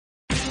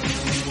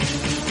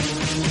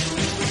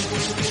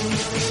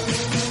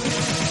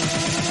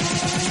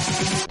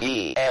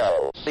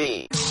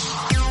DLC.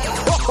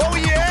 Oh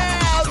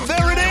yeah,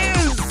 there it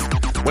is!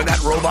 When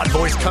that robot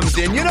voice comes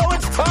in, you know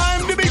it's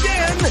time to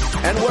begin!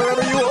 And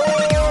wherever you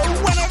are,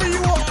 whenever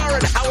you are,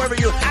 and however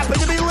you happen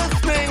to be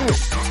listening,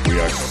 we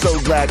are so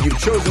glad you've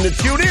chosen to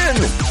tune in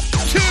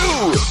to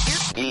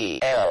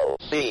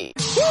DLC.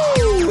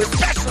 Woo!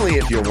 Especially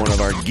if you're one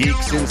of our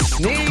geeks and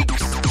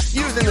sneaks,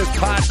 using this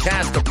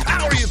podcast to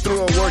power you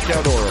through a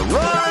workout or a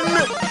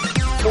run.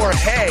 Or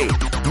hey,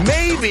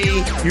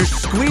 maybe you're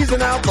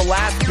squeezing out the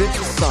last bits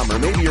of summer.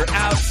 Maybe you're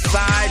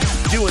outside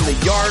doing the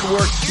yard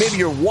work. Maybe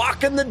you're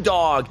walking the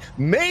dog.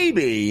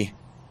 Maybe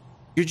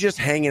you're just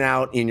hanging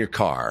out in your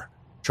car,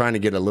 trying to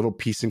get a little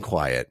peace and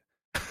quiet.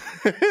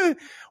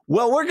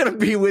 Well, we're going to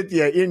be with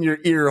you in your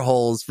ear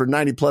holes for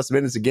 90 plus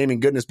minutes of gaming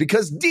goodness,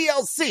 because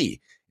DLC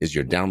is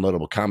your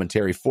downloadable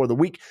commentary for the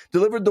week,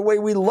 delivered the way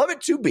we love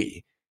it to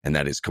be. And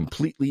that is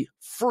completely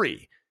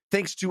free,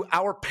 thanks to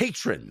our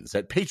patrons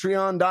at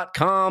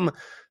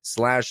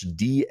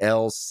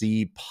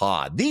patreon.com/DLC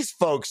pod. These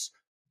folks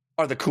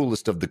are the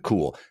coolest of the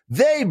cool.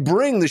 They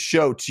bring the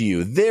show to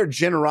you. Their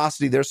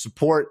generosity, their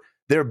support,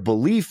 their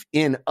belief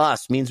in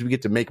us means we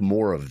get to make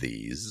more of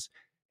these.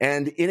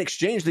 And in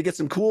exchange, they get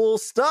some cool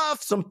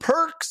stuff, some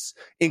perks,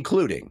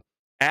 including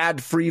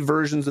ad-free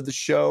versions of the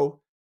show,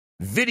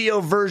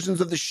 video versions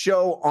of the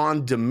show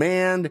on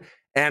demand,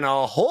 and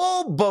a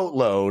whole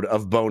boatload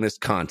of bonus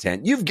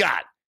content. You've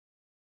got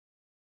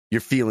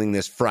You're Feeling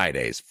This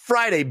Fridays.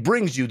 Friday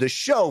brings you the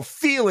show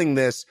Feeling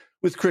This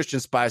with Christian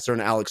Spicer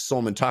and Alex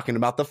Solman talking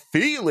about the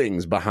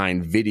feelings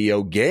behind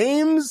video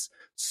games.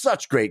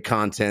 Such great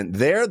content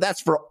there. That's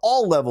for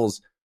all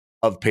levels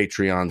of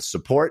Patreon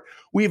support.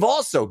 We've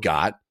also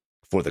got,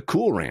 for the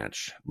Cool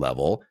Ranch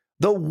level,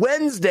 the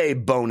Wednesday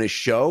bonus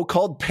show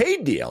called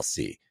Paid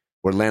DLC,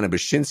 where Lana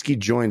Bashinsky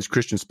joins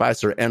Christian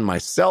Spicer and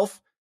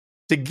myself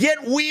to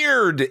get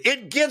weird.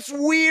 It gets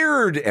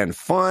weird and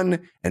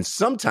fun and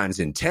sometimes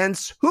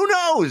intense. Who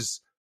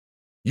knows?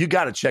 You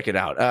got to check it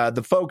out.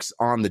 The folks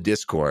on the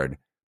Discord,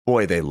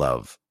 boy, they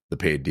love the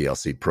paid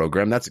DLC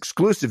program. That's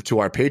exclusive to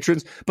our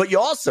patrons, but you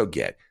also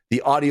get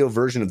the audio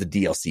version of the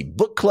DLC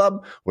book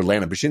club, where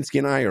Lana Bashinsky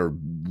and I are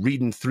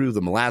reading through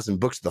the Malazan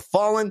Books of the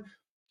Fallen.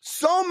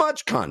 So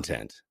much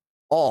content,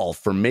 all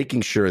for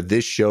making sure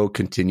this show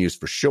continues,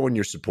 for showing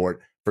your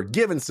support, for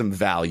giving some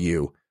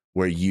value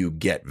where you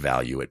get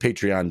value at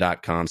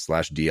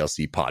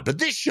patreon.com/DLC pod. But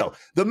this show,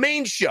 the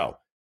main show,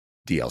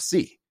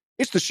 DLC,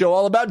 it's the show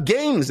all about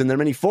games in their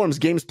many forms.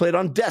 Games played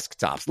on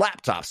desktops,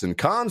 laptops, and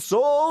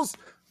consoles.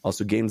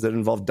 Also games that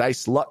involve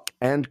dice, luck,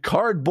 and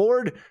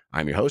cardboard.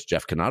 I'm your host,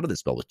 Jeff Canada,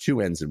 that's spelled with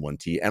 2 N's and 1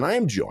 T, and I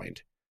am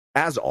joined,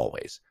 as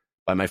always,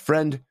 by my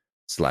friend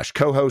 /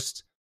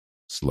 co-host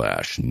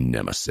 /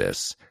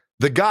 nemesis,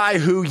 the guy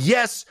who,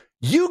 yes,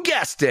 you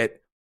guessed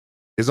it,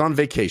 is on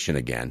vacation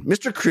again,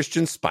 Mr.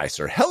 Christian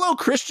Spicer. Hello,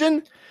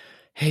 Christian.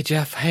 Hey,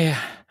 Jeff. Hey,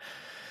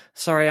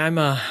 sorry, I'm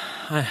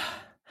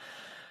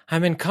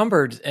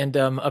encumbered, and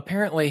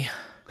apparently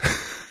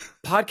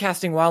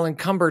podcasting while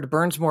encumbered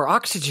burns more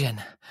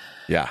oxygen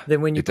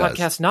than when you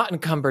podcast not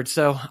encumbered.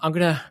 So I'm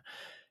going to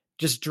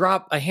just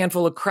drop a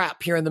handful of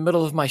crap here in the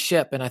middle of my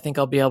ship, and I think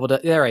I'll be able to.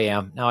 There I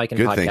am. Now I can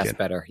podcast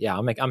better. Yeah,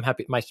 I'm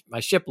happy. My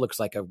ship looks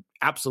like an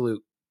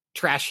absolute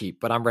trash heap,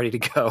 but I'm ready to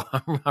go.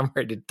 I'm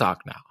ready to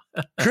talk now.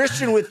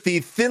 Christian with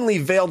the thinly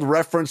veiled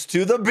reference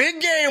to the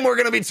big game we're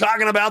going to be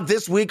talking about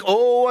this week.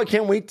 Oh, I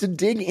can't wait to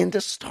dig into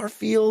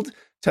Starfield.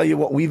 Tell you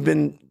what, we've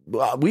been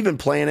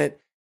playing it.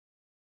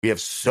 We have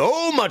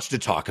so much to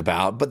talk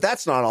about, but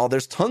that's not all.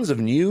 There's tons of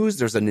news.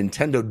 There's a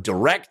Nintendo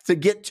Direct to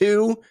get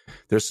to.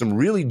 There's some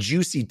really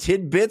juicy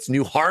tidbits,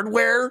 new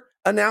hardware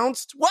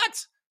announced.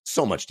 What?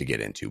 So much to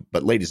get into.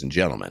 But ladies and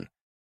gentlemen,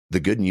 the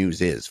good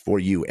news is for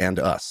you and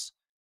us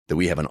that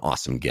we have an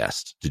awesome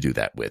guest to do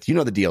that with. You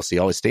know, the DLC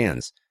always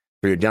stands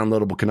for your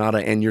downloadable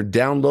Kanata and your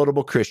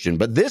downloadable Christian.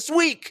 But this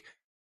week,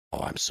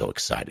 I'm so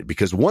excited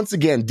because once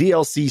again,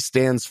 DLC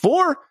stands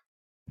for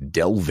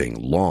Delving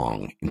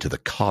Long into the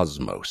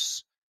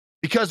Cosmos.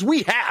 Because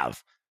we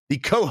have the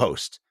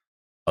co-host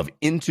of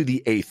Into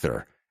the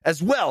Aether,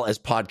 as well as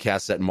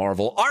podcasts at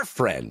Marvel. Our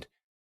friend,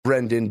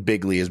 Brendon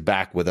Bigley, is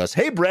back with us.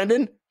 Hey,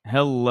 Brendon.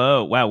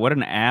 Hello. Wow, what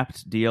an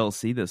apt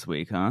DLC this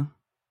week, huh?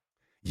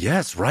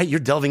 Yes, right. You're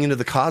delving into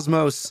the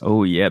cosmos.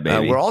 Oh, yeah,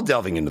 baby. We're all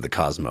delving into the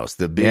cosmos,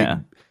 the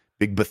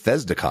big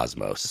Bethesda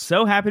cosmos.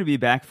 So happy to be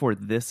back for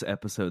this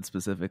episode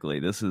specifically.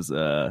 This is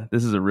a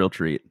real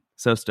treat.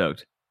 So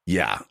stoked.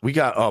 Yeah, we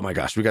got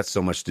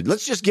so much to do.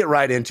 Let's just get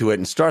right into it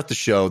and start the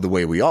show the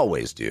way we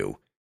always do,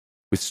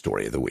 with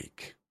Story of the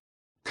Week.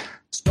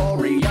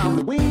 Story of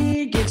the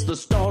Week, it's the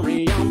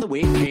story of the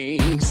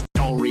week.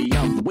 Story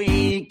of the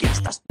Week, it's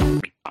the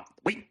story of the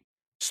week.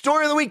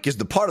 Story of the Week is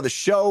the part of the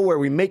show where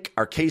we make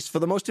our case for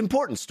the most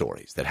important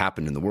stories that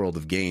happened in the world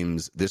of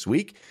games this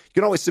week. You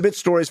can always submit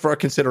stories for our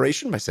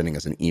consideration by sending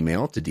us an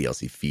email to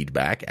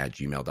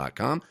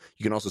dlcfeedback@gmail.com.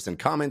 You can also send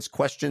comments,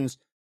 questions,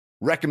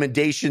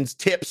 recommendations,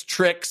 tips,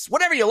 tricks,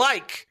 whatever you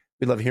like.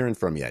 We love hearing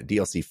from you at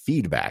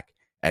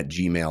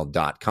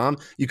dlcfeedback@gmail.com.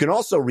 You can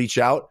also reach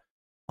out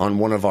on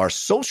one of our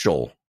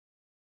social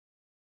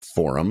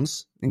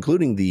forums,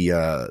 including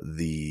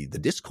the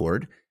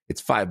Discord.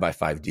 It's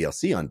 5x5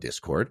 DLC on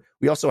Discord.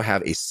 We also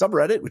have a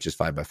subreddit, which is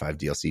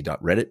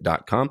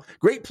 5x5dlc.reddit.com.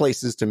 Great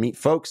places to meet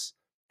folks,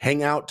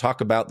 hang out, talk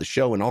about the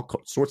show, and all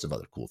sorts of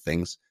other cool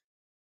things.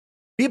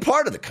 Be a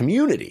part of the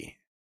community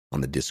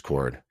on the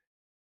Discord.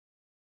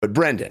 But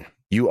Brendon,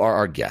 you are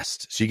our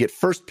guest, so you get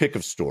first pick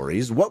of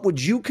stories. What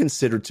would you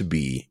consider to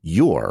be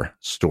your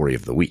story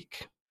of the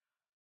week?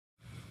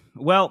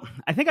 Well,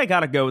 I think I got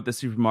to go with the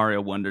Super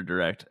Mario Wonder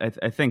Direct.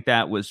 I think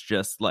that was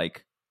just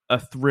like a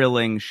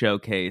thrilling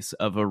showcase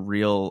of a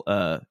real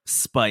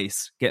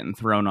spice getting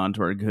thrown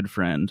onto our good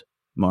friend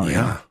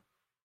Mario.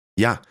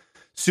 Yeah.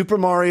 Super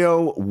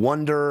Mario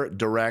Wonder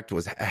Direct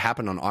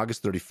happened on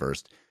August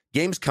 31st.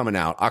 Game's coming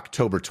out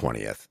October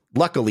 20th.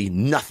 Luckily,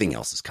 nothing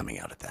else is coming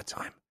out at that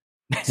time.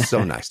 It's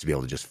so nice to be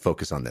able to just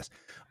focus on this.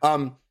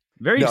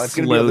 Very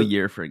slow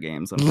year for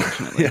games,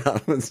 unfortunately. Yeah,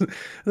 there's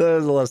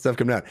a lot of stuff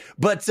coming out.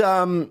 But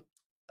one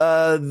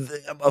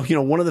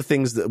of the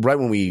things that right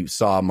when we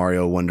saw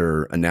Mario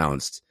Wonder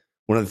announced,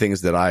 one of the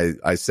things that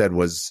I said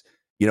was,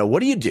 what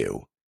do you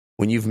do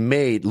when you've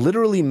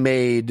literally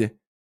made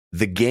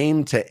the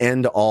game to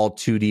end all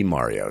 2D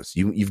Marios?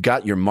 You've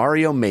got your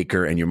Mario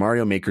Maker and your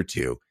Mario Maker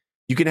 2.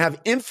 You can have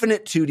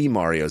infinite 2D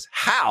Marios.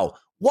 How?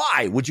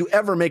 Why would you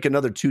ever make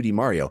another 2D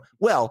Mario?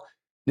 Well,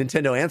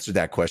 Nintendo answered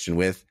that question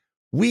with,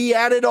 we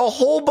added a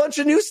whole bunch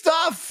of new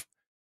stuff.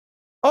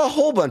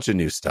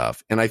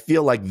 And I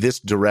feel like this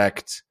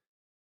Direct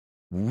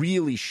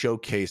really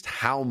showcased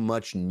how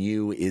much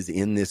new is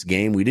in this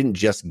game. We didn't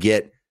just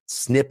get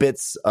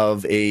snippets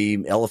of a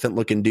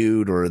elephant-looking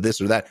dude or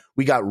this or that.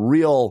 We got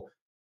real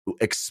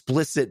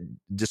explicit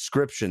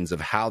descriptions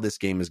of how this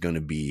game is going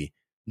to be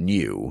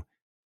new.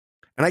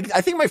 And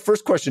I think my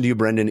first question to you,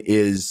 Brendon,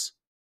 is,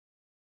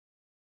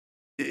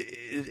 do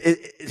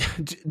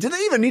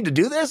they even need to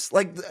do this?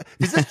 Like,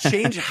 does this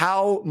change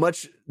how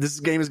much this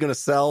game is going to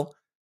sell?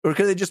 Or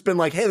could they just been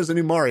like, hey, there's a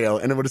new Mario,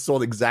 and it would have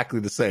sold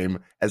exactly the same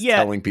as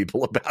telling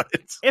people about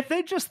it? If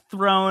they just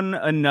thrown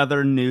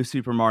another new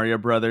Super Mario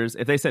Brothers,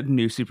 if they said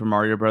new Super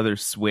Mario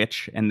Brothers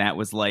Switch, and that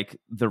was like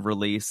the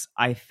release,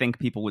 I think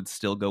people would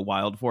still go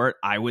wild for it.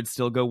 I would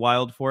still go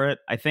wild for it.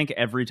 I think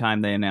every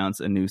time they announce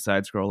a new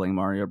side-scrolling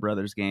Mario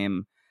Brothers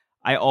game,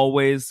 I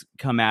always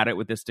come at it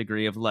with this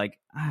degree of like,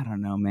 I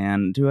don't know,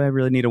 man, do I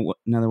really need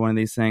another one of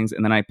these things?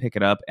 And then I pick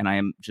it up and I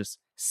am just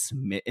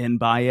smitten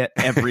by it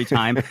every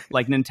time.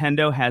 Like,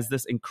 Nintendo has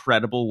this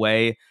incredible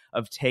way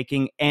of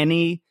taking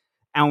any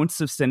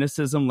ounce of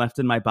cynicism left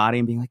in my body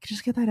and being like,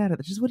 just get that out of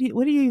there. Just what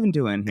are you even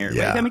doing here?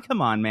 Yeah. Like, I mean,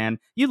 come on, man.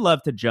 You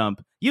love to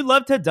jump. You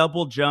love to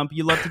double jump.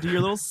 You love to do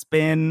your little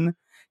spin.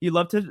 You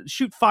love to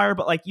shoot fire,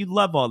 but like, you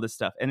love all this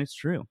stuff. And it's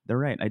true. They're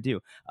right. I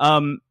do.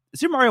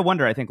 Super Mario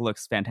Wonder, I think,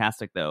 looks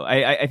fantastic, though.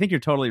 I think you're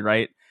totally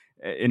right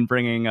in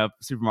bringing up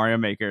Super Mario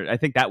Maker. I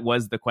think that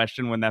was the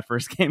question when that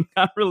first game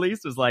got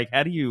released, was like,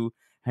 how do you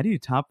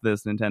top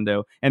this,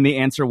 Nintendo? And the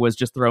answer was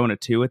just throwing a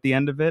 2 at the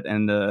end of it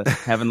and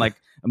having like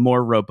a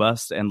more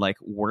robust and like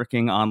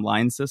working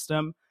online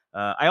system.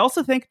 I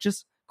also think,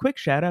 just quick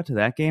shout out to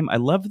that game, I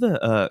love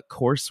the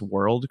course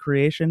world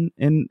creation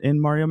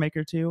in Mario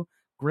Maker 2.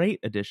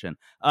 Great addition.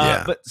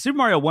 But Super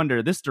Mario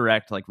Wonder, this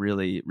Direct, like,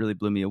 really, really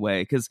blew me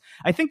away, because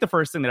I think the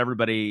first thing that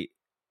everybody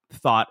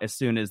thought as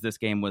soon as this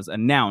game was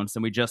announced,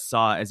 and we just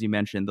saw, as you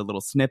mentioned, the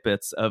little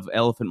snippets of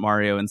Elephant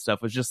Mario and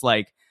stuff, was just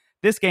like,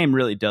 this game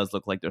really does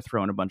look like they're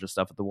throwing a bunch of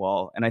stuff at the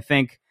wall. And I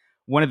think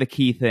one of the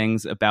key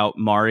things about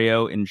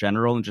Mario in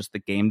general, and just the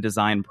game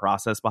design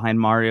process behind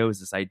Mario, is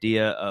this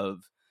idea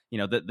of,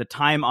 the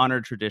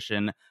time-honored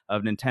tradition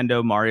of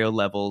Nintendo Mario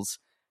levels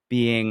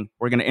being,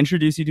 we're going to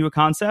introduce you to a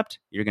concept,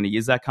 you're going to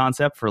use that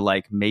concept for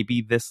like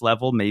maybe this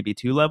level, maybe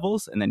 2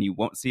 levels, and then you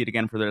won't see it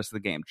again for the rest of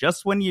the game.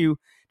 Just when you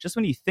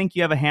think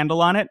you have a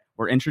handle on it,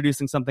 we're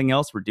introducing something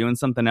else, we're doing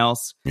something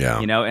else,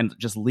 and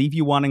just leave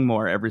you wanting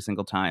more every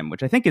single time,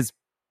 which I think is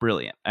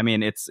brilliant. I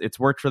mean, it's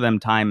worked for them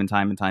time and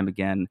time and time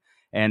again.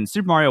 And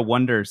Super Mario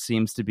Wonder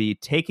seems to be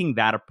taking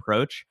that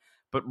approach,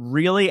 but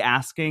really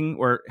asking,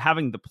 or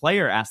having the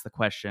player ask the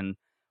question,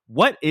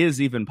 what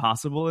is even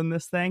possible in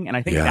this thing? And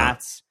I think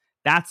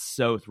that's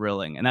so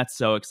thrilling, and that's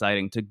so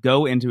exciting to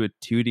go into a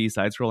 2D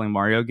side-scrolling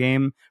Mario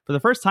game for the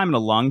first time in a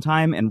long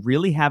time, and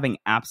really having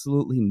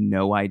absolutely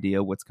no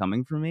idea what's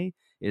coming for me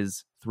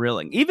is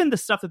thrilling. Even the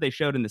stuff that they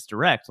showed in this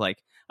Direct,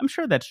 like, I'm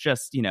sure that's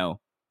just,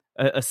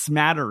 a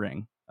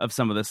smattering of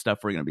some of the stuff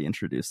we're going to be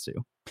introduced to.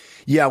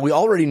 Yeah, we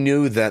already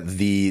knew that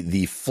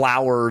the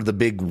flower, the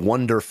big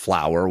Wonder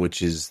Flower,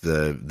 which is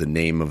the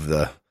name of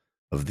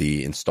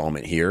the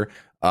installment here,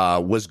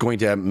 was going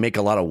to make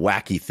a lot of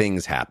wacky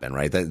things happen,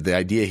 right? The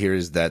idea here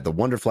is that the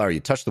Wonder Flower, you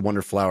touch the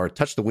Wonder Flower,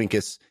 touch the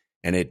Winkus,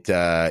 and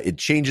it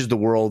changes the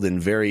world in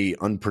very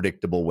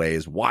unpredictable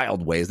ways,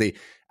 wild ways. They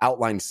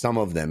outlined some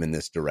of them in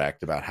this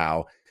Direct about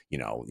how,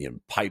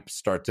 pipes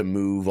start to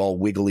move all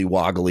wiggly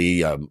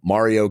woggly.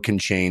 Mario can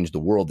change. The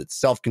world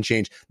itself can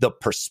change. The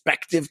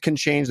perspective can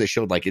change. They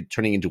showed like it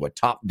turning into a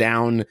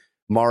top-down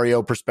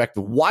Mario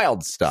perspective.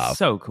 Wild stuff.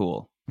 So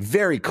cool.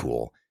 Very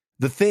cool.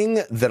 The thing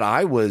that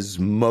I was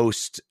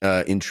most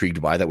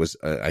intrigued by, that was,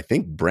 I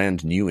think,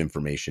 brand new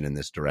information in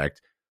this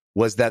direct,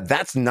 was that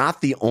that's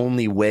not the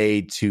only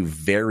way to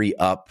vary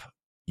up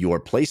your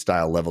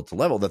playstyle level to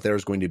level, that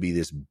there's going to be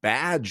this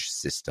badge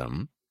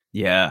system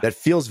that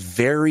feels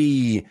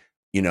very,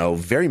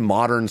 very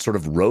modern, sort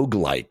of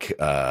roguelike,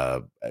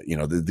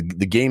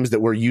 the games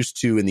that we're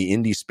used to in the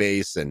indie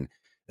space, and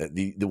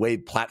the way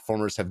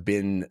platformers have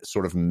been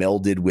sort of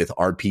melded with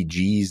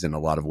RPGs in a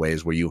lot of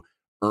ways, where you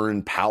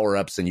earn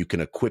power-ups and you can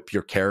equip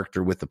your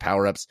character with the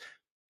power-ups.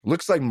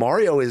 Looks like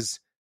Mario is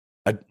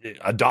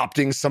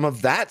adopting some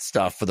of that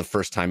stuff for the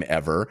first time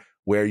ever,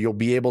 where you'll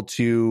be able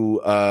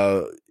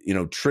to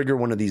trigger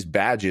one of these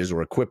badges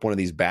or equip one of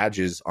these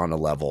badges on a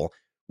level,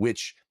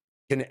 which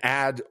can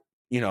add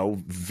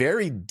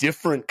very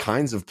different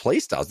kinds of play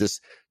styles. This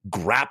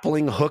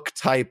grappling hook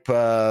type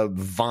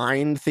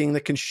vine thing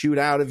that can shoot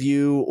out of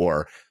you,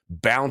 or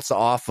bounce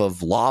off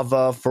of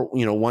lava for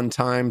one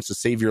time to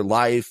save your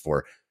life,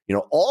 or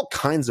all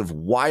kinds of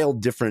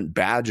wild different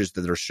badges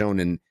that are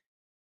shown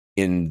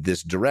in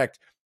this direct.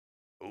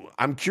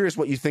 I'm curious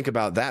what you think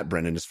about that,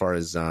 Brendon, as far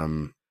as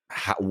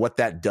what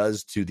that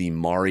does to the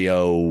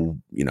Mario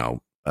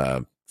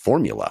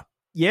formula.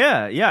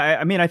 Yeah.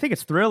 I mean, I think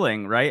it's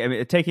thrilling, right? I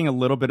mean, taking a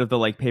little bit of the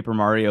like Paper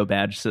Mario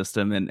badge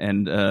system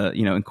and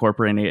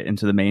incorporating it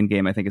into the main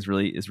game, I think is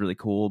really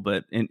cool.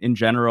 But in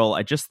general,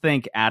 I just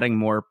think adding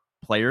more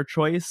player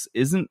choice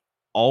isn't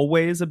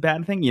always a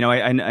bad thing.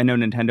 I know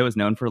Nintendo is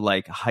known for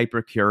like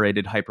hyper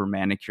curated, hyper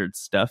manicured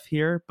stuff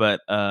here,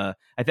 but I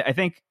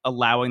think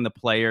allowing the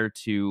player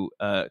to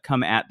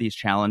come at these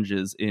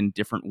challenges in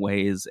different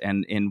ways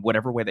and in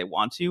whatever way they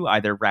want to,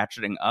 either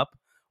ratcheting up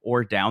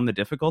or down the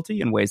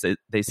difficulty in ways that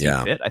they see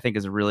fit, I think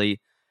is a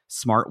really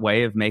smart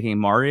way of making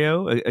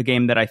Mario a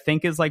game that I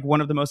think is like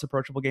one of the most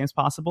approachable games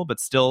possible, but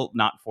still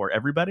not for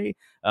everybody,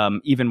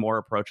 even more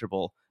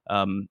approachable.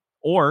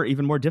 Or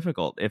even more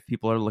difficult if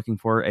people are looking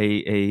for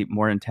a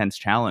more intense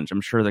challenge.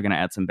 I'm sure they're going to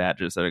add some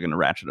badges that are going to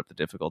ratchet up the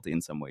difficulty in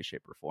some way,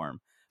 shape, or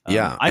form.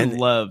 I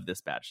love this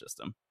badge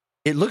system.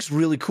 It looks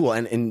really cool,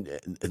 and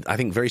I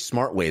think very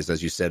smart ways,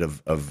 as you said,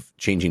 of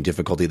changing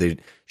difficulty. They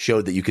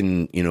showed that you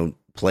can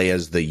play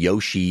as the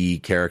Yoshi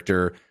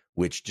character,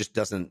 which just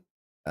doesn't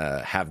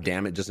have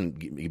damage,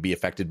 doesn't be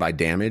affected by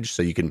damage.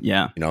 So you can,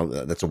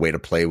 that's a way to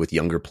play with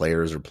younger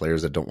players or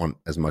players that don't want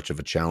as much of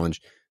a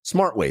challenge.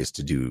 Smart ways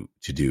to do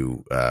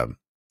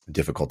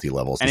difficulty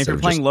levels. And if you're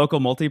playing local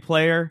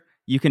multiplayer,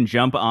 you can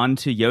jump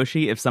onto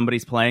Yoshi if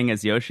somebody's playing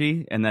as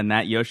Yoshi, and then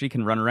that Yoshi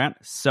can run around.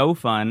 So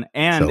fun.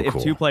 And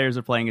if two players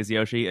are playing as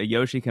Yoshi, a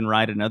Yoshi can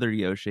ride another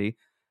Yoshi.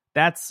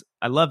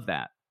 I love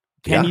that.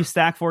 Can you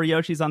stack 4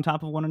 Yoshis on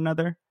top of one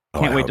another?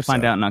 Can't wait to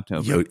find out in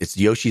October. It's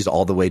Yoshi's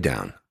all the way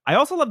down. I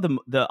also love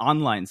the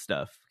online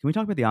stuff. Can we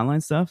talk about the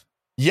online stuff?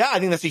 Yeah, I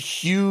think that's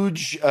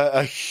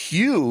a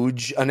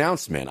huge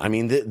announcement. I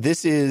mean,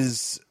 this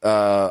is,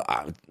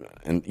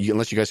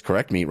 unless you guys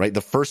correct me, right,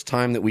 the first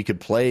time that we could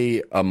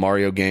play a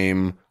Mario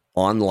game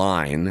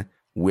online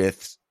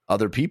with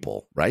other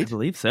people, right? I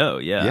believe so,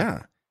 yeah.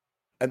 Yeah.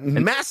 A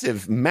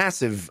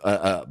massive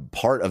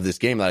part of this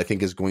game that I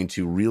think is going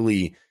to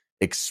really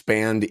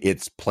expand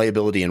its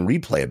playability and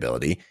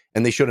replayability.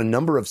 And they showed a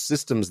number of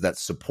systems that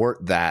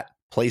support that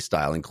play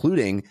style,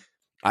 including,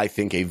 I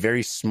think, a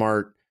very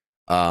smart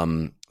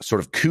sort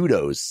of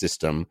kudos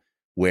system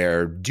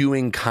where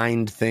doing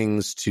kind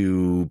things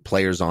to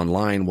players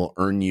online will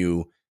earn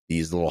you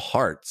these little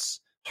heart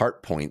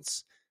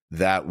points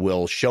that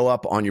will show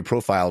up on your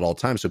profile at all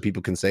times, so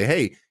people can say,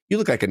 hey, you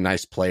look like a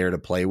nice player to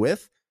play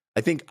with.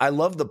 I think I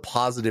love the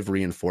positive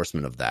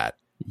reinforcement of that.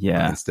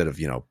 Yeah. Instead of,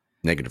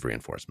 negative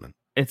reinforcement.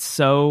 It's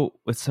so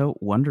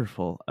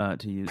wonderful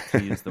to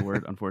use the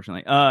word.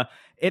 Unfortunately,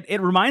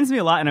 it reminds me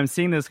a lot, and I'm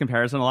seeing this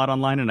comparison a lot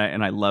online, and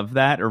I love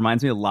that. It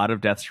reminds me a lot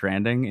of Death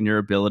Stranding and your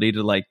ability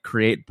to like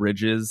create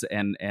bridges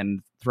and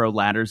throw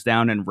ladders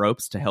down and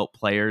ropes to help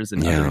players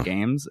in other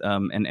games,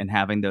 and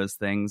having those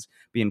things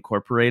be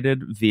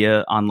incorporated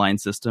via online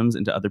systems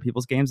into other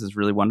people's games is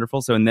really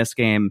wonderful. So in this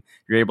game,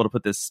 you're able to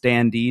put this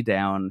standee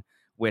down,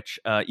 which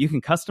you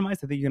can customize.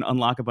 I think you can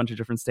unlock a bunch of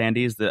different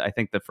standees. I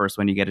think the first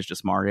one you get is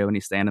just Mario, and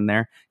he's standing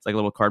there. It's like a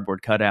little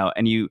cardboard cutout.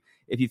 And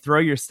if you throw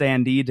your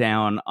standee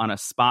down on a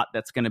spot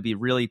that's going to be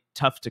really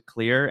tough to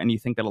clear, and you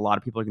think that a lot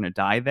of people are going to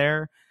die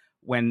there,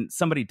 when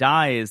somebody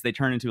dies, they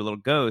turn into a little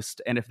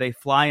ghost. And if they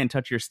fly and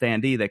touch your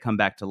standee, they come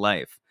back to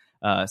life.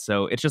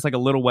 So it's just like a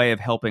little way of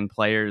helping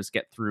players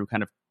get through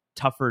kind of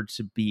tougher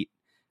to beat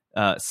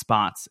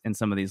spots in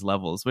some of these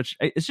levels, which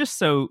is just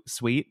so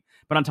sweet.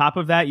 But on top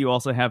of that, you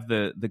also have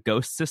the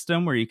ghost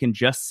system where you can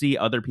just see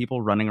other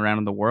people running around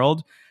in the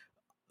world,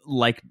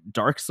 like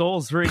Dark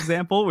Souls, for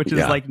example, which is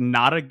like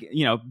not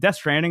Death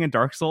Stranding and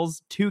Dark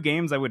Souls, 2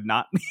 games I would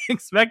not be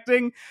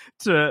expecting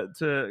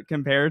to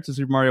compare to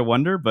Super Mario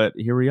Wonder, but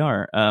here we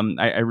are.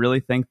 I really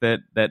think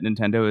that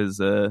Nintendo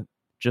is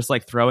just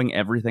like throwing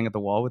everything at the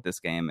wall with this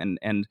game.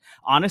 And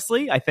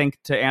honestly, I think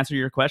to answer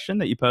your question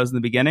that you posed in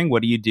the beginning,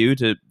 what do you do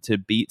to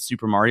beat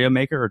Super Mario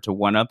Maker or to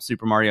one up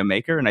Super Mario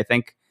Maker? And I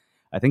think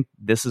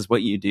this is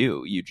what you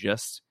do. You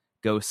just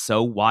go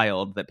so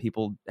wild that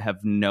people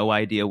have no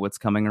idea what's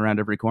coming around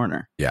every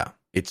corner. Yeah,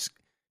 it's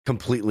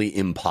completely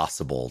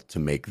impossible to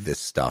make this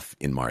stuff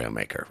in Mario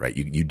Maker, right?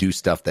 You do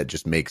stuff that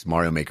just makes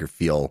Mario Maker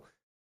feel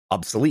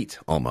obsolete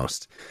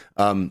almost.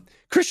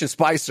 Christian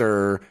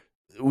Spicer,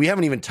 we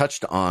haven't even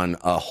touched on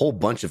a whole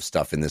bunch of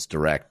stuff in this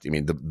direct. I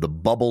mean, the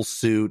bubble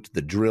suit,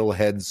 the drill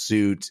head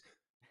suit,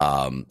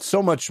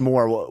 so much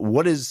more.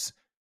 What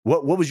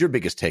was your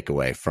biggest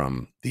takeaway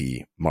from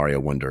the Mario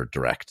Wonder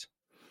direct?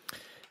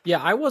 Yeah,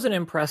 I wasn't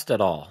impressed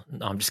at all.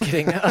 No, I'm just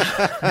kidding.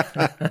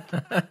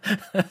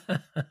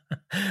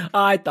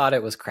 I thought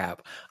it was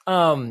crap.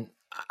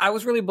 I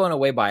was really blown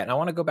away by it. And I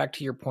want to go back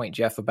to your point,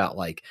 Jeff, about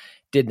like,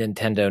 did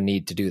Nintendo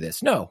need to do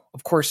this? No,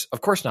 of course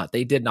not.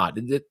 They did not.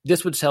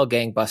 This would sell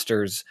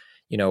gangbusters,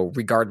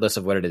 regardless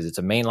of what it is. It's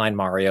a mainline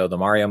Mario. The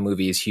Mario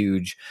movie is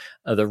huge.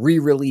 The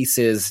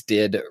re-releases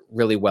did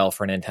really well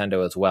for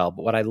Nintendo as well.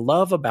 But what I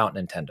love about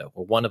Nintendo,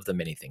 well, one of the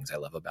many things I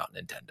love about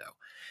Nintendo,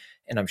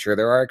 and I'm sure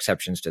there are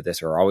exceptions to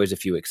this, there are always a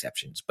few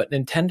exceptions, but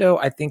Nintendo,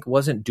 I think,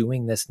 wasn't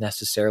doing this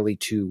necessarily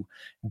to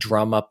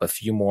drum up a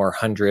few more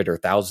hundred or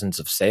thousands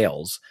of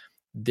sales.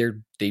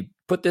 They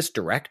put this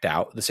direct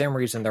out. The same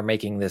reason they're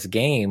making this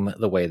game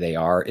the way they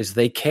are is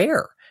they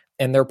care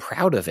and they're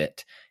proud of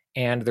it.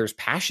 And there's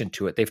passion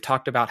to it. They've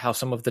talked about how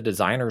some of the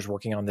designers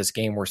working on this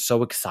game were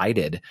so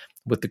excited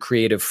with the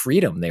creative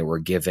freedom they were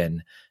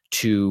given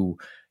to,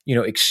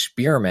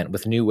 experiment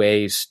with new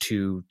ways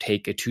to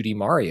take a 2D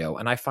Mario.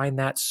 And I find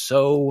that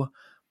so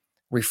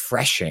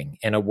refreshing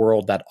in a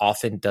world that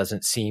often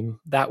doesn't seem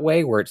that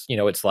way, where it's,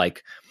 it's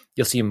like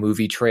you'll see a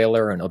movie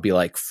trailer and it'll be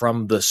like,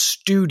 from the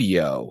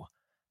studio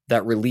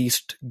that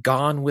released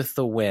Gone with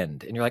the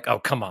Wind. And you're like, oh,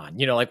 come on.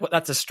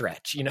 That's a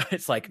stretch.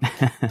 It's like,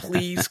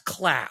 please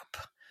clap.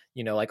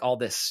 Like all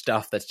this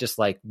stuff that's just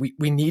like,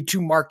 we need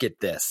to market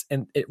this.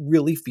 And it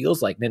really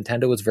feels like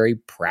Nintendo is very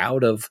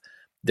proud of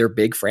their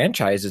big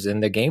franchises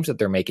and the games that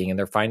they're making. And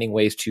they're finding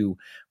ways to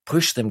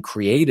push them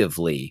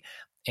creatively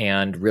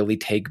and really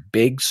take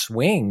big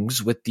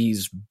swings with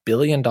these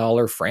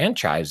billion-dollar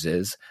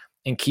franchises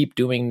and keep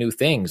doing new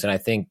things. And I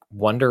think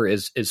Wonder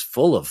is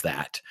full of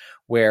that,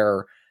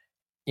 where,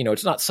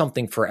 it's not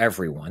something for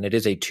everyone. It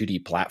is a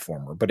 2D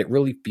platformer, but it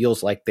really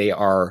feels like they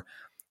are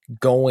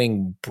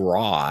going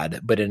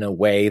broad, but in a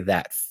way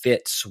that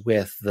fits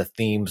with the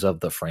themes of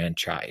the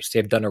franchise.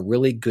 They've done a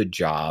really good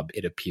job,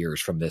 it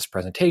appears from this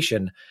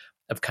presentation,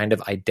 of kind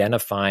of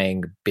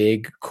identifying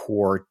big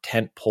core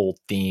tentpole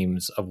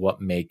themes of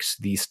what makes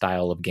these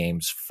style of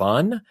games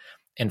fun,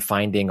 and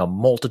finding a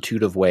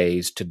multitude of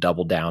ways to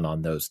double down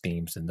on those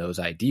themes and those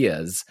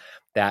ideas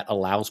that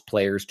allows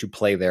players to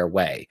play their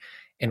way.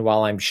 And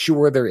while I'm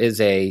sure there is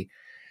a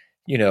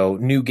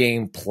new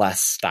game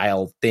plus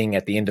style thing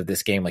at the end of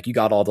this game, like you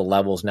got all the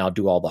levels, now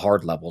do all the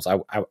hard levels.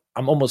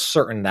 I'm almost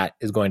certain that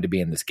is going to be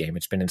in this game.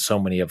 It's been in so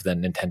many of the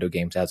Nintendo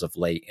games as of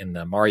late, in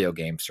the Mario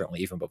games,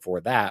 certainly even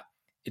before that.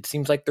 It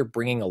seems like they're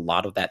bringing a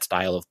lot of that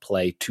style of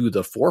play to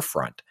the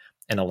forefront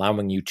and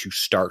allowing you to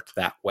start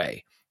that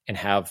way and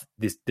have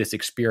this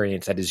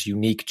experience that is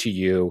unique to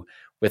you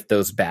with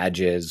those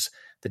badges,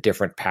 the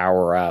different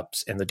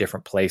power-ups, and the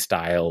different play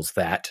styles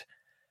that,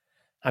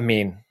 I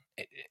mean,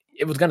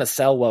 it was going to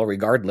sell well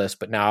regardless,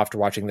 but now after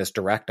watching this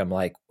direct, I'm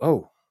like,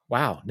 oh,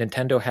 wow,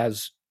 Nintendo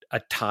has a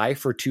tie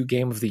for 2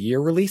 Game of the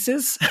Year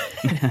releases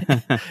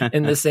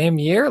in the same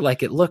year.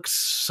 Like, it looks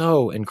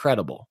so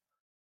incredible.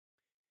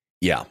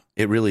 Yeah,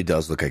 it really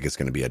does look like it's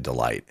going to be a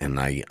delight, and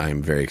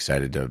I'm very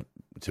excited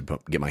to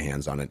get my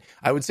hands on it.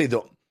 I would say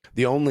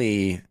the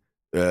only,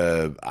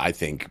 I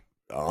think,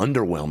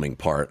 underwhelming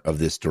part of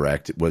this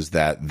direct was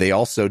that they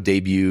also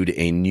debuted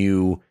a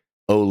new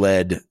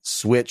OLED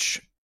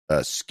Switch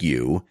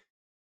SKU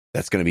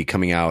that's going to be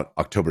coming out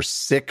October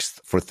 6th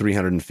for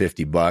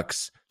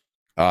 $350.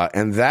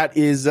 And that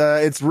is,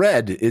 it's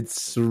red.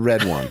 It's a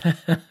red one.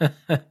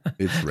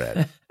 It's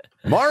red.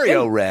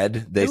 Mario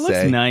Red, they say. It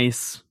looks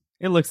nice.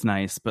 It looks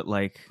nice, but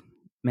like,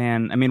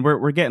 man, I mean,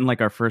 we're getting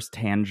like our first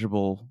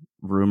tangible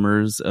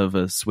rumors of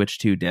a Switch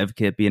 2 dev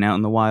kit being out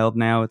in the wild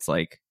now. It's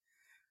like,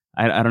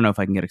 I don't know if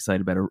I can get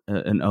excited about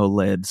an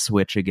OLED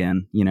Switch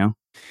again,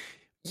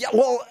 Yeah,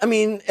 well, I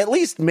mean, at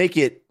least make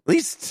it,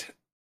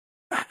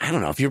 I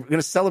don't know, if you're going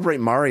to celebrate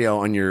Mario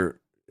on your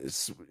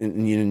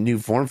new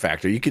form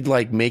factor, you could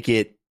like make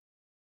it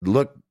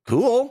look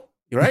cool,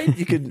 right?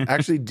 You could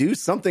actually do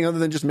something other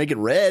than just make it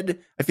red.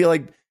 I feel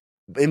like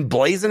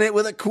emblazon it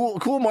with a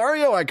cool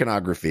Mario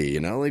iconography,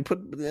 like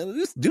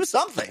just do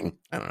something.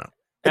 I don't know.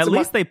 At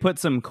least they put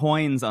some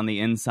coins on the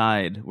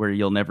inside where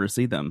you'll never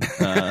see them.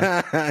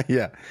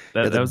 Yeah.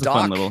 That was a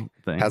fun little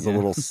thing. Has a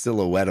little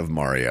silhouette of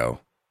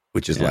Mario,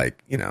 which is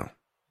like,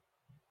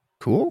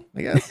 cool,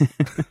 I guess.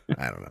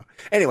 I don't know.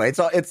 Anyway,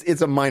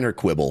 it's a minor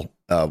quibble.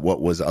 What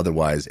was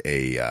otherwise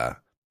a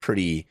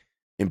pretty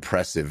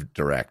impressive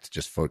direct,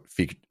 just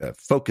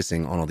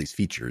focusing on all these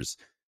features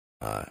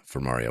for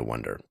Mario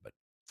Wonder. But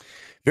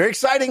very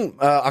exciting.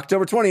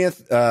 October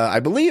 20th,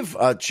 I believe.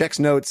 Checks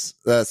notes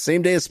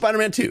same day as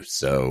Spider-Man 2.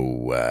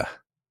 So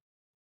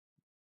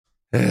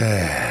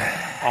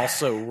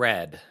also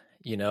red.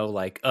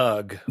 like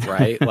ugh,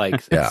 right?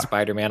 Like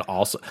Spider-Man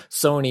also.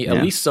 Sony,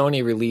 at least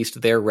Sony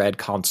released their red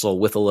console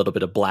with a little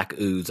bit of black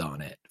ooze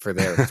on it for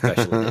their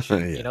special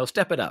edition.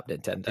 Step it up,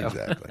 Nintendo.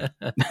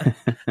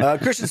 Exactly.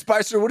 Christian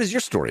Spicer, what is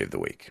your story of the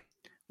week?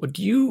 Well,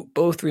 do you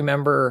both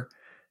remember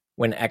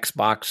when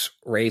Xbox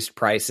raised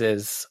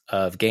prices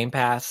of Game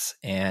Pass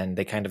and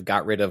they kind of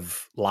got rid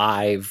of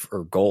Live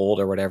or Gold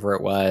or whatever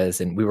it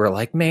was? And we were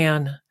like,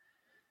 man,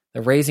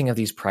 the raising of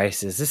these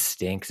prices, this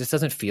stinks. This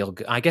doesn't feel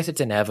good. I guess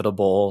it's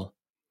inevitable.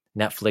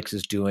 Netflix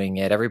is doing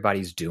it.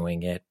 Everybody's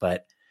doing it,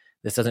 but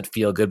this doesn't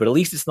feel good. But at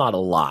least it's not a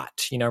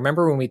lot.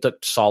 Remember when we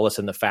took solace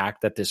in the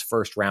fact that this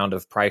first round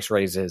of price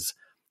raises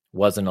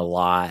wasn't a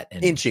lot.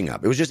 And inching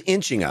up. It was just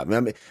inching up. I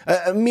mean,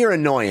 a mere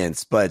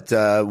annoyance, but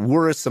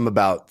worrisome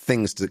about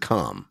things to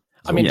come.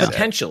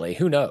 Potentially.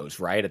 Who knows,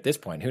 right? At this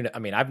point,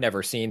 I've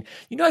never seen,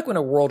 like when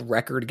a world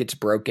record gets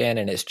broken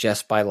and it's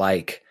just by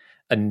like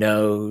a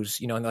nose,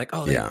 and they're like,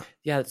 oh,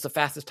 yeah, it's the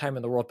fastest time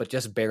in the world, but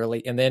just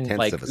barely. And then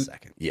tenths of a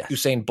second. Yes.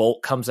 Usain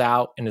Bolt comes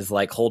out and is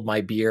like, hold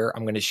my beer.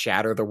 I'm going to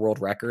shatter the world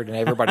record. And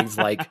everybody's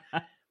like,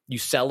 you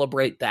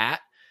celebrate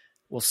that?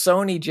 Well,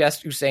 Sony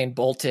just Usain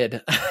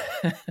Bolted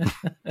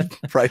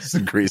price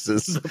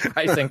increases. The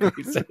price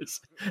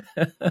increases.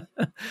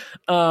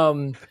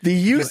 The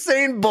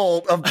Usain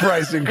Bolt of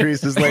price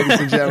increases, ladies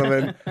and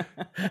gentlemen.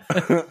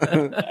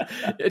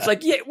 It's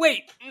like,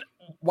 wait.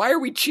 Why are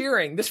we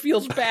cheering? This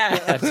feels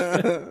bad.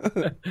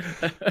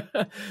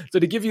 So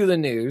to give you the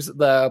news,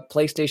 the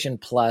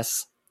PlayStation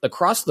Plus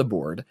across the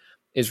board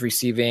is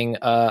receiving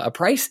a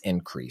price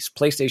increase.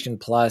 PlayStation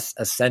Plus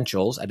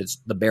Essentials, at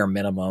its the bare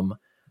minimum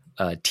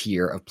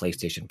tier of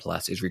PlayStation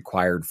Plus, is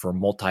required for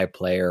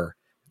multiplayer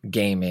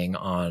gaming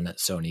on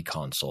Sony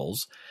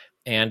consoles.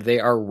 And they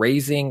are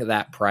raising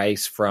that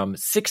price from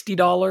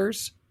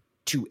 $60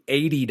 to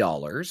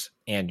 $80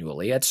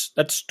 annually. That's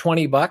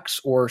 $20,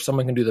 or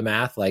someone can do the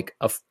math, like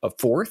a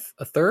fourth,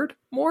 a third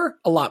more,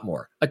 a lot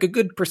more, like a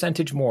good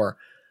percentage more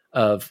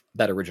of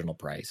that original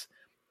price.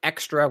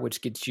 Extra,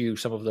 which gets you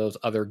some of those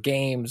other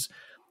games,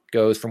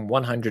 goes from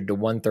 $100 to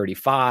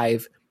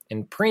 $135,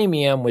 and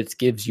Premium, which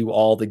gives you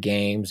all the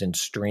games and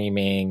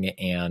streaming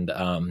and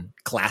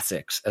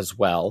classics as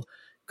well,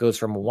 goes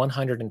from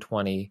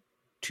 $120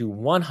 to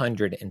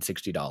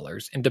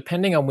 $160. And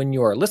depending on when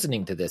you are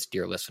listening to this,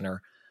 dear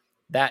listener,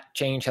 that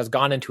change has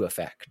gone into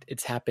effect.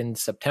 It's happened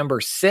September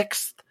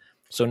 6th,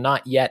 so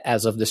not yet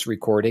as of this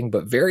recording,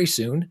 but very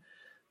soon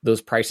those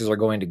prices are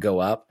going to go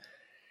up.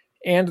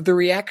 And the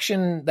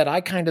reaction that I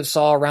kind of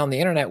saw around the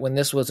internet when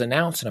this was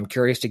announced, and I'm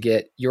curious to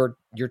get your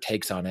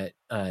takes on it,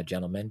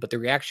 gentlemen, but the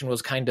reaction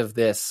was kind of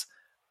this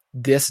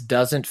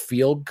doesn't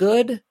feel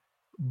good,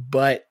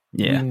 but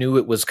we knew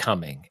it was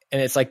coming.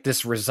 And it's like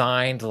this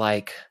resigned,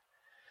 like,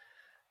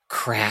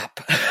 crap.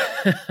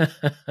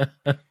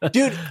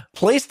 Dude,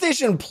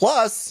 PlayStation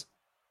Plus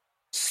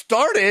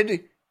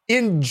started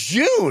in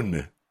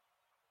June.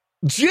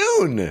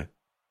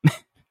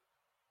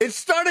 It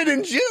started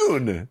in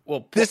June.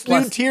 Well, this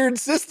new tiered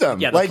system.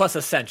 Yeah, the Plus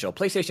Essential.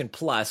 PlayStation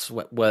Plus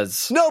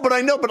was... No, but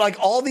I know, but like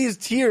all these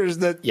tiers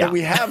that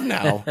we have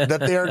now,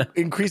 that they're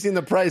increasing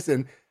the price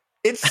in,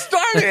 it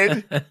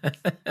started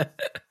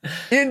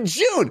in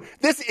June.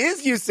 This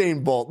is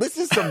Usain Bolt. This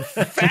is some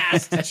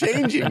fast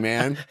changing,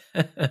 man.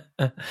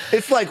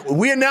 It's like,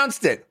 we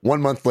announced it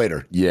 1 month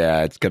later.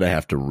 Yeah, it's going to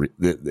have to,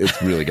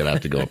 it's really going to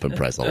have to go up in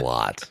price a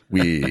lot.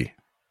 We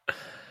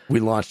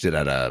launched it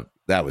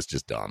that was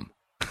just dumb.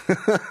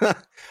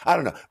 I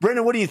don't know.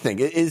 Brendon, what do you think?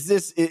 Is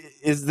this,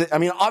 I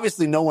mean,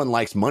 obviously no one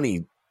likes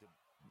money,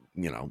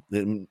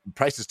 the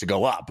prices to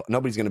go up.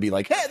 Nobody's going to be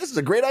like, hey, this is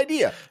a great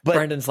idea. But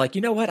Brendon's like,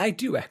 you know what? I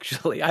do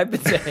actually. I've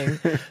been saying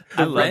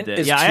I loved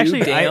it. Yeah,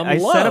 I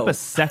set up a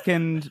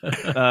second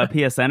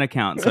PSN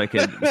account so I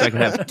could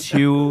have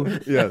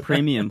two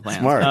premium plans.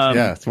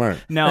 Smart. Smart.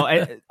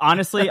 No,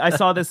 honestly, I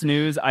saw this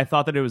news. I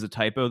thought that it was a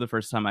typo the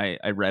first time I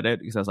read it,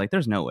 because I was like,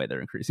 there's no way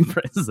they're increasing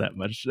prices that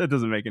much. That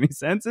doesn't make any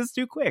sense. It's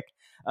too quick.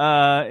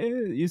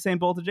 Usain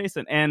Bolt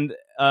adjacent, and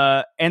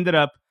ended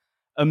up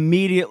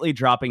immedially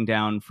dropping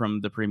down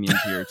from the premium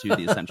tier to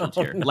the essential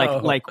tier.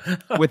 Like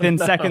within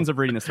seconds of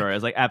reading the story, I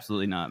was like,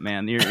 absolutely not,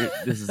 man.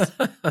 This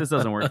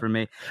doesn't work for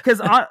me. Because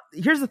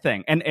here's the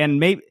thing, and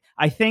maybe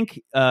I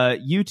think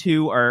you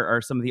two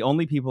are some of the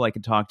only people I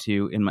could talk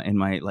to in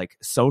my like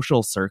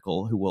social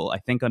circle who will, I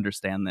think,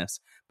 understand this.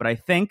 But I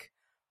think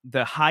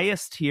the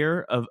highest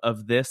tier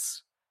of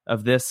this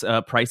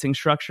pricing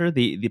structure,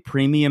 the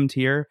premium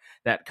tier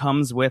that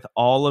comes with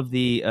all of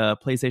the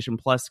PlayStation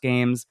Plus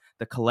games,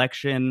 the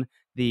collection,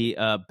 the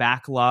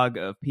backlog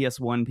of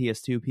PS1,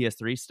 PS2,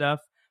 PS3 stuff,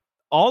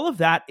 all of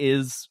that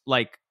is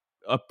like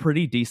a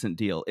pretty decent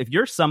deal. If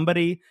you're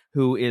somebody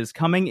who is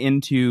coming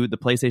into the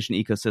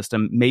PlayStation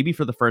ecosystem, maybe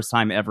for the first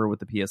time ever with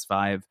the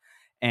PS5,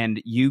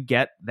 and you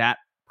get that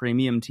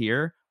premium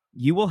tier,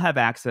 you will have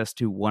access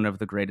to one of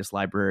the greatest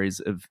libraries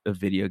of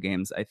video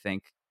games, I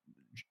think,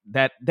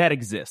 that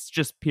exists,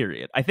 just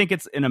period. I think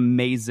it's an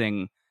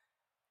amazing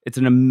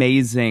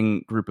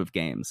group of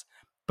games.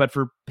 But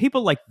for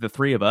people like the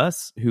three of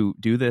us who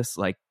do this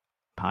like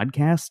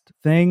podcast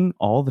thing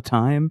all the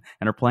time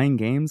and are playing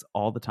games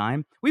all the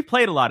time. We've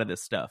played a lot of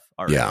this stuff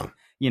already. Yeah.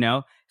 You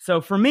know,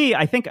 so for me,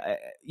 I think,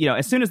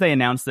 as soon as they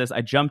announced this, I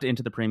jumped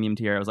into the premium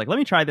tier. I was like, let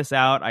me try this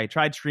out. I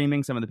tried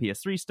streaming some of the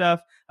PS3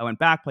 stuff. I went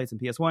back, played some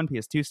PS1,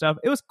 PS2 stuff.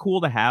 It was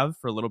cool to have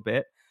for a little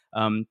bit.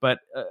 But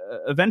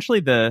eventually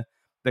the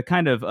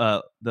kind of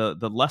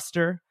the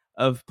luster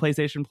of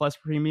PlayStation Plus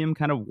Premium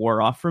kind of wore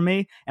off for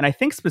me. And I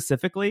think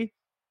specifically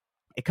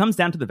it comes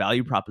down to the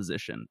value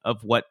proposition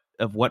of what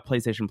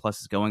PlayStation Plus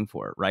is going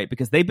for, right?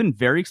 Because they've been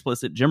very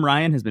explicit. Jim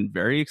Ryan has been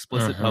very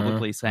explicit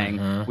publicly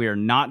saying we are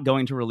not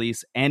going to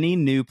release any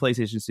new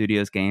PlayStation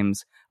Studios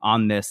games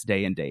on this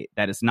day and date.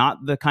 That is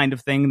not the kind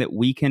of thing that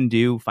we can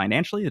do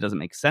financially. It doesn't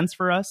make sense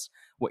for us.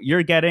 What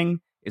you're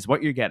getting is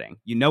what you're getting.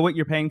 You know what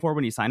you're paying for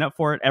when you sign up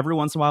for it. Every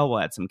once in a while, we'll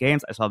add some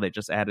games. I saw they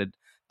just added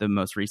the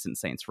most recent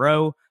Saints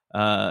Row.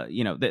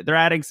 They're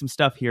adding some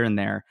stuff here and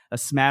there, a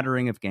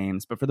smattering of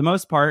games. But for the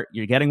most part,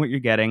 you're getting what you're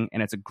getting.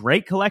 And it's a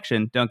great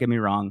collection. Don't get me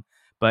wrong.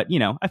 But,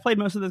 I've played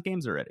most of those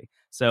games already.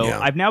 So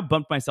I've now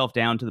bumped myself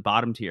down to the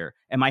bottom tier.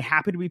 Am I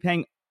happy to be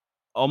paying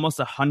almost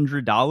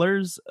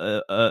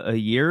 $100 a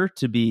year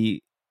to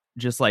be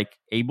just like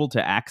able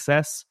to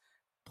access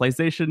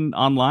PlayStation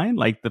Online,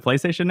 like the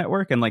PlayStation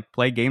Network, and like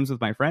play games with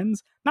my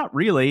friends? Not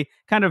really.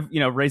 Kind of,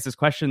 raises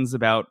questions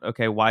about,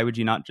 okay, why would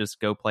you not just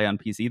go play on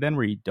PC then,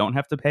 where you don't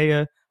have to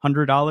pay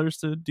 $100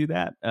 to do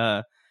that?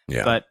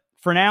 But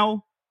for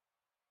now,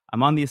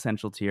 I'm on the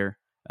essential tier.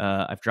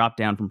 I've dropped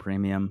down from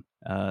premium.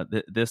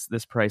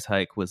 This price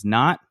hike was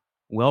not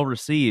well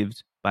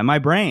received by my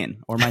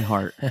brain or my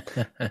heart.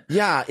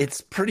 Yeah, it's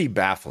pretty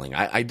baffling.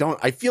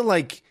 I feel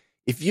like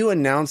if you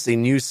announce a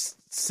new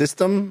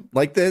system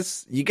like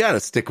this, you got to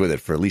stick with it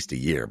for at least a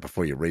year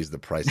before you raise the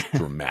price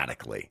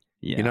dramatically.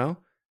 It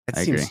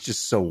seems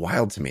just so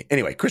wild to me.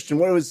 Anyway, Christian,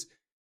 what was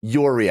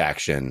your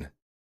reaction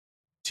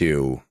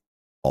to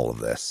all of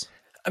this?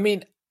 I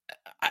mean,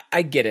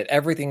 I get it.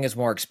 Everything is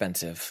more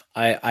expensive.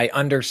 I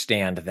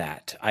understand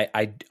that.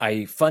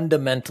 I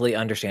fundamentally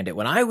understand it.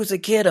 When I was a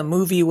kid, a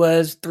movie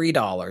was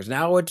 $3.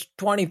 Now it's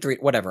 $23,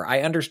 whatever.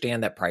 I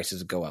understand that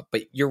prices go up.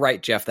 But you're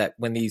right, Jeff, that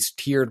when these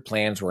tiered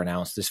plans were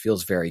announced, this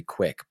feels very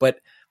quick. But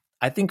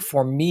I think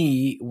for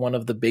me, one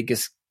of the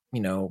biggest,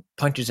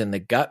 punches in the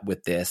gut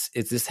with this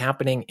is this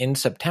happening in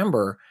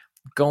September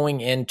going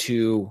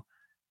into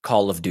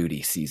Call of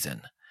Duty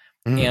season.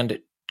 And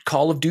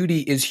Call of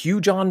Duty is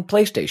huge on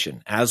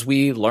PlayStation. As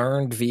we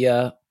learned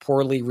via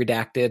poorly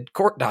redacted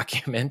court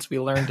documents, we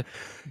learned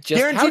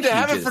just guaranteed to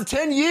have it for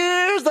 10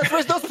 years. Let's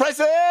raise those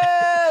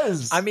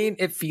prices. I mean,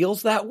 it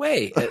feels that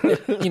way.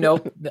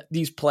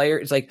 These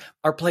players, like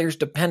our players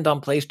depend on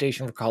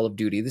PlayStation for Call of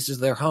Duty. This is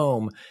their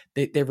home.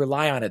 They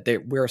rely on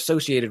it. We're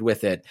associated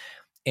with it.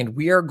 And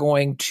we are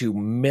going to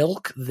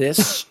milk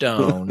this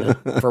stone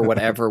for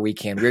whatever we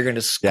can. We're going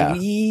to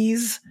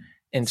squeeze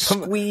and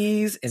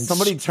squeeze and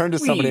somebody turned to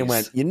somebody and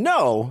went,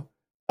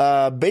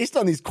 based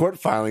on these court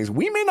filings,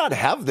 we may not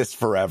have this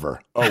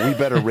forever. Oh, we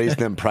better raise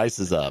them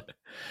prices up.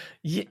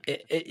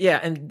 Yeah,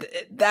 and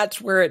that's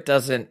where it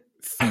doesn't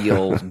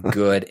feel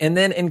good. And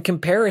then in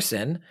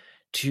comparison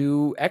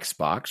to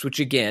Xbox, which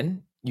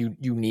again, you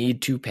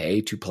need to pay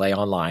to play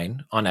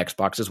online on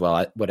Xbox as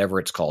well, whatever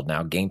it's called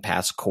now, Game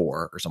Pass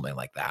Core or something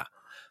like that.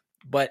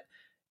 But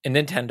in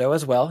Nintendo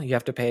as well, you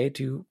have to pay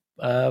to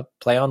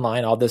play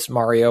online. All this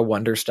Mario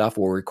Wonder stuff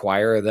will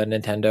require the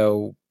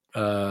Nintendo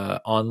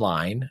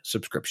online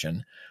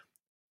subscription.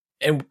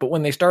 But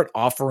when they start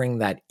offering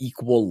that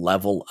equal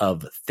level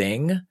of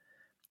thing,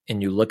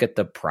 and you look at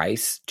the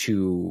price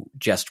to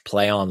just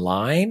play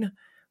online,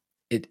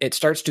 it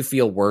starts to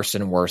feel worse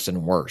and worse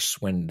and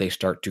worse when they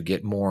start to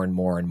get more and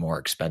more and more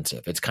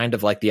expensive. It's kind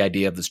of like the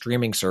idea of the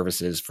streaming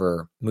services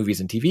for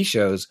movies and TV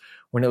shows,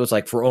 when it was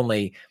like for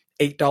only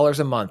 $8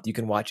 a month, you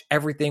can watch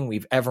everything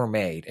we've ever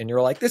made. And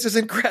you're like, this is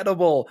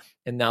incredible.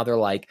 And now they're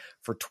like,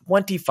 for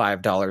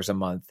 $25 a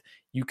month,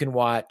 you can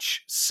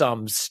watch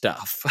some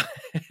stuff.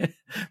 And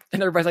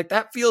everybody's like,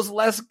 that feels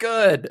less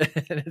good.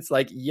 And it's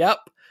like, yep,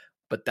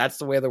 but that's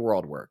the way the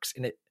world works.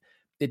 And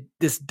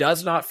this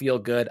does not feel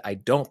good. I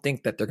don't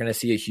think that they're going to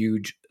see a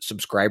huge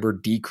subscriber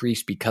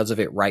decrease because of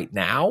it right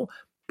now.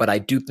 But I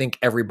do think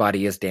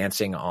everybody is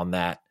dancing on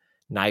that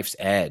knife's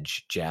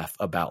edge, Jeff,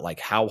 about like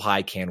how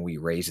high can we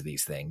raise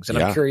these things? And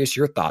I'm curious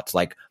your thoughts.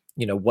 Like,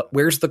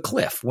 where's the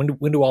cliff? When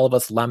do all of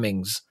us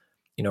lemmings,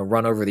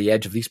 run over the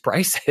edge of these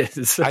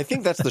prices? I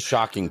think that's the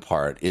shocking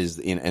part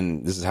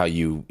and this is how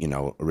you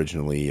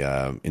originally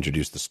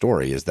introduced the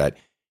story, is that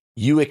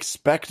you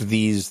expect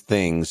these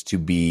things to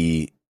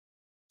be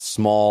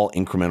small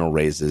incremental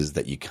raises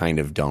that you kind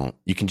of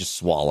you can just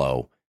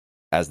swallow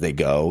as they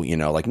go,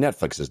 like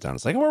Netflix has done.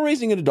 It's like, we're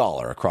raising it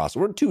 $1 across,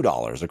 we're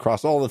 $2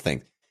 across all the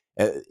things.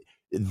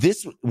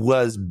 This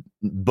was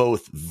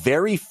both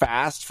very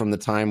fast from the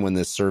time when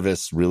this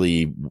service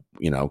really,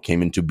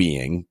 came into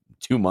being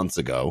 2 months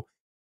ago,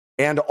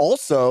 and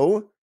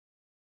also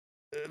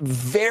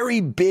very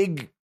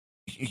big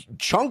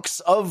chunks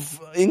of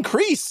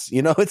increase.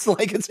 It's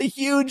like it's a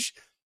huge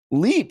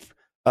leap.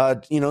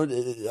 Like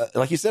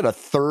you said, a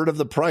third of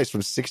the price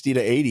from 60 to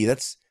 80.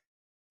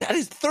 That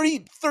is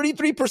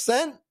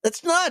 33%.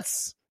 That's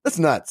nuts. That's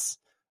nuts.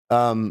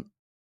 I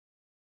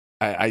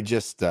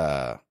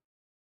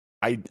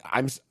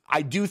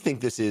do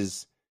think this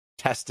is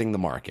testing the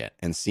market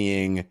and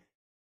seeing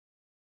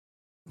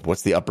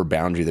what's the upper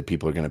boundary that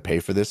people are going to pay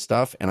for this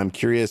stuff. And I'm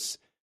curious,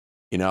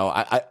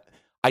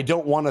 I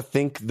don't want to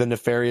think the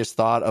nefarious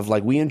thought of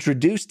like, we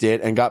introduced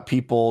it and got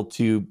people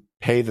to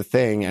pay the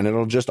thing and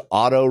it'll just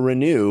auto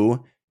renew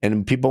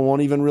and people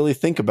won't even really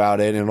think about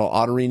it and it'll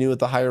auto renew at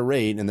the higher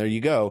rate. And there you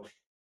go.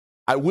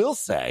 I will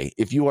say,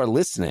 if you are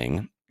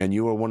listening and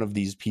you are one of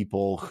these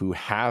people who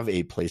have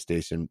a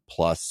PlayStation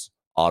Plus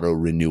auto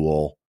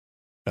renewal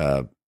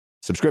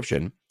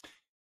subscription,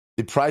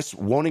 the price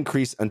won't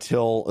increase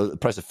until the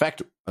price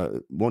effect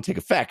won't take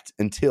effect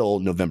until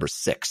November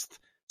 6th.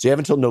 So you have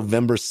until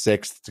November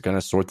 6th to kind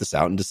of sort this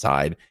out and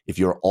decide if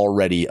you're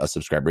already a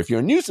subscriber. If you're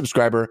a new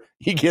subscriber,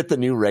 you get the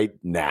new rate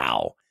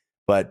now.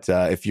 But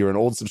if you're an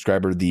old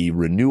subscriber, the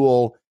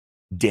renewal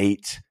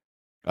date,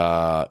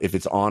 if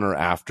it's on or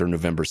after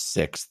November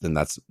 6th, then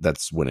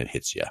that's when it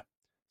hits you.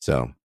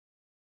 So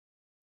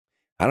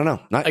I don't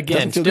know.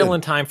 Again, still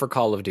in time for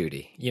Call of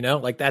Duty.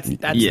 Like that's the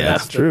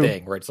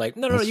thing where it's like,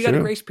 no, you got a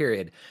grace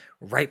period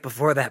right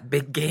before that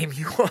big game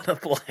you want to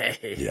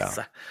play. Yeah, it's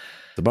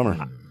a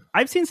bummer.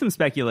 I've seen some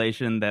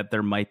speculation that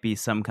there might be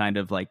some kind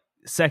of like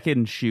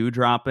second shoe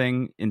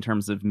dropping in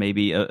terms of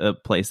maybe a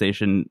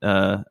PlayStation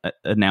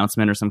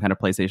announcement or some kind of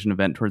PlayStation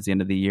event towards the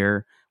end of the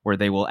year where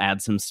they will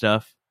add some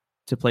stuff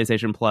to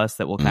PlayStation Plus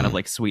that will kind of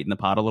like sweeten the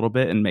pot a little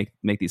bit and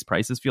make these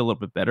prices feel a little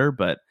bit better.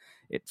 But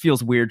it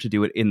feels weird to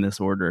do it in this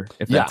order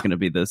if that's going to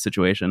be the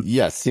situation.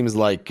 Yeah, seems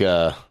like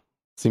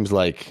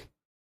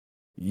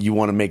you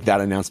want to make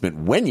that announcement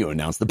when you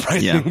announce the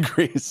price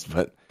increase.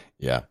 But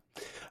yeah.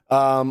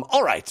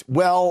 All right.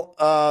 Well,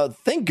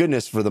 thank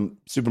goodness for the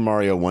Super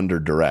Mario Wonder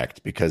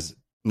Direct, because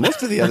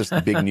most of the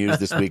other big news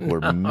this week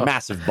were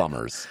massive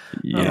bummers.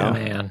 Yeah,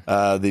 man.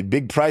 The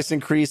big price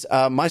increase.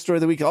 My story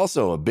of the week,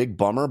 also a big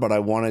bummer, but I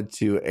wanted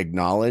to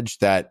acknowledge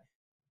that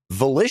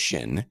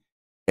Volition,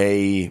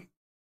 a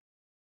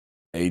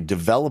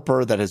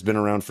developer that has been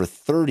around for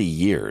 30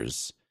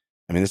 years.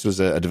 I mean, this was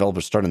a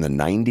developer started in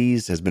the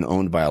 90s, has been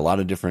owned by a lot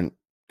of different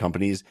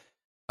companies.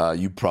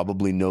 You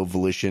probably know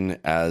Volition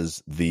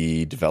as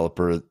the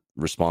developer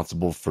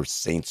responsible for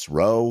Saints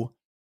Row.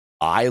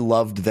 I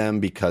loved them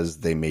because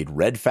they made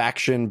Red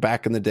Faction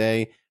back in the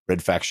day.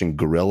 Red Faction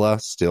Guerrilla,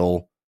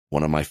 still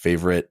one of my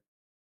favorite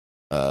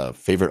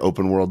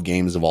open world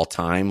games of all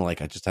time.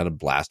 Like, I just had a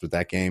blast with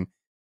that game.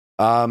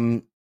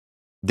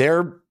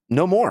 They're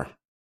no more.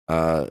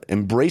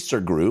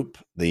 Embracer Group,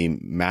 the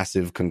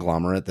massive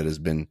conglomerate that has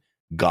been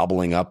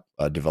gobbling up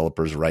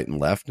developers right and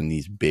left in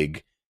these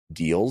big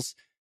deals,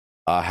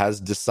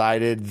 has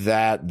decided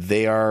that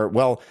they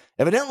are,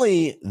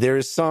 evidently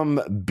there's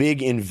some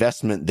big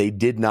investment they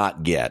did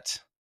not get.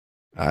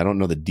 I don't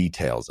know the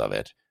details of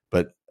it,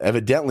 but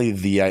evidently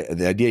the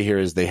idea here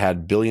is they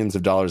had billions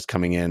of dollars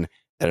coming in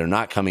that are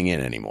not coming in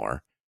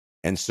anymore.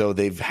 And so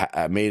they've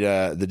made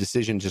the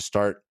decision to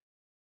start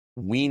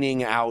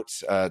weaning out,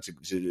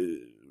 to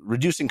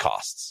reducing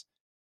costs.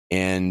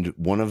 And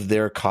one of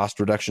their cost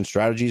reduction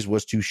strategies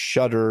was to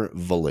shutter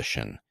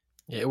Volition.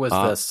 It was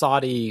the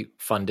Saudi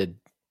funded,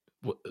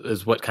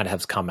 is what kind of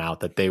has come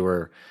out, that they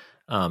were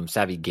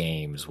Savvy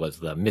Games was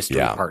the mystery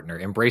partner.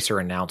 Embracer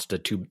announced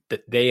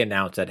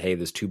that, hey,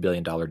 this $2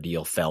 billion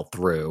deal fell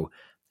through,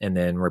 and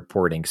then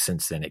reporting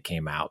since then it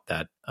came out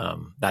that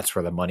that's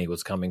where the money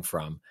was coming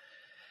from,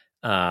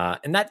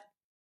 and that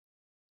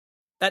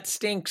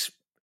stinks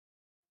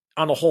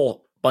on a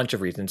whole bunch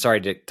of reasons.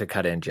 Sorry to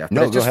cut in, Jeff,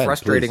 but it's just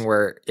frustrating, please.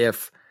 Where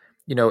if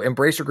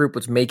Embracer Group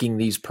was making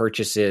these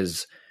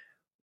purchases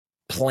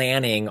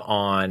planning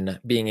on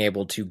being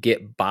able to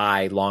get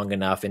by long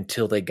enough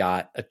until they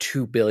got a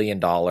 $2 billion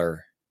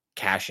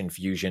cash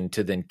infusion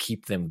to then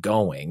keep them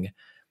going,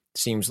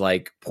 seems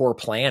like poor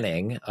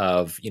planning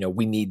of,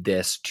 we need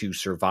this to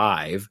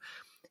survive.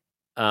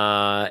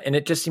 And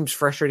it just seems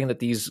frustrating that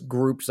these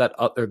groups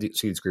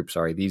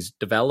these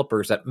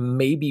developers that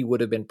maybe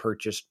would have been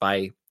purchased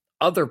by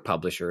other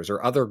publishers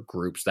or other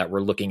groups that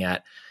were looking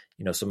at,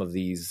 some of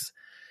these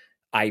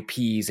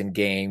IPs and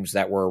games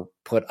that were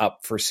put up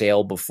for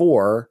sale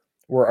before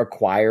were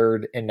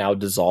acquired and now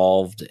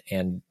dissolved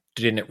and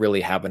didn't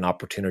really have an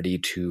opportunity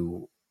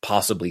to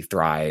possibly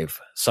thrive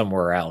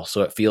somewhere else.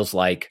 So it feels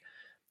like,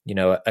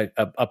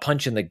 a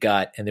punch in the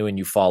gut, and then when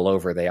you fall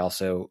over, they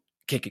also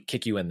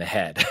kick you in the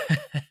head.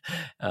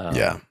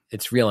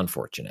 It's real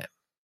unfortunate.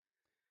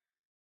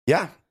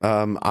 Yeah.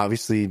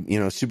 Obviously,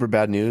 super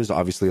bad news.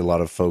 Obviously, a lot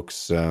of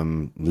folks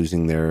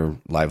losing their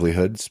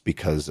livelihoods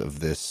because of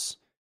this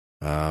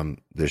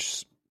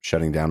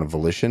shutting down of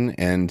Volition,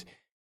 and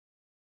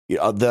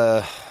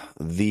the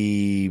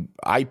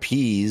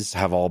IPs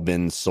have all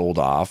been sold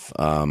off.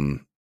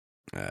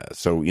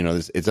 So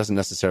it doesn't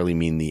necessarily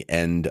mean the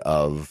end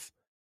of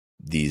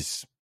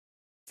these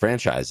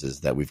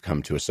franchises that we've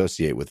come to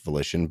associate with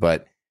Volition,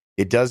 but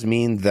it does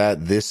mean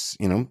that this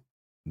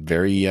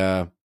very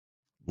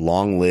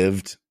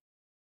long-lived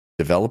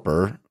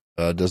developer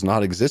does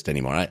not exist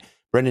anymore.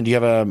 Brendon, do you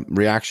have a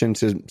reaction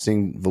to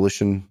seeing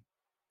Volition?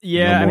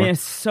 Yeah, I mean,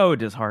 it's so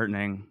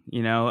disheartening.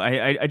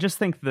 I just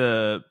think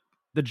the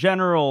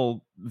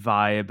general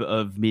vibe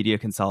of media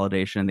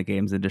consolidation in the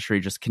games industry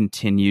just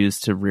continues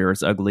to rear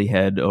its ugly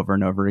head over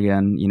and over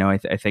again. I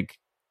think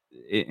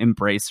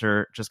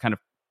Embracer just kind of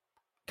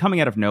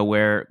coming out of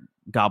nowhere,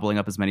 gobbling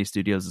up as many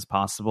studios as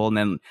possible, and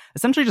then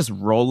essentially just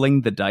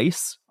rolling the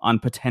dice on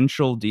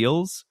potential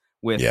deals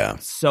with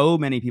so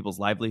many people's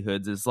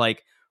livelihoods is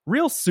like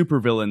real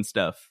supervillain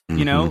stuff,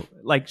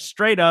 like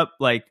straight up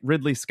like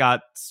Ridley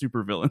Scott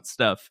supervillain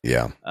stuff.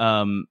 Yeah.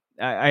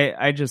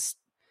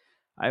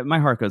 My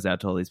heart goes out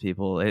to all these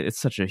people. It's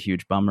such a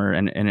huge bummer,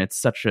 and it's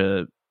such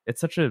a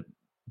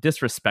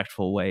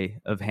disrespectful way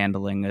of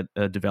handling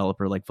a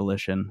developer like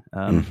Volition.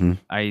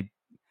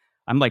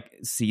 I'm like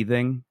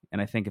seething,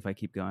 and I think if I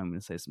keep going, I'm going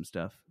to say some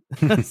stuff.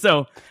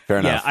 So fair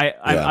enough.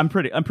 I'm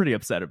pretty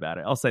upset about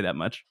it. I'll say that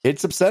much.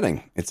 It's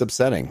upsetting.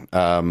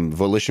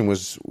 Volition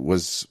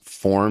was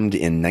formed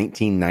in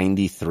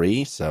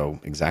 1993, so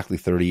exactly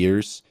 30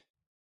 years.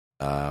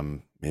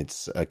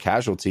 It's a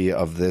casualty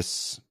of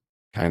this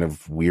kind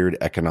of weird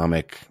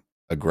economic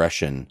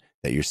aggression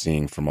that you're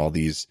seeing from all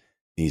these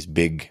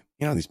big,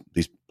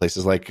 these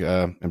places like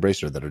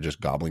Embracer that are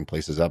just gobbling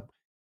places up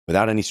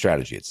without any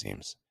strategy, it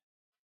seems.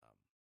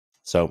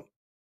 So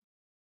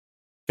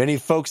if any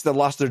folks that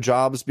lost their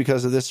jobs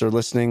because of this are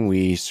listening,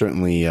 we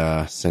certainly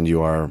send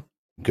you our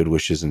good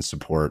wishes and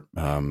support,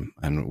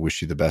 and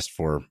wish you the best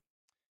for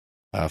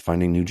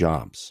finding new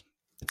jobs.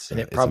 It's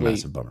a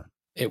massive bummer.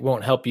 It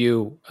won't help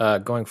you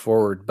going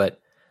forward,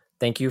 but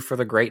thank you for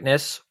the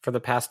greatness for the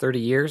past 30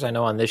 years. I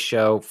know on this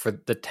show, for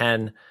the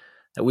 10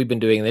 that we've been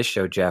doing this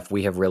show, Jeff,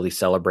 we have really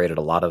celebrated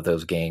a lot of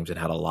those games and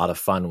had a lot of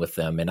fun with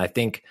them. And I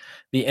think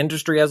the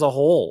industry as a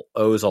whole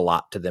owes a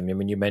lot to them. I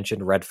mean, you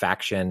mentioned Red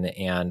Faction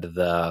and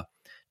the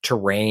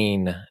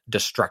terrain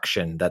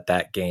destruction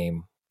that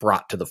game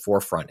brought to the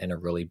forefront in a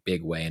really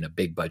big way, in a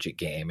big budget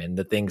game. And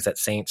the things that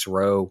Saints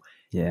Row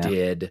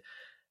did,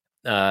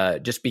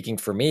 just speaking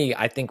for me,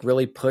 I think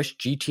really pushed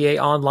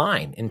GTA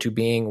Online into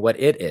being what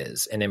it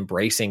is and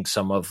embracing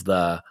some of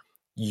the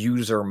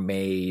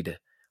user-made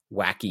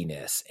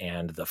wackiness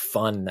and the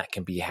fun that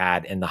can be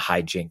had in the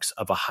hijinks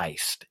of a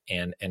heist,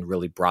 and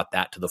really brought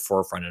that to the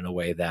forefront in a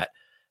way that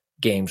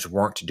games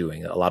weren't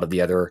doing. A lot of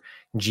the other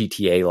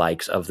GTA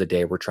likes of the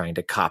day were trying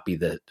to copy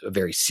the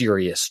very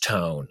serious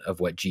tone of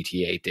what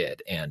GTA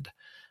did, and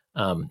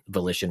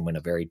Volition went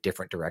a very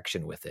different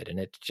direction with it. And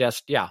it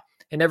just,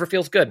 it never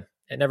feels good.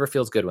 It never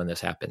feels good when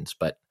this happens,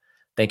 but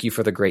thank you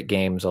for the great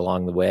games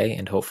along the way,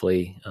 and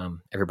hopefully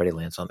everybody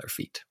lands on their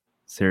feet.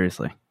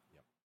 Seriously.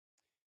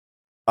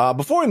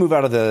 Before we move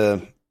out of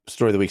the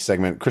Story of the Week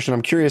segment, Christian,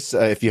 I'm curious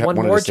if you have one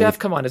more, Jeff.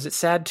 Come on, is it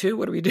sad too?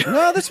 What do we do?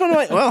 No, this one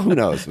well, who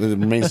knows? It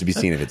remains to be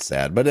seen if it's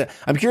sad. But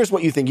I'm curious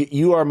what you think.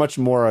 You are much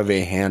more of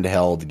a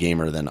handheld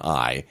gamer than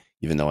I,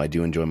 even though I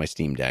do enjoy my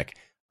Steam Deck.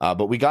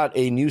 But we got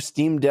a new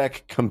Steam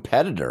Deck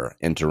competitor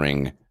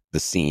entering the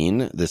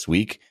scene this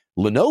week.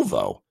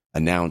 Lenovo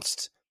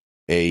announced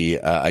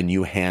a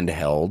new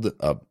handheld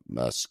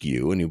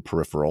SKU, a new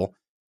peripheral,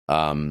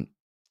 or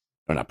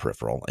not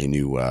peripheral, a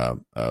new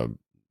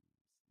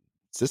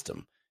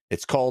system.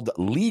 It's called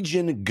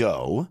Legion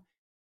Go,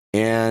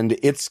 and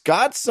it's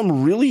got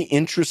some really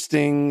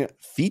interesting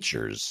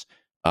features.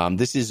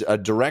 This is a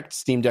direct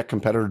Steam Deck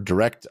competitor,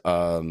 direct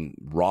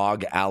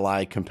ROG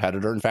Ally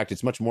competitor. In fact,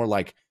 it's much more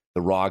like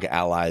the ROG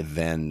Ally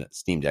than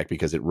Steam Deck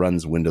because it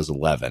runs Windows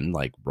 11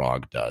 like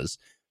ROG does.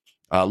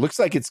 Looks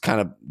like it's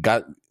kind of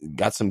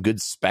got some good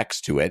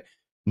specs to it.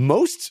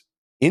 Most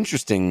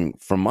interesting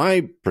from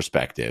my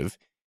perspective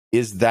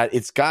is that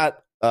it's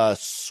got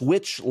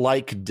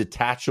Switch-like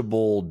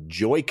detachable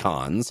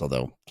Joy-Cons,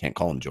 although can't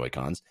call them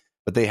Joy-Cons,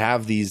 but they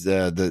have these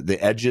the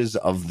edges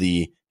of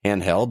the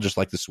handheld, just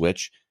like the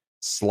Switch,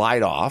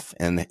 slide off,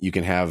 and you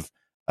can have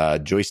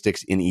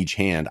joysticks in each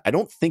hand. I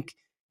don't think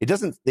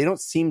they don't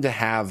seem to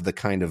have the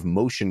kind of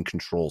motion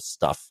control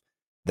stuff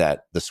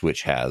that the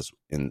Switch has.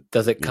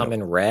 Does it come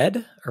in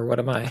red, or what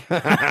am I?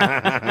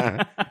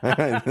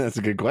 That's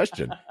a good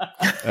question.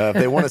 If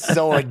they want to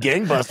sell like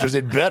gangbusters,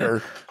 it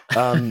better.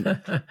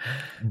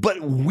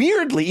 But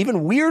weirdly,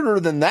 even weirder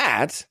than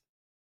that,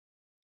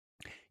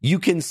 you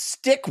can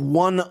stick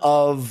one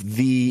of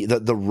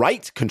the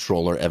right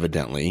controller,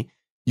 evidently,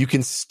 you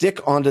can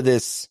stick onto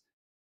this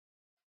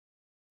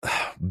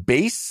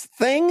base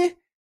thing,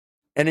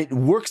 and it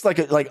works like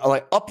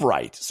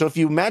upright. So if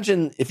you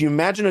imagine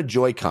a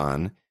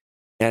Joy-Con,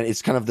 and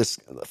it's kind of this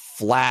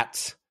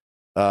flat,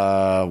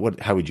 how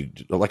would you,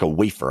 like a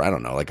wafer? I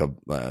don't know, like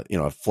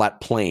a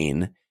flat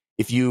plane.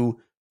 If you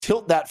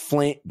tilt that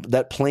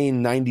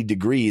plane 90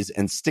 degrees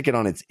and stick it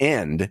on its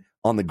end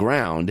on the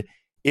ground,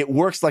 it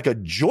works like a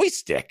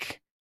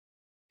joystick.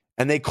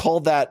 And they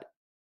call that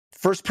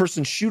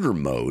first-person shooter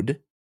mode,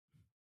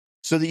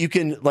 so that you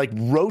can like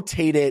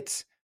rotate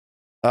it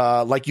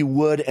like you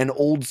would an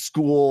old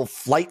school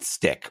flight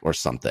stick or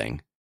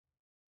something.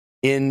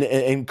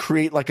 and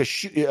create like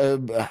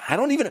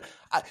the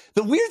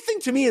weird thing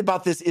to me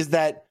about this is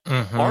that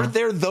are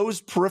there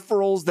those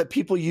peripherals that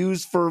people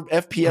use for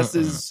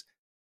FPSs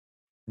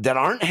that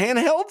aren't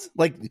handheld?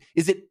 Like,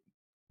 is it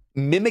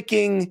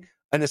mimicking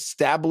an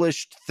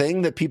established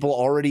thing that people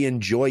already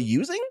enjoy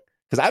using?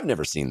 Because I've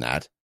never seen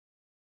that.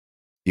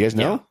 You guys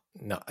know? Yeah.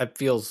 No, it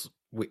feels.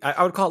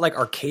 I would call it like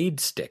arcade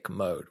stick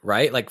mode,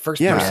 right? Like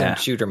first person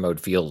shooter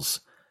mode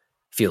feels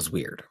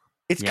weird.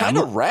 It's kind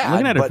of rad. I'm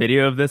looking at a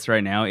video of this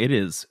right now. It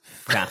is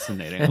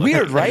fascinating.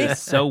 Weird, right?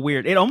 It's so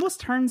weird. It almost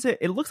turns it.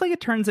 It looks like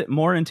it turns it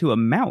more into a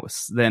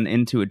mouse than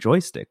into a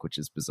joystick, which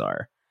is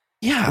bizarre.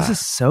 Yeah, this is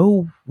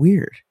so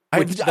weird.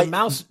 The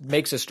mouse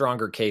makes a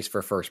stronger case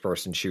for first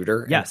person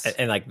shooter. Yes,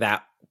 and like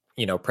that,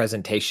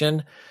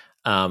 presentation.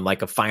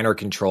 Like a finer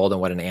control than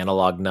what an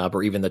analog nub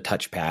or even the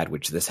touchpad,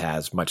 which this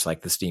has, much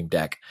like the Steam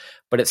Deck.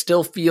 But it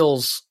still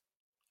feels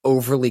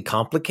overly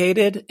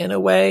complicated in a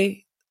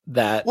way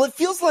that... Well, it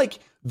feels like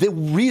the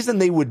reason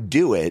they would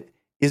do it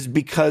is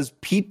because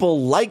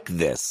people like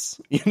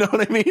this. You know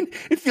what I mean?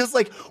 It feels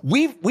like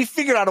we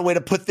figured out a way to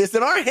put this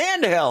in our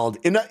handheld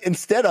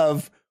instead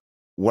of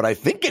what I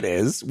think it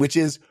is, which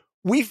is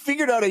we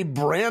figured out a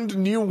brand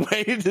new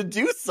way to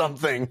do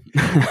something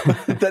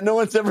that no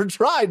one's ever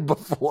tried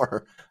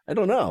before. I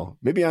don't know.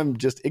 Maybe I'm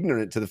just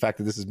ignorant to the fact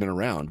that this has been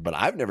around, but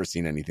I've never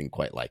seen anything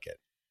quite like it.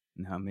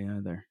 No, me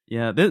either.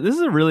 Yeah, this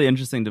is a really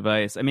interesting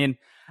device. I mean,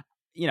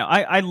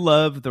 I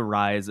love the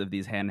rise of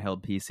these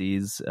handheld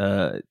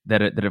PCs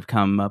that have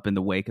come up in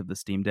the wake of the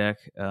Steam Deck.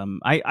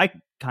 I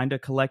kind of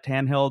collect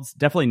handhelds,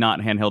 definitely not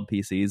handheld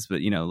PCs,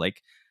 but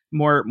like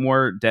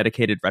more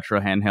dedicated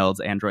retro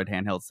handhelds, Android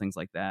handhelds, things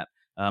like that.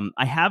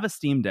 I have a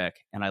Steam Deck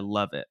and I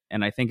love it,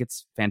 and I think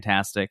it's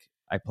fantastic.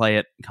 I play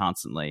it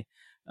constantly,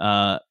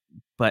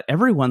 but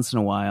every once in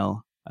a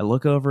while, I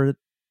look over at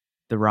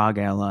the ROG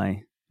Ally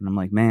and I'm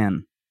like,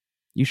 man,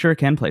 you sure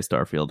can play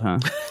Starfield, huh?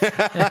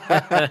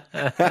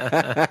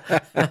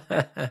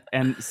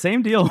 And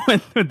same deal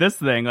with this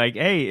thing. Like,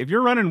 hey, if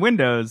you're running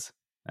Windows,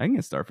 I can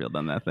get Starfield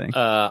on that thing.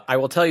 I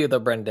will tell you though,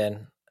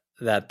 Brendon,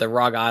 that the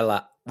ROG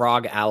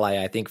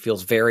Ally, I think,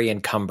 feels very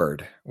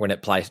encumbered when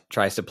it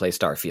tries to play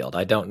Starfield.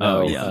 I don't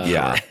know.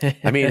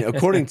 I mean,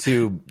 according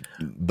to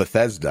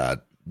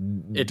Bethesda,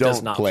 it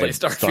does not play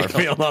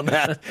Starfield on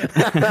that.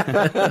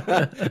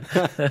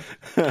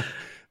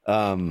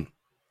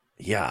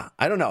 Yeah,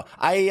 I don't know.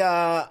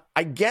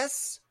 I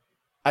guess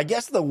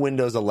the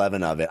Windows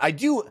 11 of it. I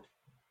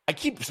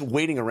keep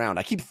waiting around.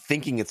 I keep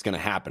thinking it's going to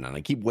happen, and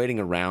I keep waiting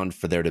around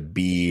for there to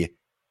be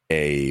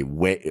a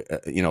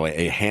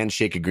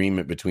handshake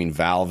agreement between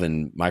Valve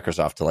and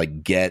Microsoft to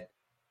like get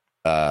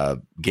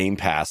Game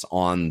Pass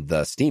on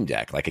the Steam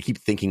Deck. Like I keep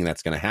thinking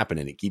that's going to happen,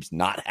 and it keeps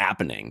not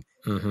happening.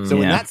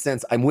 So in that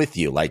sense, I'm with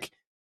you. Like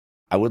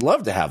I would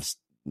love to have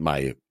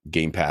my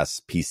Game Pass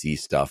PC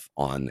stuff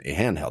on a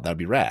handheld. That'd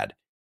be rad.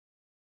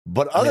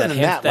 But other than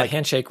that, that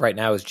handshake right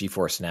now is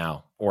GeForce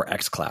Now or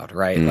xCloud,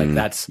 right? Like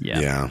that's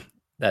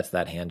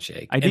that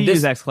handshake. I do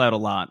use xCloud a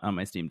lot on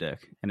my Steam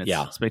Deck, and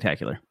it's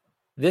spectacular.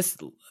 This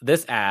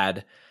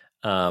ad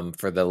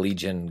for the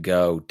Legion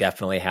Go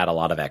definitely had a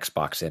lot of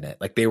Xbox in it.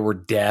 Like they were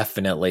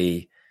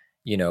definitely,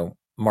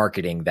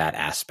 marketing that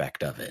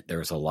aspect of it. There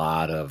was a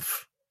lot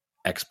of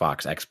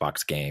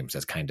Xbox games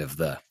as kind of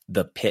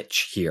the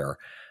pitch here.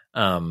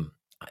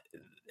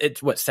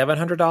 It's what,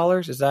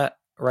 $700? Is that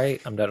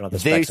right? I don't know the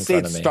specs in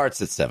front of me. It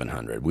starts at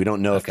 $700. We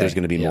don't know if there's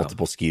going to be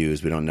multiple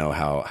SKUs. We don't know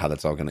how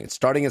that's all going to. It's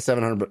starting at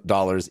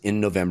 $700 in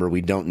November.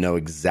 We don't know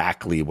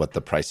exactly what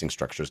the pricing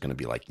structure is going to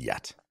be like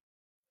yet.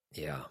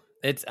 Yeah,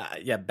 it's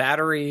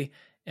battery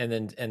and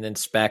then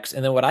specs,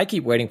 and then what I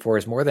keep waiting for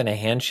is more than a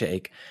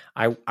handshake.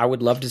 I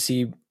would love to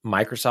see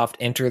Microsoft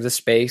enter the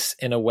space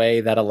in a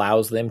way that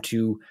allows them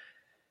to,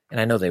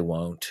 and I know they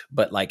won't,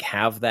 but like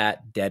have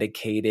that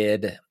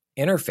dedicated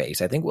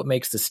interface. I think what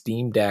makes the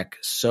Steam Deck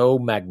so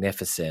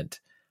magnificent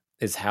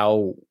is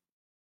how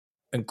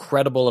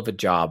incredible of a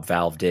job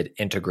Valve did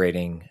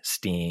integrating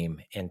Steam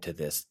into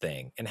this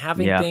thing and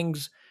having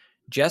things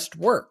just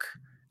work.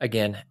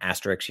 Again,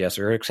 asterisks, yes,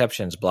 there are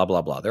exceptions, blah,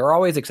 blah, blah. There are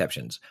always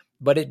exceptions,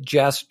 but it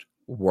just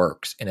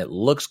works and it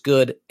looks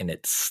good and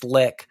it's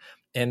slick.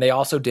 And they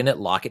also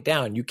didn't lock it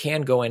down. You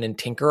can go in and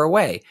tinker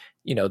away.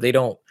 They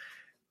don't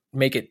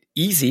make it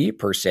easy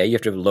per se. You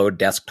have to load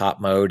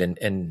desktop mode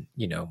and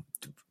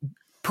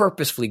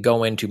purposefully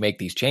go in to make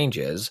these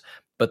changes.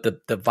 But the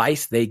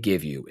device they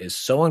give you is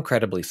so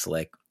incredibly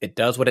slick. It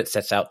does what it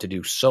sets out to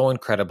do so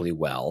incredibly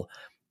well.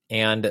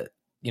 And,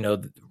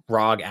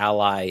 ROG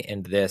Ally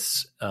and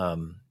this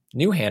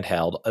new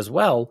handheld as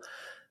well,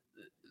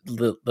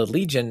 the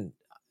Legion,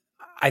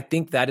 I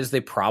think that is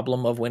the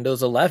problem of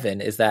Windows 11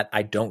 is that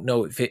I don't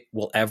know if it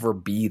will ever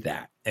be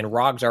that. And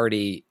ROG's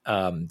already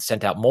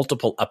sent out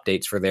multiple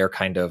updates for their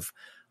kind of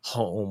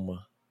home,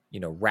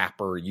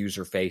 wrapper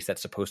user face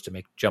that's supposed to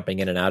make jumping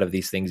in and out of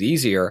these things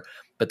easier.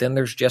 But then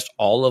there's just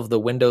all of the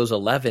Windows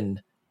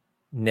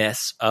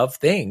 11-ness of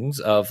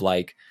things of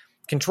like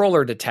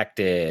controller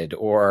detected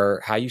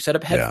or how you set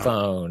up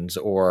headphones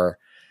or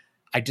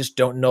I just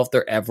don't know if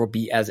they'll ever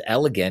be as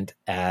elegant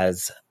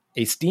as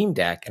a Steam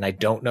Deck, and I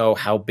don't know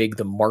how big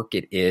the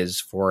market is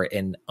for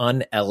an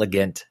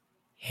unelegant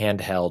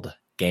handheld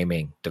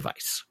gaming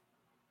device.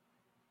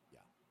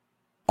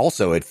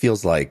 Also, it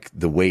feels like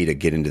the way to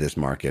get into this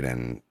market,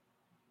 and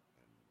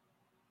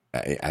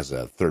as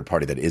a third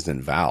party that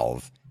isn't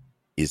Valve,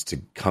 is to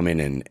come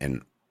in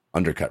and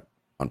undercut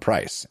on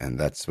price, and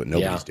that's what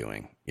nobody's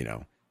doing. You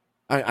know,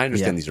 I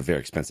understand these are very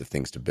expensive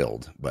things to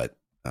build, but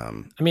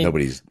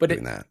nobody's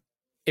doing that.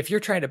 If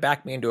you're trying to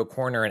back me into a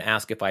corner and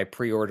ask if I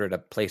pre-ordered a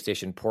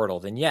PlayStation Portal,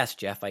 then yes,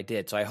 Jeff, I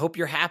did. So I hope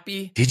you're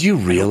happy. Did you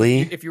really?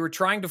 If you were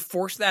trying to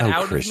force that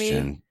out Christian.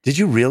 of me. Did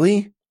you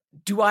really?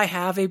 Do I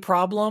have a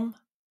problem?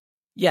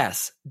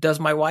 Yes. Does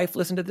my wife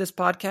listen to this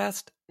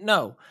podcast?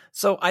 No.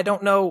 So I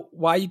don't know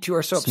why you two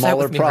are so upset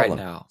with me right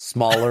now.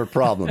 Smaller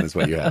problem is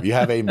what you have. You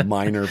have a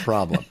minor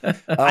problem.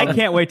 I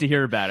can't wait to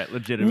hear about it,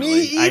 legitimately.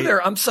 Me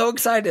either. I'm so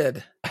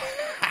excited.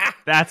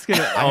 That's going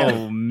to...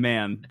 Oh,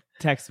 man.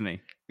 Text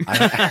me.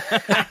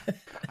 I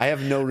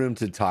have no room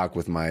to talk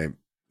with my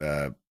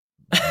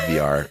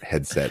VR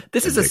headset.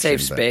 This is a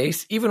safe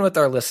space, even with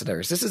our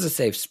listeners. This is a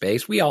safe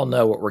space. We all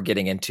know what we're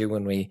getting into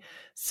when we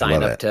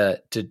sign up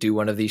to do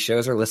one of these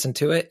shows or listen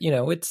to it. You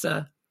know, it's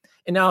and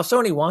now if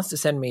Sony wants to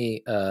send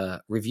me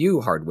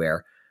review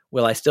hardware,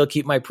 will I still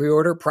keep my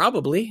pre-order?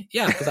 Probably,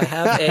 yeah, because I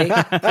have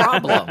a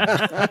problem.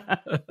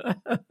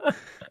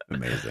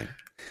 Amazing.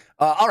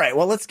 All right,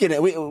 well, let's get it.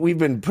 We've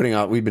been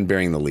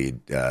burying the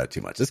lead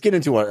too much. Let's get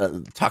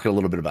into talking a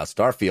little bit about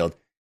Starfield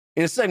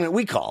in a segment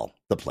we call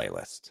the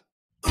playlist.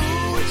 Ooh,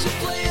 what you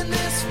playing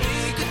this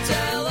week?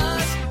 Tell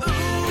us.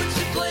 Ooh, what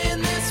you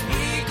playing this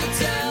week?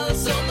 Tell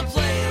us on the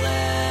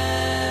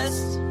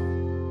playlist.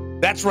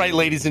 That's right,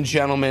 ladies and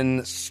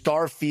gentlemen.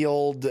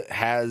 Starfield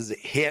has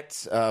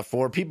hit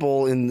for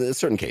people in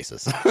certain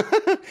cases.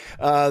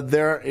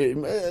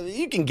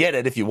 You can get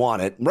it if you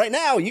want it. Right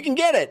now, you can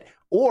get it.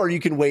 Or you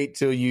can wait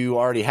till you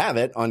already have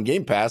it on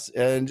Game Pass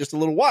in just a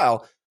little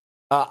while.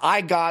 I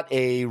got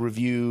a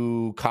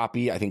review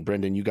copy. I think,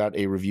 Brendon, you got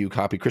a review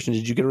copy. Christian,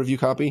 did you get a review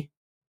copy?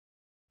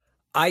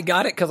 I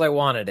got it because I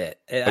wanted it.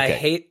 Okay. I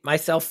hate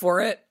myself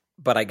for it,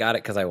 but I got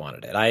it because I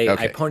wanted it.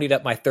 I ponied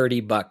up my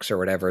 $30 or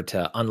whatever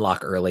to unlock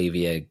early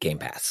via Game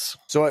Pass.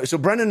 So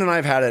Brendon and I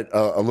have had it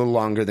a little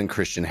longer than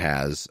Christian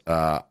has.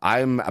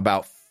 I'm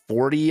about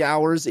 40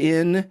 hours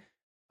in,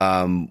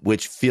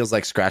 which feels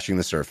like scratching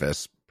the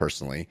surface,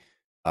 personally.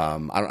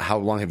 How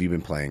long have you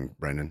been playing,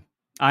 Brendon?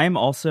 I'm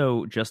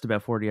also just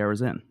about 40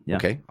 hours in. Yeah.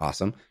 Okay,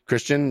 awesome.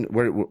 Christian,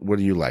 what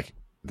do you like at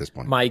this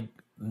point?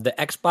 The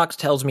Xbox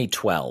tells me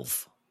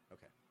 12.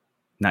 Okay,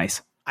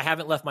 nice. I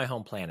haven't left my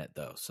home planet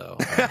though, so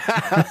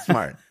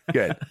smart,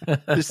 good.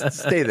 Just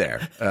stay there.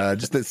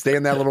 Just stay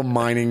in that little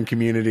mining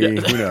community. Yeah.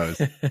 Who knows?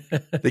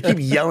 They keep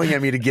yelling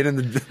at me to get in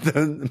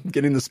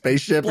the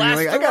spaceship.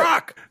 Blast and the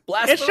rock.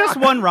 It's just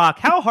one rock.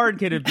 How hard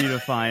could it be to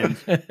find?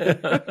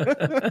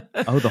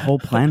 Oh, the whole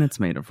planet's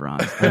made of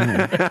rock.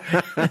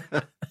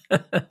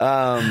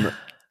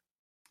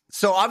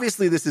 So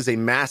obviously, this is a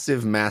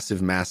massive,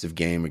 massive, massive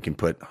game. We can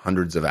put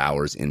hundreds of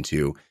hours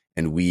into,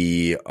 and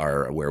we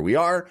are where we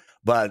are.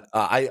 But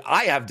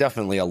I have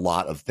definitely a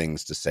lot of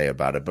things to say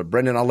about it. But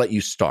Brendon, I'll let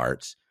you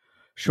start.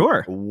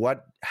 Sure.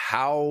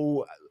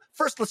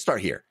 First, let's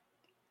start here.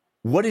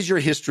 What is your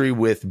history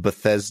with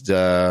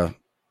Bethesda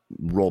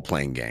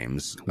role-playing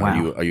games?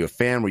 Wow. Are you a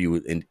fan? Were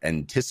you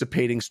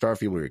anticipating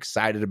Starfield? Were you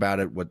excited about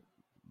it?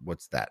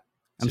 What's that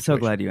situation? I'm so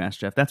glad you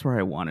asked, Jeff. That's where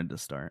I wanted to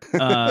start.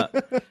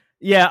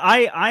 Yeah,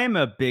 I am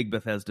a big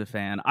Bethesda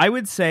fan. I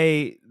would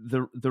say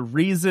the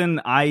reason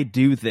I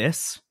do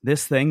this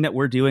thing that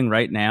we're doing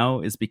right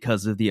now is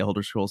because of the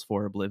Elder Scrolls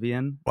 4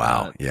 Oblivion.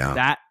 Wow,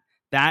 yeah.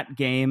 That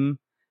game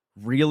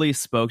really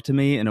spoke to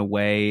me in a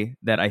way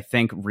that I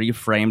think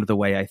reframed the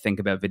way I think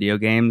about video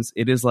games.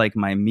 It is like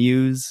my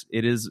muse.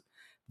 It is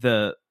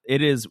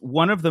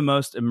one of the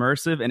most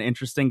immersive and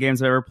interesting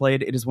games I've ever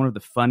played. It is one of the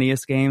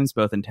funniest games,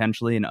 both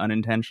intentionally and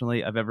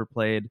unintentionally, I've ever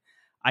played.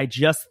 I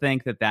just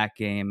think that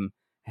game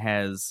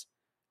has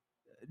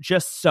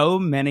just so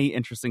many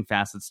interesting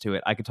facets to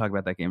it. I could talk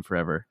about that game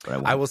forever,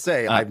 but I will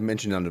say, I've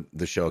mentioned on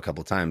the show a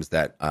couple of times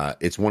that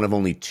it's one of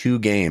only 2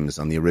 games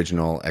on the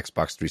original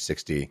Xbox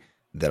 360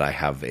 that I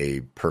have a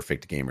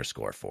perfect gamer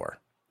score for.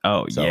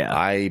 Oh, so yeah.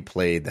 I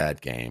played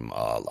that game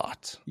a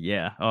lot.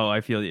 Yeah. Oh,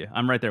 I feel you.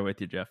 I'm right there with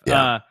you, Jeff.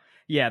 Yeah.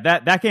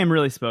 That game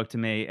really spoke to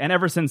me, and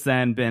ever since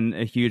then, been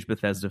a huge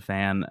Bethesda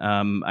fan.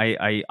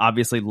 I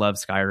obviously love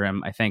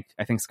Skyrim. I think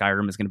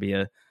Skyrim is going to be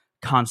a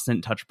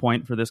constant touch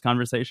point for this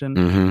conversation.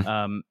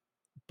 Mm-hmm.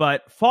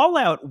 But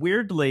Fallout,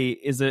 weirdly,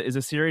 is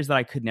a series that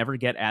I could never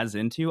get as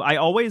into. I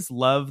always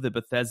love the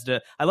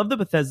Bethesda. I love the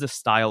Bethesda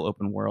style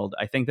open world.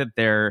 I think that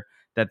their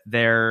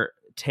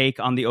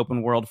take on the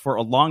open world for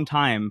a long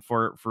time,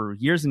 for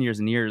years and years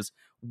and years,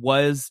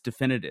 was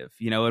definitive,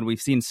 and we've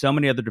seen so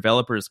many other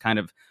developers kind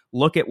of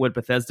look at what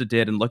Bethesda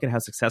did and look at how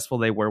successful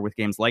they were with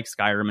games like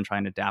Skyrim and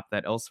trying to adapt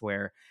that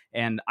elsewhere.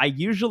 And I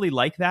usually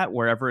like that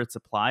wherever it's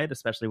applied,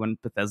 especially when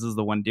Bethesda's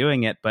the one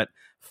doing it. But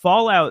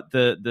Fallout,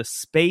 the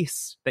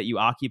space that you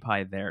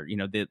occupy there,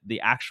 the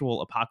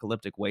actual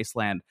apocalyptic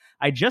wasteland,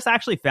 I just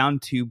actually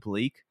found too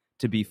bleak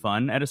to be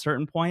fun at a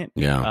certain point.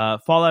 Yeah.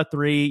 Fallout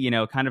 3, you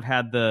know, kind of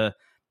had the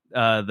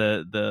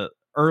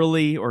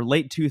early or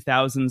late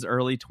 2000s,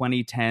 early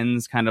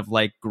 2010s kind of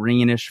like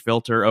greenish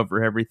filter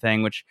over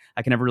everything, which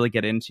I can never really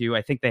get into.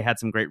 I think they had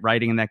some great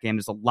writing in that game.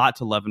 There's a lot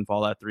to love in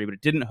Fallout 3, but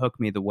it didn't hook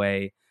me the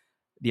way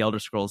the Elder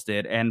Scrolls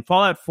did. And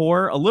Fallout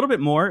 4, a little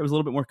bit more. It was a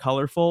little bit more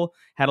colorful,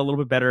 had a little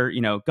bit better,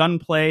 you know,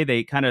 gunplay.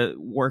 They kind of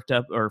worked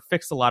up or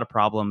fixed a lot of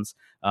problems,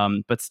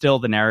 but still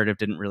the narrative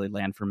didn't really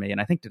land for me,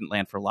 and I think didn't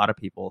land for a lot of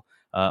people,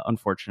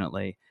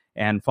 unfortunately.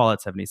 And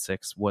Fallout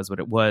 76 was what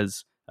it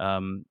was,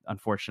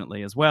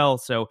 unfortunately, as well.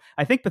 So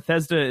I think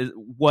Bethesda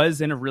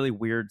was in a really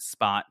weird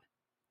spot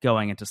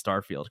going into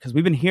Starfield, because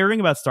we've been hearing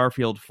about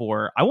Starfield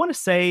for, I want to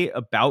say,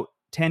 about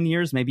 10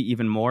 years, maybe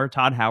even more.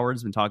 Todd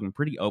Howard's been talking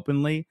pretty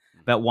openly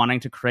about wanting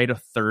to create a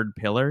third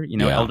pillar, you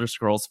know, Elder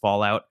Scrolls,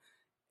 Fallout,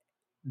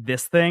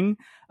 this thing.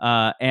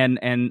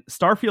 And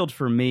Starfield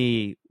for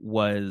me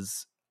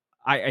was,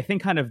 I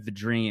think, kind of the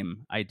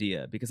dream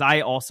idea, because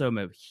I also am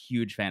a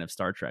huge fan of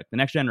Star Trek, The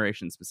Next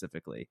Generation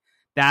specifically.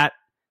 That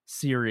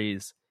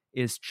series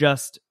is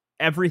just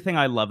everything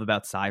I love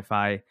about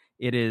sci-fi.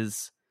 It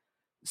is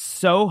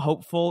so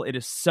hopeful. It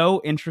is so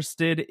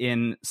interested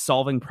in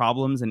solving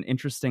problems in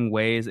interesting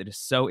ways. It is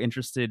so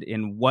interested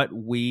in what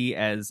we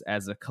as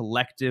a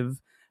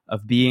collective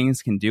of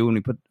beings can do when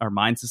we put our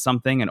minds to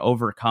something and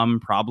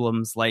overcome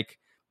problems like,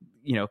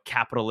 you know,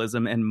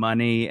 capitalism and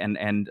money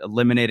and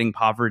eliminating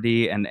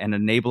poverty and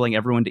enabling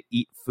everyone to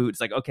eat food.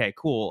 It's like, okay,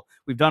 cool.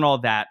 We've done all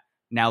that.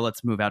 Now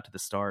let's move out to the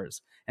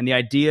stars. And the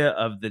idea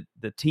of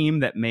the team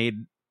that made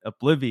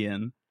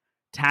Oblivion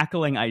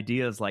tackling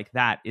ideas like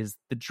that is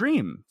the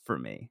dream for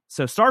me.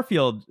 So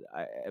Starfield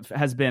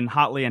has been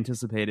hotly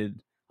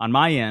anticipated on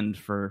my end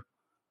for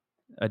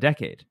a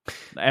decade,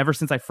 ever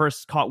since I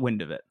first caught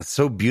wind of it.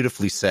 So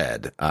beautifully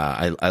said.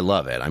 I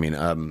love it. I mean,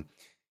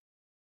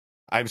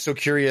 I'm so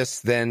curious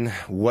then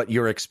what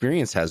your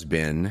experience has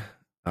been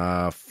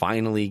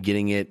finally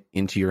getting it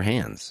into your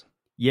hands.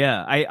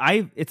 Yeah,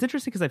 I it's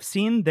interesting because I've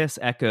seen this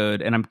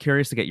echoed, and I'm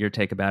curious to get your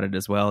take about it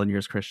as well, and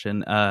yours,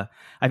 Christian.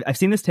 I've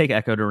seen this take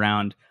echoed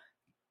around.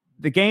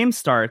 The game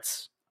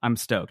starts, I'm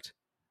stoked.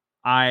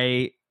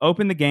 I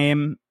open the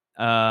game,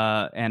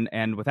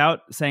 and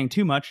without saying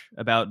too much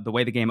about the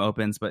way the game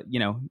opens, but you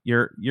know,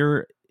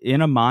 you're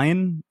in a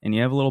mine and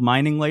you have a little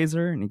mining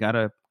laser and you got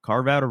to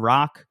carve out a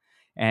rock,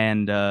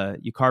 and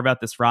you carve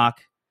out this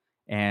rock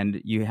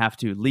and you have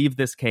to leave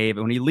this cave.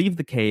 And when you leave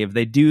the cave,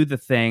 they do the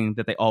thing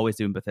that they always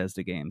do in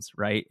Bethesda games,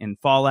 right? In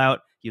Fallout,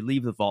 you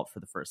leave the vault for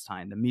the first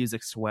time. The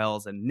music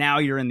swells, and now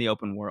you're in the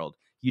open world.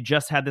 You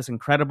just had this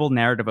incredible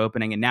narrative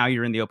opening, and now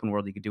you're in the open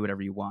world. You can do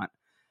whatever you want.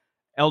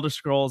 Elder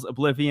Scrolls,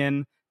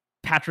 Oblivion,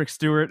 Patrick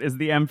Stewart is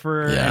the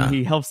Emperor, and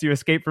he helps you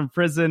escape from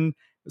prison.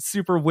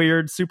 Super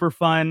weird, super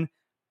fun.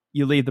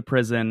 You leave the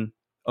prison,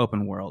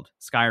 open world.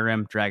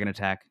 Skyrim, Dragon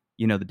Attack,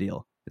 you know the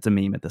deal. It's a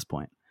meme at this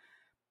point.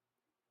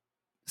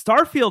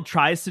 Starfield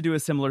tries to do a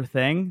similar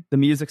thing. The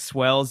music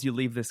swells, you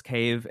leave this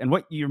cave, and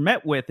what you're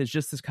met with is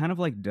just this kind of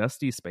like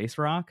dusty space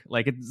rock.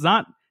 Like it's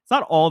not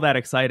all that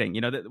exciting.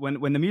 You know,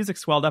 when the music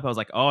swelled up, I was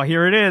like, oh,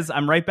 here it is.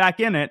 I'm right back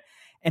in it.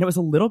 And it was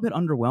a little bit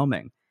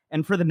underwhelming.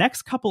 And for the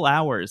next couple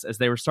hours, as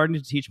they were starting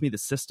to teach me the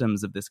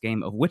systems of this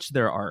game, of which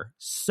there are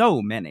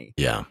so many.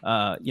 Yeah.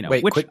 You know,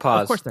 wait, which, quick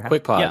pause. Of course there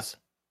quick pause. Yeah.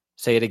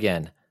 Say it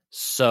again.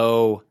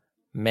 So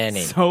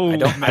many. So I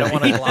don't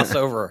want to gloss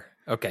over.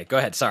 Okay, go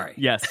ahead. Sorry.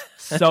 Yes,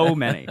 so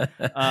many.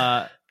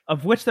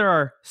 Of which there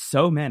are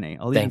so many.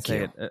 I'll even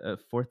say it a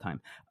fourth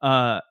time.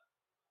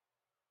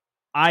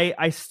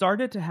 I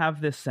started to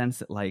have this sense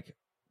that like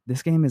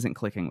this game isn't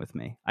clicking with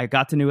me. I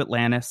got to New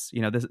Atlantis.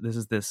 You know, this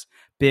is this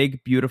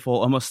big,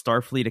 beautiful, almost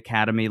Starfleet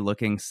Academy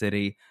looking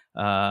city.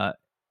 I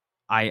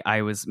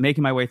was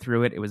making my way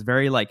through it. It was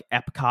very like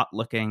Epcot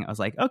looking. I was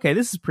like, okay,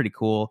 this is pretty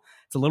cool.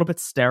 It's a little bit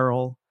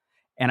sterile.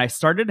 And I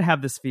started to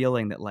have this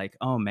feeling that like,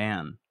 oh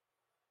man,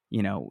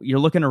 you know, you're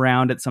looking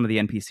around at some of the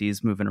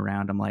NPCs moving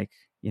around. I'm like,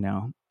 you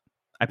know,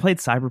 I played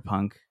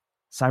Cyberpunk.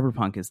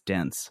 Cyberpunk is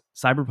dense.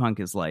 Cyberpunk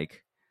is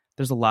like,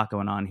 there's a lot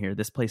going on here.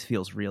 This place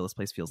feels real. This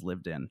place feels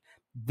lived in.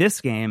 This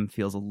game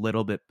feels a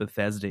little bit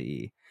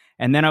Bethesda-y.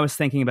 And then I was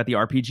thinking about the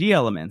RPG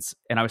elements,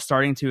 and I was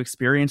starting to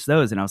experience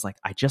those. And I was like,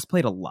 I just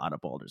played a lot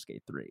of Baldur's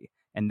Gate 3.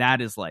 And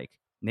that is like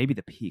maybe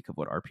the peak of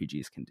what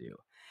RPGs can do.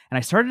 And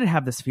I started to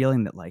have this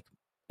feeling that like,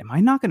 am I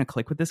not going to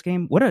click with this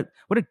game? What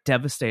a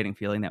devastating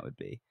feeling that would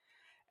be.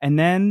 And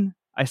then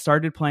I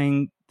started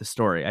playing the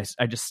story.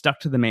 I just stuck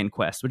to the main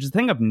quest, which is a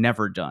thing I've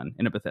never done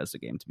in a Bethesda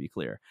game, to be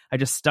clear. I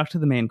just stuck to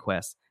the main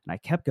quest, and I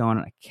kept going,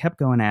 and I kept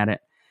going at it.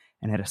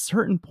 And at a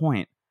certain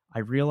point, I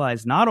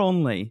realized not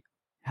only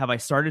have I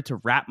started to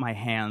wrap my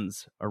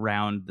hands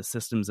around the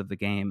systems of the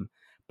game,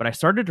 but I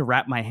started to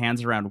wrap my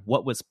hands around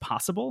what was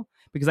possible.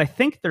 Because I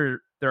think there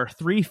are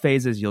three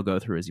phases you'll go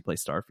through as you play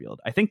Starfield.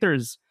 I think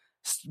there's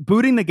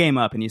booting the game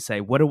up, and you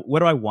say, what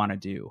do I want to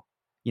do?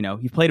 You know,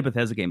 you've played a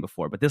Bethesda game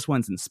before, but this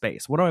one's in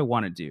space. What do I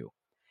want to do?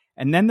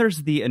 And then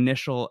there's the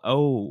initial,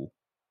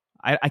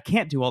 I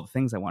can't do all the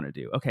things I want to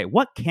do. Okay,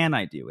 what can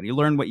I do? And you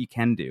learn what you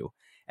can do.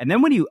 And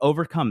then when you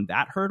overcome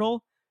that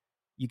hurdle,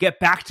 you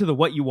get back to the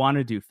what you want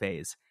to do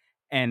phase.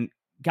 And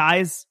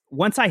guys,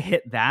 once I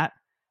hit that,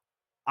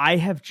 I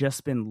have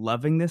just been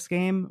loving this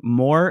game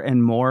more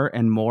and more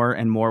and more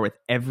and more with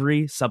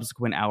every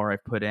subsequent hour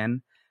I've put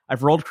in.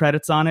 I've rolled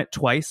credits on it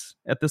twice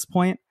at this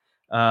point,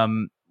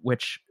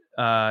 which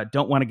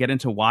don't want to get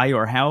into why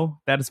or how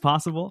that is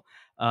possible.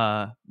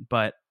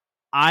 But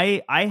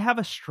I have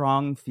a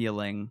strong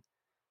feeling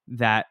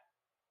that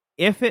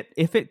if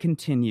it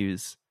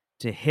continues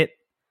to hit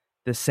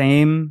the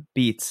same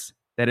beats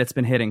that it's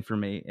been hitting for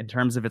me in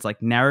terms of its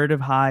like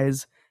narrative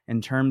highs, in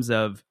terms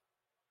of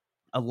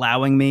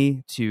allowing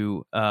me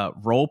to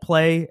role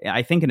play,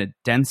 I think in a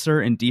denser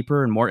and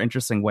deeper and more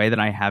interesting way than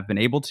I have been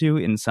able to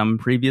in some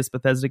previous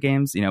Bethesda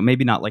games, you know,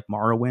 maybe not like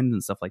Morrowind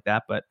and stuff like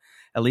that, but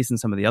at least in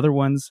some of the other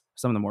ones,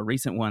 some of the more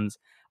recent ones,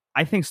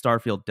 I think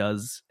Starfield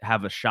does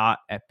have a shot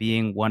at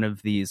being one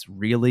of these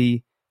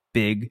really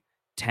big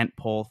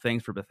tentpole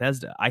things for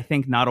Bethesda. I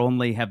think not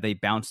only have they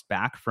bounced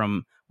back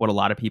from what a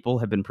lot of people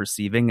have been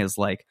perceiving as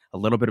like a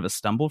little bit of a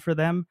stumble for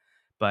them,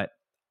 but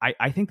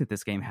I think that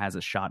this game has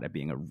a shot at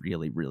being a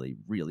really, really,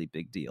 really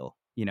big deal.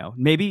 You know,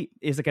 maybe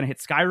is it going to hit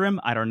Skyrim?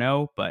 I don't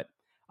know, but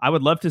I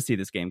would love to see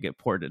this game get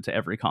ported to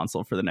every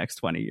console for the next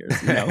 20 years.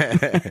 You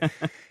know?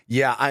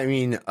 Yeah, I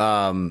mean,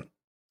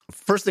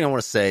 first thing I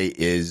want to say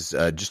is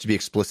just to be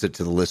explicit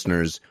to the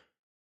listeners,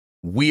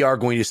 we are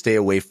going to stay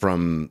away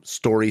from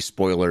story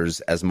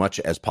spoilers as much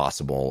as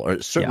possible,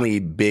 or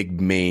certainly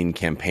big main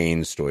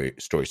campaign story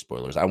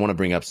spoilers. I want to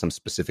bring up some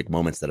specific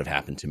moments that have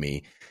happened to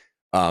me.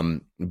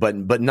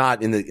 But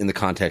not in the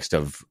context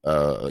of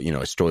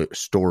a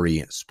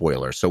story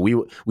spoiler. So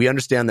we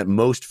understand that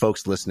most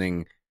folks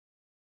listening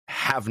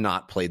have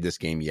not played this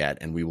game yet,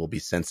 and we will be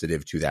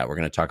sensitive to that. We're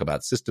going to talk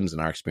about systems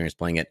and our experience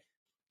playing it.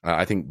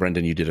 I think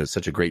Brendon, you did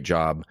such a great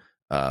job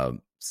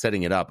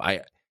setting it up.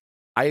 I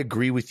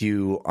agree with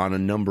you on a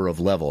number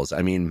of levels.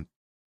 I mean,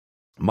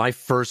 my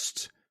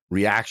first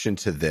reaction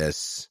to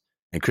this,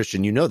 and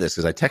Christian, you know this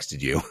because I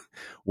texted you,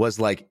 was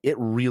like, it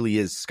really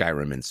is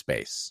Skyrim in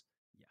space.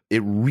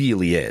 It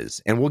really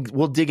is. And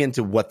we'll dig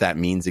into what that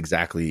means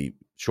exactly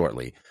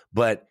shortly.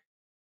 But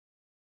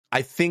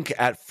I think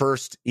at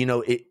first, you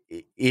know, it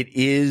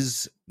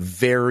is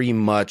very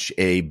much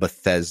a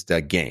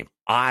Bethesda game.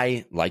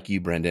 I, like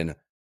you, Brendon,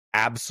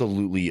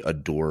 absolutely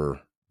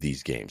adore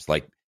these games.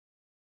 Like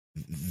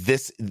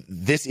this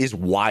is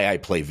why I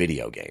play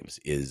video games,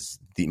 is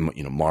the,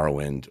 you know,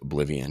 Morrowind,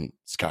 Oblivion,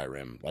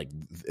 Skyrim, like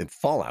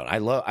Fallout.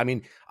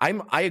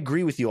 I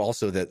agree with you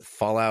also that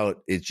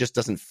Fallout, it just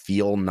doesn't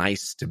feel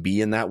nice to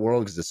be in that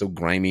world because it's so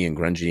grimy and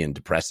grungy and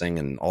depressing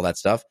and all that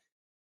stuff.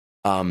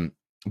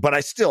 But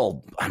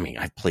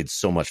I've played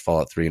so much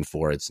Fallout 3 and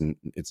 4. It's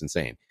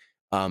insane.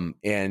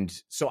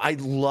 And so I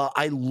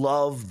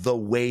love the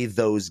way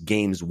those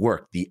games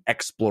work, the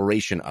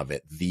exploration of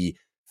it, the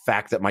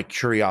fact that my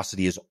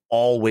curiosity is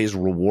always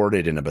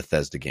rewarded in a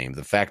Bethesda game.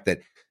 The fact that,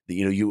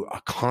 you know, you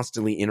are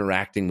constantly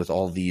interacting with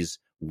all these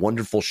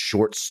wonderful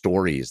short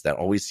stories that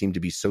always seem to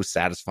be so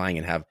satisfying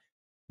and have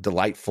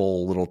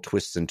delightful little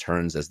twists and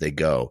turns as they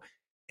go.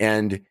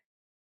 And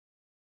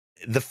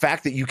the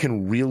fact that you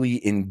can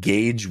really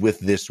engage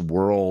with this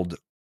world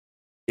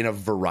in a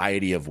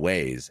variety of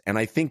ways. And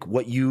I think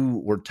what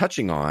you were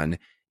touching on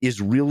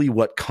is really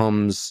what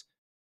comes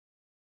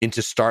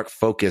into stark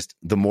focus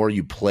the more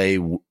you play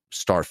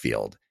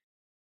Starfield.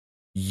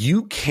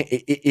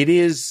 It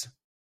is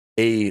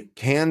a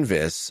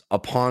canvas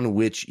upon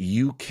which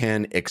you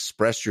can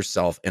express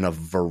yourself in a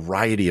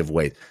variety of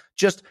ways,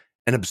 just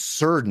an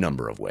absurd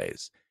number of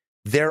ways.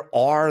 There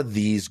are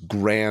these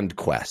grand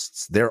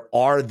quests. There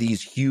are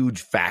these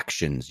huge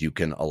factions you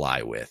can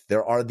ally with.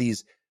 There are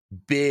these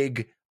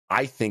big,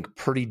 I think,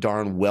 pretty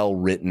darn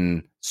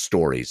well-written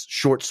stories,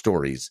 short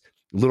stories,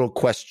 little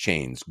quest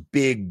chains,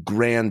 big,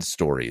 grand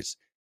stories.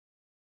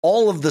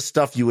 All of the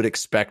stuff you would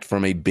expect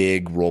from a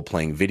big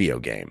role-playing video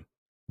game.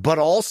 But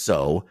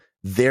also,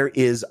 there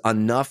is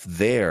enough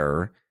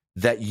there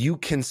that you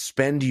can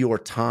spend your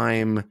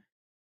time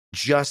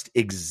just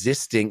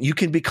existing. You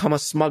can become a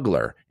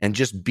smuggler and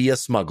just be a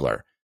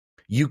smuggler.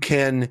 You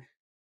can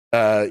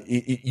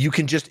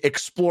just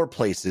explore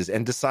places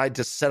and decide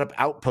to set up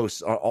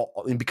outposts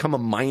and become a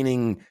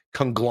mining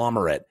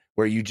conglomerate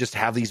where you just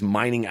have these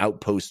mining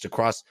outposts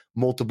across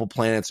multiple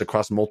planets,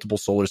 across multiple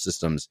solar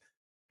systems.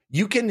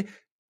 You could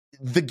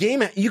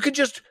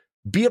just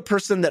be a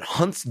person that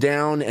hunts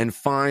down and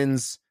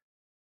finds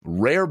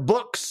rare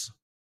books.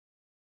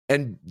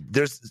 And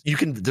there's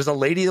a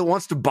lady that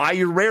wants to buy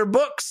your rare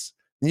books.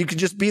 And you can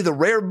just be the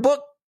rare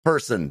book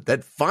person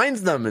that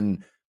finds them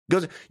and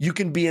goes. You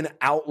can be an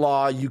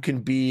outlaw. You can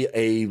be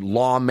a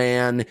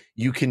lawman.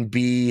 You can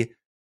be.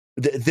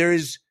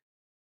 There's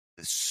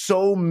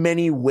so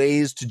many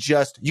ways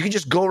to you can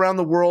just go around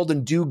the world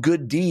and do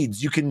good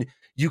deeds. You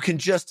can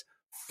just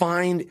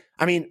find.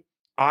 I mean,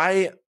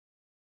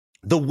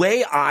 the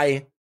way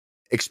I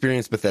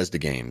experience Bethesda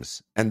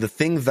games, and the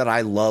thing that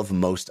I love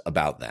most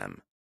about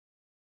them,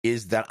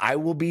 is that I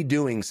will be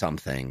doing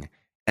something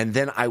and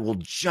then I will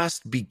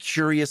just be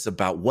curious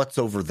about what's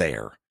over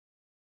there.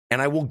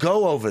 And I will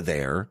go over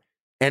there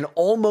And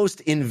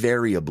almost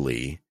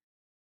invariably,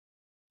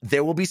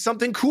 there will be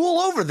something cool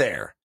over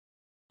there.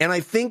 And I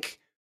think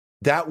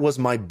that was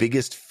my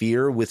biggest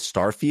fear with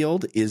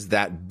Starfield, is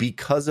that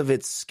because of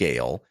its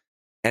scale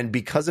and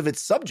because of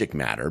its subject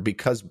matter,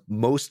 because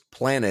most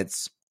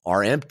planets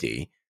are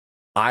empty,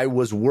 I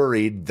was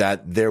worried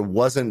that there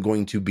wasn't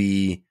going to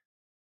be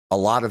a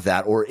lot of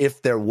that, or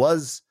if there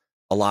was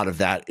a lot of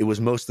that, it was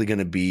mostly going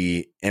to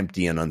be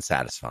empty and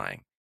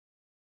unsatisfying.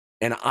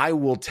 And I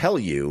will tell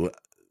you,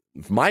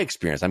 from my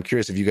experience, I'm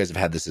curious if you guys have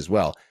had this as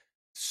well.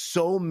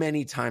 So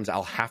many times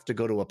I'll have to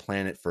go to a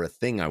planet for a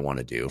thing I want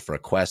to do, for a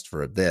quest,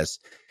 for this,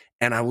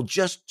 and I will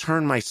just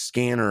turn my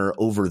scanner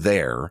over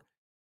there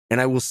and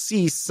I will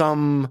see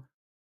some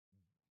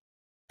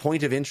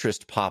point of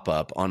interest pop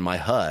up on my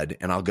HUD,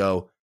 and I'll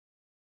go,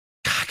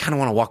 I kind of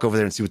want to walk over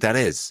there and see what that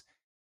is.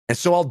 And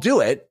so I'll do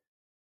it.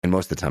 And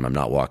most of the time I'm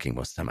not walking.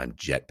 Most of the time I'm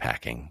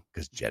jetpacking,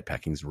 because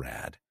jetpacking's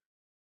rad.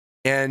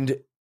 And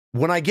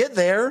when I get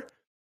there,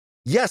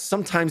 yes,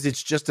 sometimes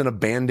it's just an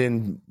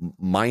abandoned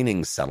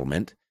mining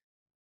settlement,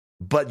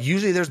 but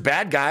usually there's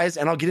bad guys,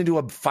 and I'll get into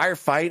a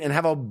firefight and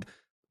have a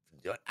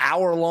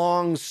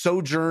hour-long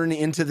sojourn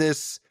into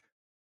this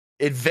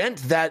event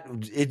that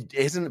it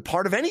isn't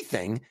part of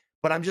anything,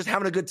 but I'm just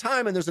having a good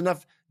time, and there's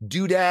enough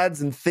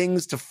doodads and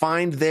things to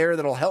find there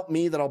that'll help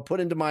me, that I'll put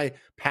into my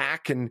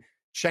pack and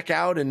check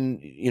out, and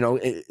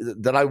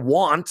that I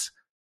want,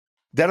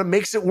 that it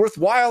makes it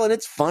worthwhile, and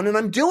it's fun, and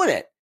I'm doing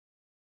it.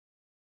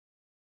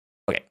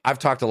 Okay, I've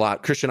talked a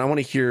lot. Christian, I want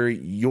to hear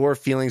your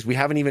feelings. We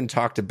haven't even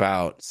talked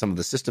about some of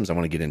the systems. I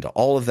want to get into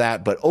all of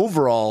that. But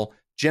overall,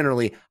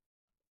 generally,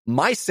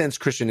 my sense,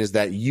 Christian, is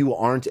that you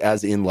aren't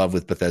as in love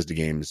with Bethesda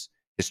games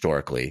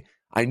historically.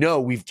 I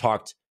know we've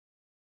talked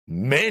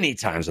many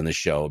times on the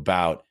show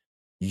about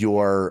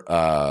your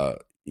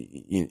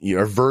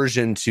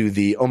aversion to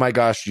the, oh my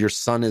gosh, your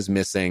son is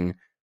missing,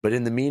 but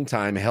in the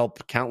meantime,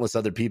 help countless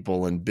other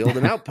people and build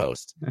an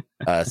outpost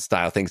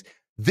style things.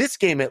 This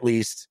game, at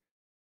least,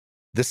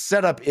 the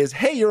setup is,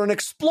 hey, you're an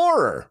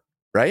explorer,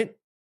 right?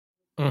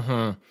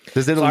 Mm-hmm.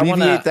 Does it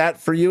alleviate that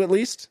for you, at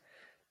least?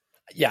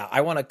 Yeah,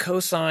 I want to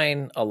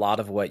co-sign a lot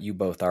of what you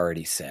both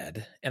already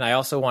said. And I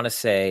also want to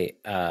say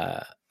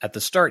at the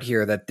start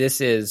here that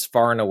this is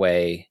far and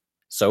away,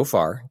 so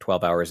far,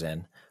 12 hours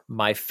in,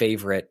 my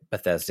favorite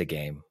Bethesda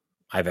game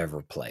I've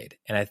ever played.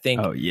 And I think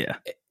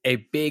a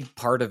big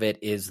part of it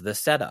is the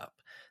setup.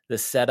 The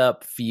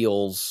setup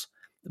feels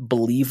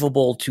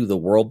believable to the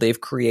world they've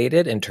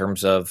created in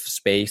terms of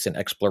space and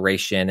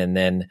exploration, and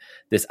then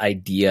this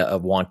idea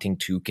of wanting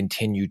to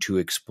continue to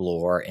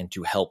explore and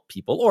to help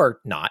people, or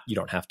not, you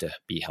don't have to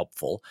be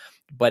helpful,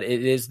 but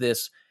it is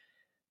this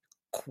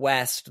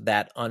quest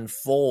that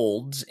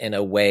unfolds in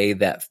a way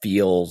that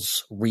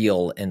feels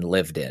real and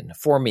lived in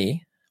for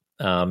me,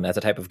 as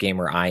a type of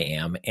gamer I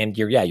am. And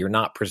you're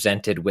not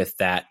presented with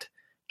that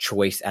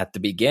choice at the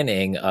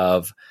beginning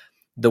of,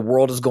 the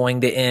world is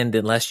going to end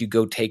unless you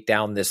go take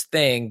down this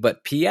thing,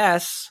 but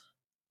P.S.,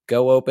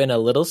 go open a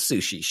little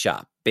sushi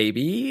shop,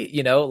 baby.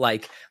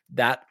 Like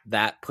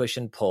that push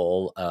and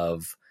pull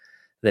of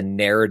the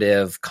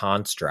narrative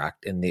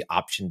construct and the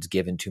options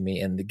given to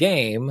me in the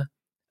game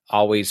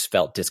always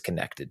felt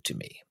disconnected to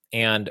me.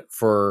 And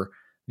for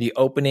the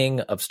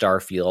opening of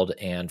Starfield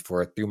and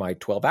through my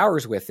 12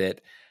 hours with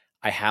it,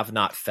 I have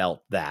not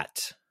felt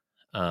that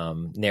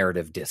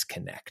narrative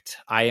disconnect.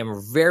 I am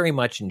very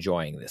much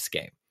enjoying this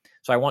game.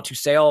 So I want to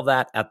say all of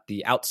that at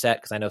the outset,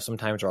 because I know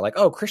sometimes we're like,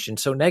 oh,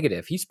 Christian's so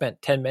negative. He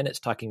spent 10 minutes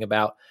talking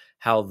about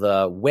how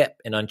the whip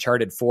in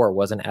Uncharted 4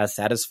 wasn't as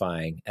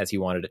satisfying as he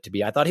wanted it to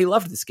be. I thought he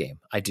loved this game.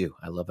 I do.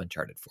 I love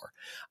Uncharted 4.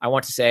 I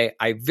want to say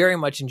I very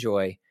much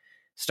enjoy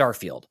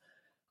Starfield.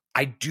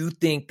 I do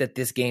think that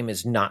this game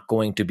is not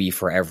going to be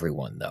for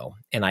everyone, though.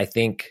 And I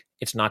think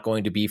it's not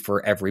going to be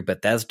for every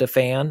Bethesda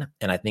fan.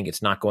 And I think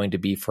it's not going to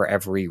be for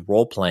every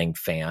role-playing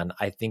fan.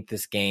 I think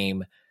this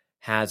game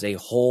has a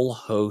whole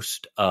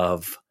host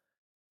of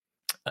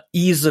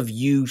ease of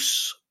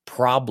use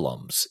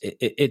problems.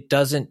 It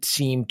doesn't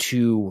seem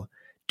to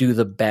do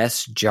the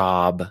best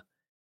job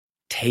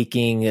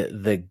taking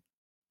the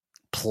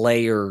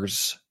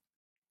player's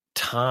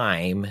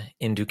time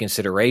into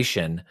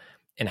consideration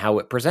and how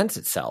it presents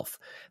itself.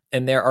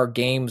 And there are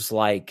games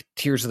like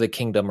Tears of the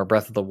Kingdom or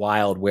Breath of the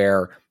Wild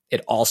where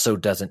it also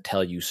doesn't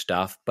tell you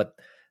stuff, but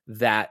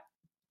that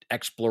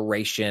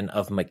exploration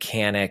of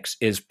mechanics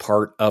is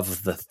part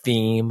of the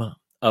theme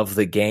of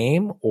the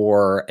game,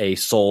 or a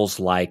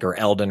Souls-like or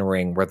Elden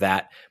Ring where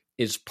that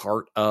is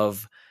part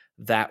of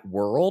that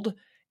world.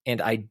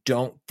 And I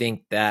don't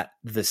think that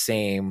the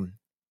same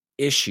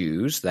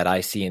issues that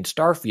I see in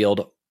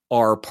Starfield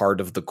are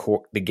part of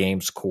the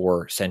game's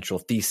core central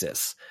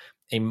thesis.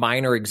 A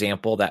minor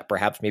example that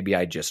perhaps maybe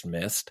I just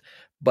missed,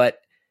 but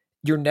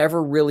you're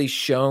never really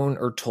shown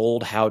or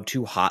told how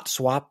to hot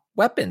swap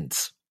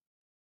weapons.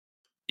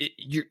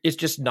 It's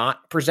just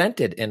not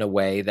presented in a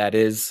way that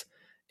is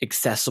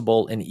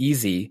accessible and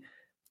easy,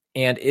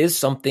 and is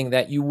something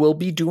that you will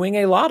be doing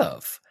a lot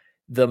of.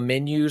 The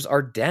menus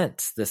are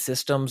dense, the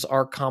systems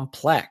are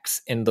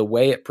complex, and the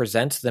way it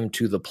presents them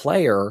to the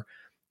player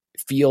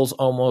feels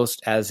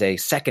almost as a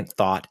second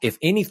thought, if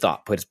any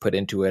thought is put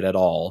into it at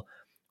all,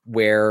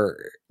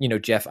 where,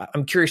 Jeff,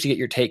 I'm curious to get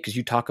your take, because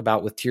you talk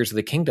about with Tears of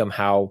the Kingdom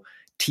how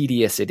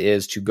tedious it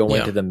is to go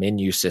into the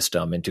menu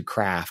system and to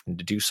craft and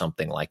to do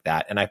something like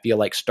that. And I feel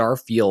like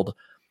Starfield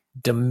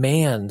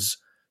demands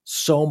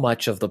so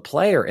much of the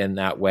player in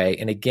that way.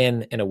 And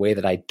again, in a way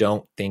that I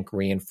don't think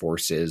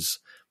reinforces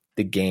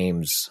the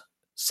game's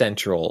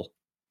central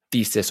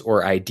thesis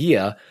or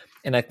idea.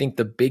 And I think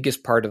the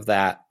biggest part of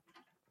that,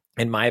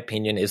 in my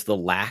opinion, is the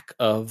lack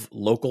of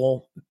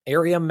local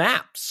area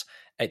maps.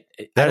 I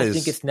don't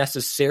think it's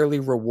necessarily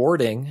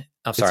rewarding.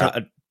 I'm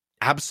sorry.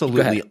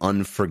 Absolutely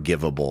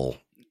unforgivable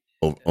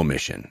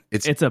omission.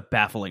 It's a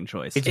baffling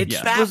choice.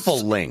 It's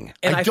baffling.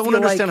 And I don't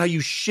understand how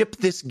you ship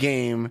this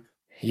game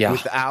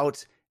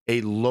without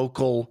a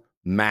local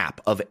map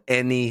of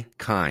any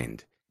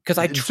kind. Because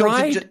I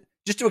tried. So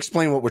just to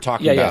explain what we're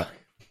talking about.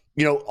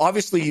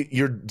 Obviously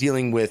you're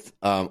dealing with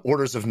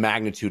orders of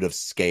magnitude of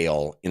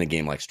scale in a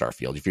game like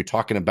Starfield. If you're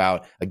talking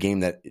about a game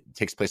that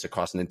takes place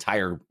across an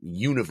entire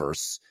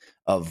universe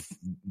of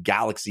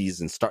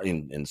galaxies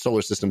and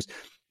solar systems,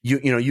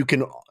 you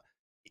can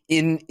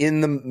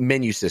in the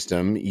menu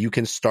system, you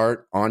can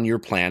start on your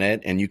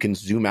planet and you can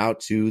zoom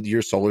out to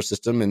your solar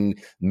system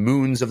and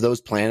moons of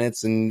those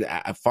planets and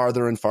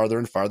farther and farther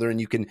and farther.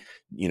 And you can,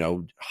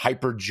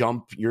 hyper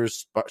jump your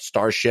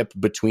starship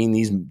between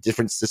these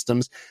different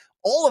systems.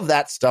 All of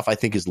that stuff, I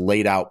think, is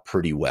laid out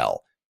pretty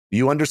well.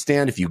 You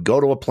understand, if you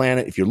go to a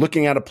planet, if you're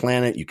looking at a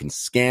planet, you can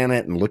scan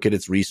it and look at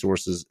its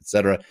resources,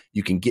 etc.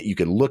 You can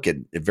look at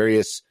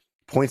various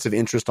points of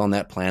interest on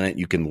that planet.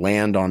 You can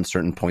land on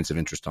certain points of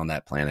interest on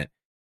that planet.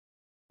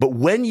 But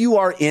when you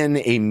are in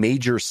a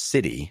major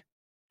city,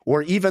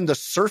 or even the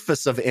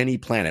surface of any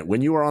planet,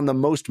 when you are on the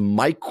most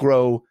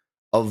micro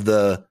of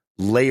the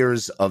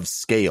layers of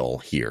scale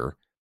here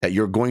that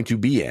you're going to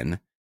be in,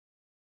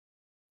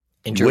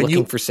 and you're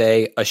looking for,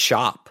 say, a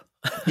shop.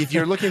 If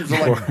you're looking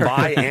for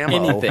buy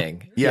ammo,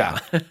 anything,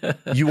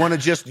 you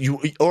want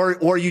to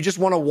or you just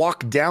want to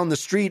walk down the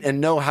street and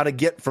know how to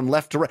get from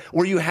left to right,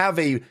 or you have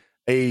a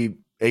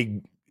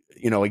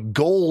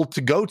goal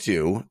to go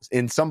to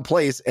in some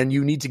place and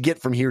you need to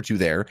get from here to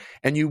there,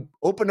 and you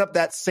open up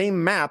that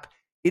same map,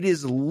 it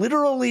is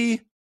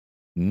literally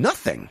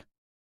nothing.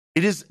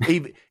 It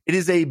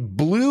is a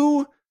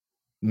blue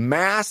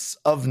mass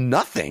of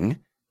nothing.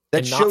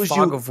 That shows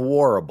fog of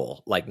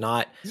warable,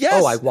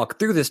 I walk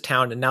through this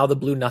town and now the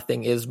blue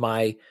nothing is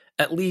my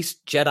at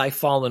least Jedi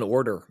Fallen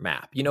Order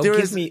map.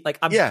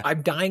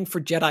 I'm dying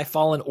for Jedi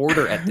Fallen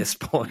Order at this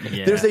point.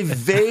 There's a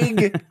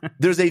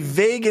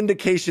vague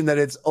indication that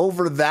it's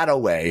over that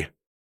away,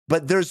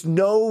 but there's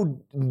literally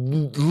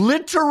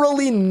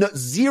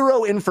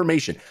zero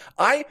information.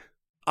 I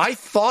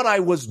thought I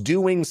was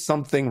doing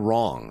something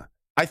wrong.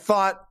 I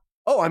thought,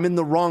 I'm in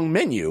the wrong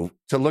menu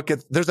to look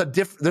at.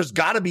 There's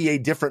got to be a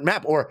different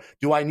map, or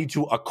do I need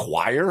to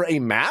acquire a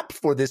map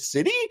for this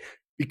city?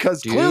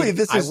 Because clearly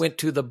I went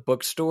to the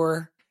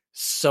bookstore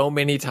so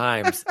many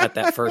times at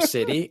that first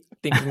city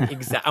thinking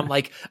I'm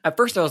like, at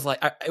first I was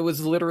like, it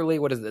was literally,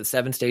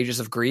 7 stages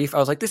of grief. I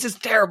was like, this is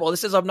terrible.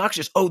 This is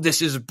obnoxious. Oh,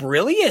 this is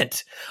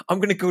brilliant. I'm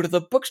going to go to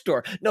the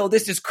bookstore. No,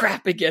 this is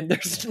crap again.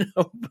 There's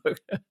no book.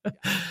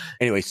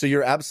 Anyway, so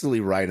you're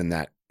absolutely right in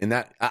that.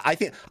 I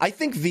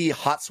think the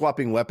hot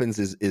swapping weapons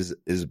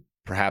is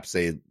perhaps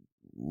a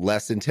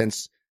less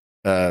intense.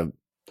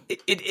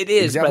 It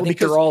is, but I think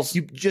they're all.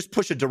 You just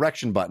push a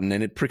direction button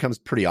and it becomes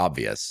pretty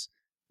obvious.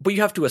 But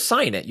you have to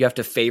assign it. You have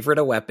to favorite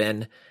a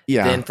weapon.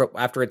 Yeah. Then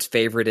after it's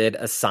favorited,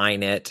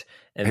 assign it.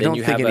 And I don't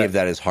think any of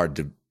that is hard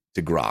to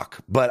grok.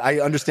 But I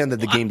understand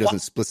that the game doesn't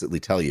explicitly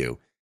tell you.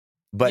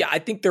 But I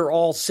think they're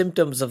all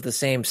symptoms of the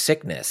same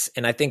sickness.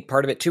 And I think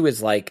part of it too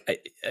is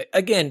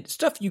again,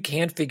 stuff you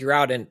can figure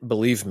out. And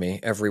believe me,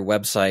 every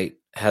website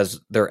has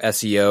their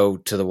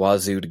SEO to the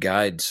wazoo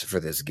guides for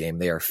this game.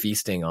 They are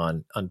feasting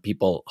on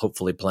people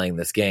hopefully playing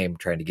this game,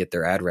 trying to get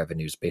their ad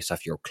revenues based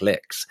off your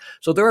clicks.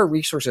 So there are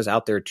resources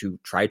out there to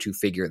try to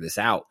figure this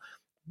out.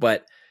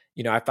 But,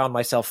 I found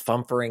myself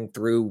thumpering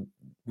through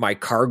my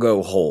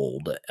cargo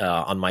hold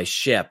on my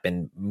ship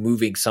and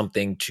moving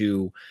something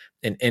to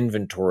an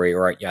inventory,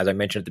 or as I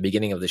mentioned at the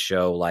beginning of the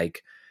show,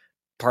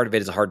 part of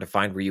it is hard to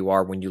find where you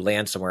are when you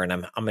land somewhere,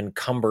 and I'm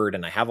encumbered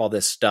and I have all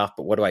this stuff,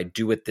 but what do I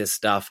do with this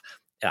stuff?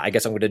 I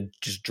guess I'm going to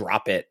just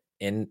drop it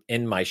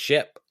in my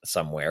ship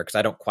somewhere because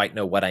I don't quite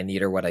know what I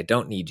need or what I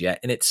don't need yet.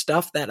 And it's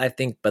stuff that I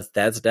think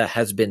Bethesda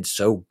has been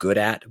so good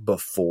at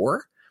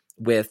before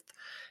with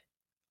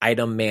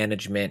item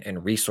management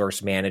and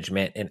resource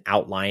management and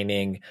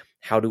outlining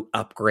how to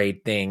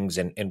upgrade things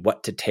and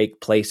what to take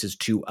places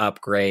to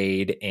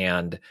upgrade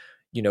and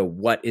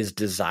what is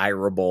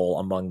desirable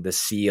among the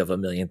sea of a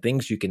million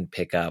things you can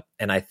pick up.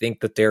 And I think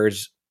that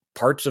there's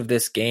parts of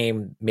this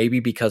game, maybe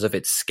because of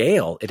its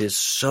scale, it is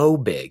so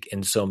big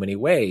in so many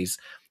ways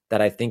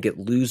that I think it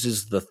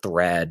loses the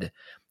thread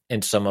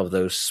in some of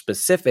those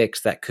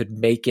specifics that could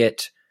make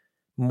it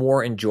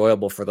more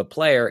enjoyable for the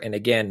player. And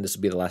again, this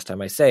will be the last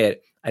time I say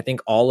it, I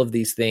think all of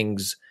these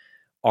things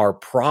are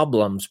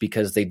problems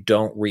because they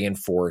don't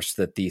reinforce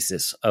the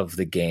thesis of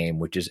the game,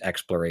 which is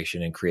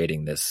exploration and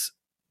creating this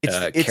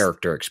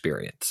character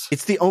experience.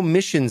 It's the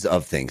omissions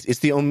of things. It's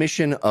the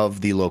omission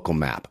of the local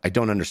map. I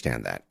don't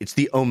understand that. It's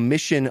the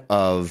omission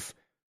of,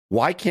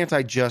 why can't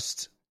I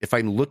just, if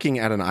I'm looking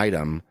at an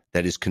item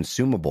that is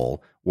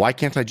consumable, why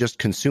can't I just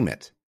consume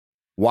it?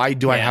 Why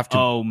do I have to?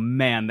 Oh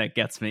man, that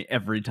gets me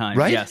every time.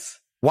 Right? Yes.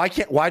 Why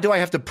do I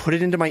have to put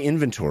it into my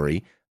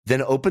inventory,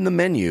 then open the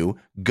menu,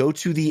 go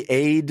to the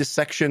aid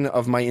section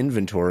of my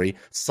inventory,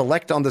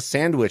 select on the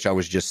sandwich I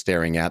was just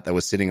staring at that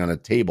was sitting on a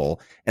table,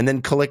 and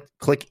then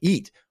click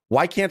eat?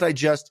 Why can't I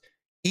just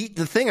eat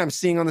the thing I'm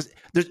seeing on this?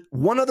 There's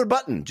one other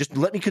button. Just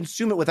let me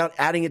consume it without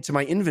adding it to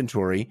my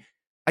inventory.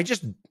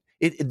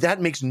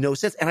 That makes no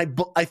sense.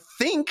 And I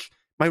think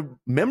my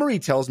memory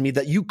tells me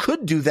that you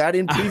could do that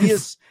in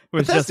previous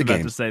Bethesda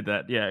games. Just about to say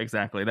that. Yeah,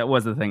 exactly. That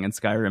was the thing in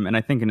Skyrim, and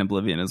I think in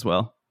Oblivion as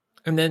well.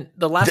 And then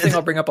the last thing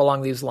I'll bring up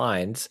along these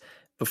lines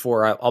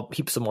before I'll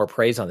heap some more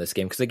praise on this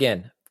game, because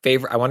again,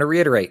 I want to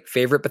reiterate,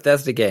 favorite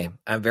Bethesda game.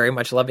 I'm very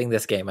much loving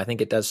this game. I think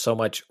it does so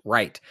much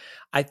right.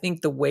 I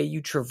think the way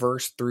you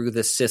traverse through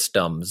the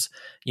systems,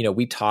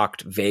 we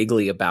talked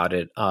vaguely about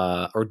it,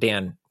 or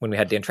Dan, when we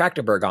had Dan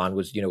Trachtenberg on,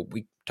 was,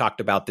 we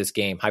talked about this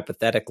game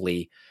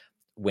hypothetically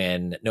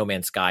when No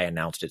Man's Sky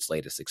announced its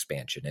latest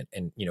expansion,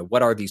 and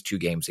what are these two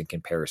games in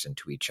comparison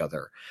to each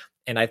other?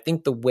 And I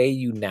think the way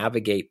you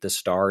navigate the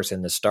stars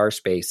and the star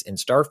space in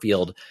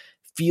Starfield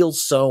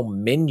feels so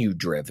menu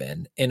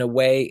driven in a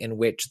way in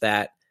which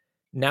that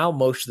now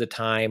most of the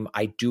time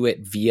I do it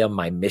via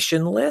my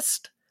mission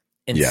list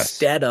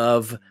instead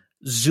of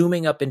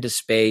zooming up into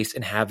space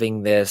and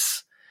having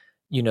this,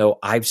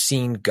 I've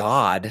seen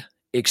God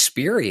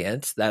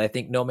experience that I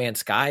think No Man's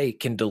Sky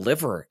can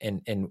deliver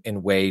in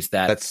ways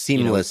that's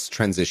seamless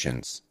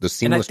transitions. The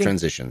seamless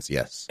transitions,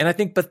 yes. And I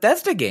think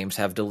Bethesda games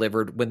have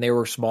delivered when they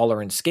were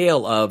smaller in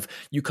scale of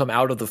you come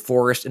out of the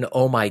forest and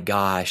oh my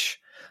gosh,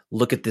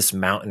 look at this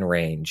mountain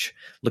range,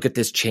 look at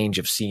this change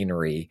of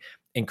scenery,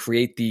 and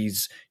create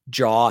these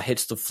jaw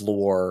hits the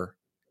floor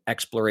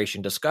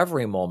exploration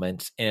discovery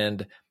moments.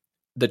 And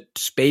the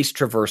space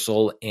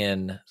traversal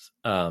in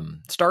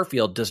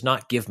Starfield does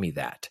not give me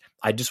that.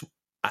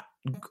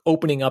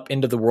 Opening up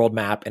into the world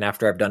map, and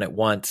after I've done it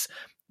once,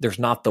 there's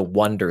not the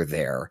wonder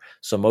there.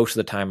 So most of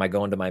the time I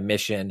go into my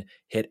mission,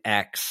 hit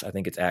X, I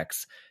think it's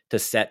X, to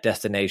set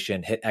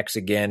destination, hit X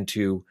again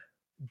to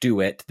do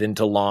it, then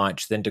to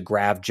launch, then to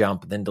grav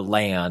jump, then to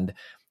land.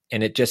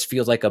 And it just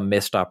feels like a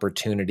missed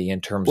opportunity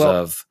in terms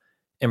of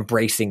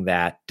embracing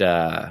that,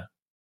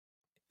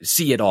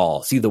 see it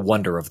all, see the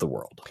wonder of the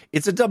world.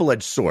 It's a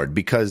double-edged sword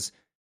because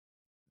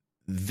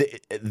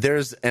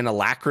there's an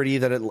alacrity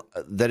that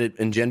it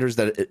engenders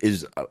that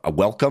is a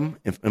welcome,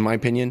 in my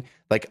opinion.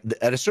 Like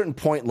at a certain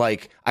point,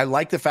 like I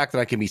like the fact that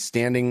I can be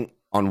standing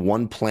on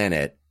one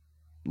planet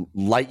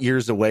light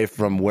years away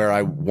from where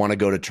I want to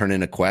go to turn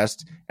in a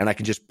quest, and I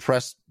can just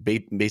press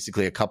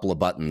basically a couple of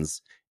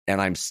buttons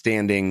and I'm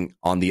standing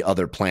on the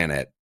other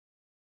planet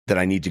that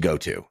I need to go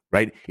to,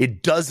 right?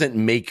 It doesn't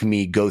make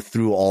me go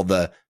through all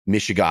the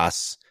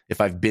Mishigas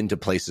if I've been to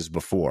places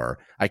before.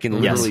 I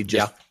can literally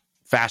just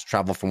fast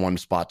travel from one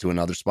spot to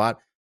another spot.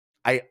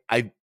 I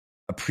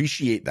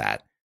appreciate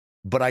that,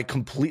 but I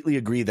completely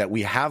agree that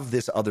we have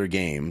this other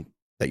game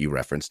that you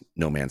referenced,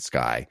 No Man's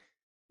Sky,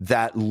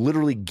 that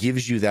literally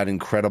gives you that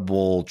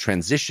incredible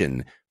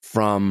transition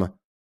from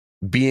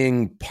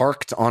being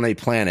parked on a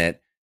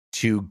planet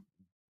to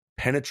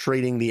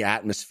penetrating the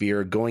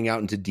atmosphere, going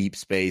out into deep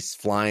space,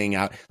 flying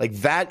out. Like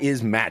that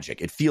is magic.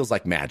 It feels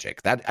like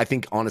magic. That I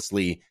think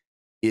honestly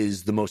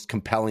is the most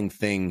compelling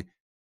thing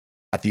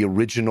at the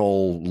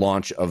original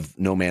launch of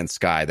No Man's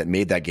Sky that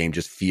made that game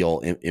just feel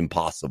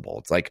impossible.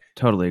 It's like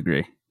totally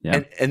agree.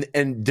 Yeah.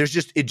 And there's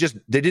they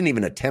didn't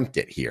even attempt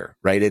it here,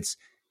 right? It's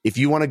if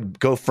you want to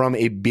go from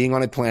being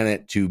on a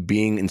planet to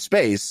being in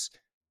space,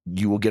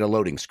 you will get a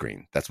loading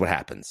screen. That's what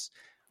happens.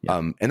 Yeah.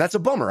 And that's a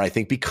bummer, I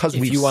think, because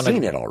we've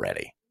seen it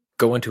already.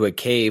 Go into a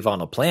cave on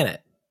a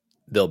planet,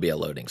 there'll be a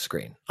loading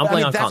screen. I'm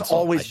playing on console. That's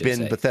always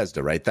been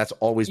Bethesda, right? That's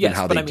always been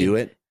how they do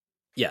it.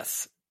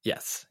 Yes.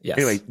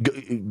 Anyway,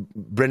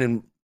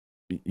 Brendon,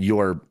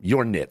 your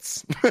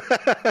nits.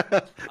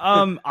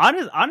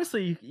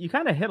 Honestly, you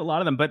kind of hit a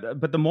lot of them,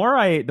 but the more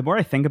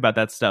I think about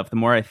that stuff, the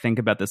more I think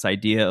about this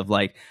idea of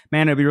like,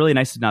 man, it'd be really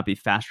nice to not be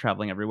fast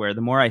traveling everywhere.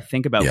 The more I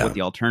think about what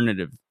the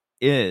alternative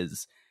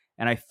is,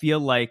 and I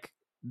feel like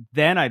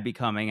then I'd be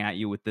coming at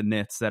you with the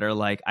nits that are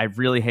like, I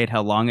really hate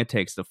how long it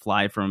takes to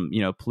fly from,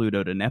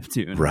 Pluto to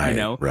Neptune,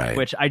 right.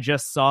 Which I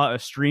just saw a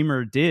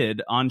streamer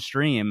did on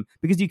stream,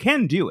 because you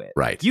can do it.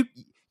 Right.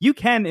 You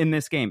can, in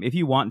this game, if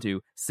you want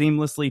to,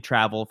 seamlessly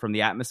travel from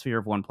the atmosphere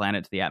of one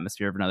planet to the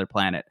atmosphere of another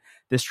planet.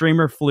 The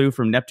streamer flew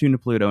from Neptune to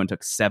Pluto and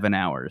took 7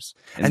 hours.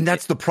 And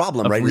that's the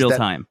problem, right? Real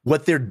time.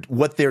 What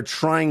they're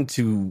trying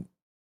to,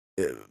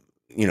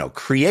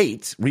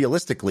 create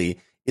realistically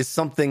is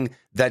something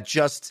that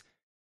just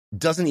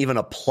doesn't even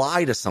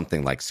apply to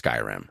something like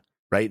Skyrim,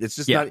 right? It's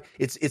just not.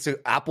 It's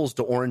apples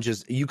to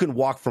oranges. You can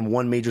walk from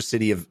one major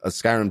city of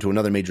Skyrim to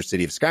another major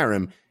city of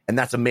Skyrim, and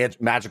that's a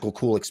magical,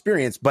 cool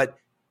experience, but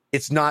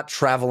it's not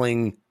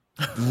traveling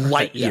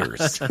light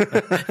years.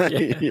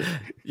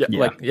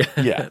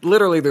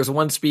 Literally, there's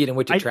one speed in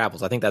which it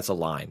travels. I think that's a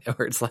line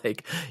where it's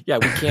like, we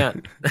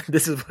can't.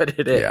 This is what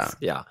it is.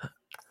 Yeah.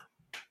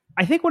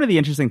 I think one of the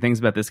interesting things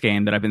about this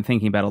game that I've been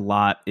thinking about a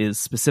lot is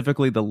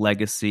specifically the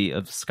legacy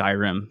of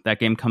Skyrim. That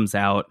game comes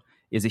out,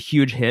 is a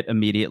huge hit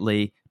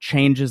immediately,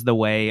 changes the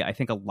way I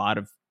think a lot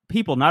of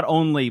people, not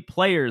only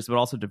players, but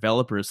also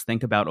developers,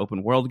 think about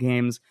open world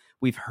games.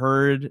 We've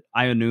heard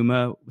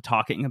Aonuma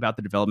talking about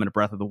the development of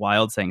Breath of the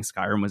Wild, saying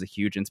Skyrim was a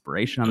huge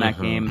inspiration on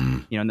that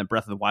game. And then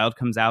Breath of the Wild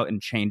comes out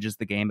and changes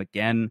the game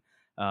again.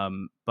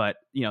 But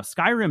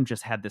Skyrim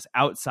just had this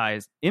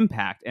outsized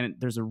impact, and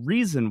there's a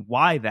reason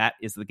why that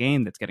is the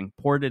game that's getting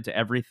ported to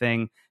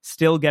everything,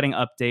 still getting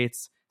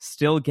updates,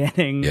 still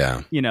getting,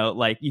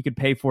 like you could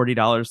pay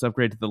 $40 to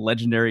upgrade to the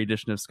legendary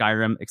edition of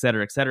Skyrim, et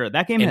cetera, et cetera.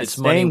 That game has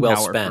staying money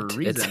well spent. For a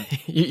reason.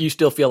 You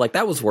still feel like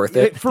that was worth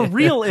it. It for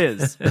real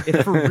is.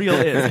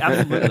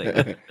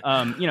 Absolutely.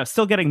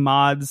 Still getting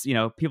mods.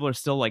 People are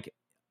still like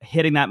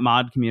hitting that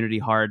mod community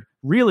hard.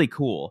 Really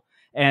cool.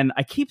 And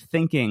I keep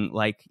thinking,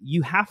 like,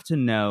 you have to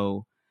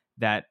know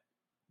that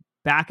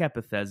back at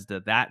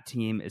Bethesda, that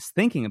team is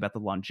thinking about the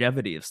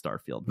longevity of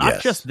Starfield,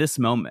 not just this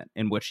moment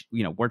in which,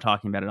 we're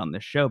talking about it on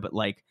this show, but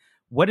like,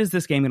 what is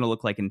this game going to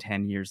look like in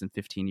 10 years and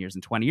 15 years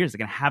and 20 years? It's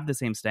going to have the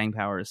same staying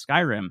power as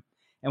Skyrim.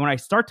 And when I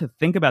start to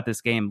think about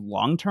this game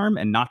long-term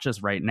and not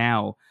just right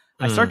now,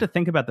 I start to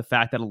think about the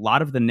fact that a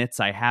lot of the nits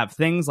I have,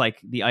 things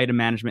like the item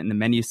management and the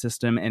menu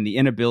system and the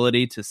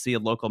inability to see a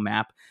local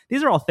map,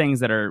 these are all things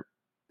that are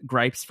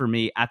gripes for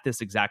me at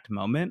this exact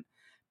moment.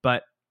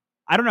 But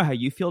I don't know how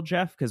you feel,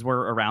 Jeff, because we're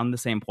around the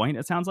same point,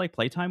 it sounds like,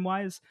 playtime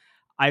wise.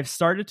 I've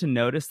started to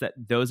notice that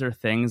those are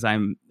things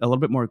I'm a little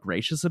bit more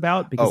gracious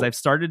about, because I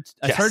started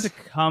to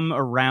come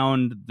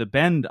around the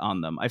bend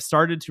on them. I've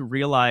started to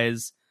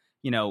realize,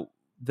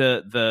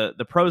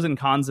 the pros and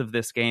cons of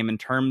this game in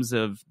terms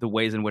of the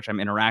ways in which I'm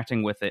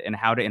interacting with it and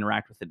how to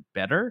interact with it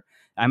better.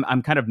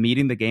 I'm kind of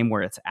meeting the game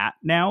where it's at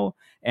now.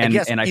 And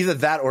either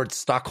that or it's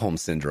Stockholm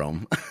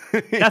syndrome.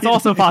 That's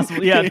also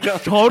possible. Yeah,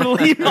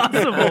 totally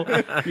possible.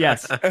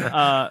 Yes.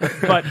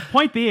 But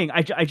point being,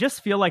 I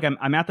just feel like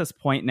I'm at this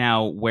point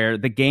now where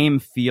the game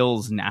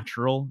feels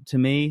natural to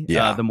me.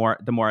 The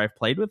more I've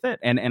played with it.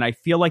 And I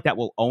feel like that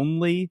will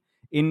only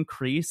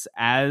increase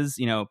as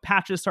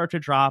patches start to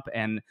drop,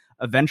 and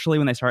eventually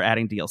when they start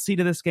adding DLC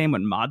to this game,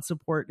 when mod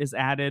support is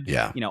added.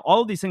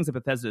 All of these things that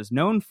Bethesda is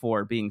known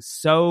for, being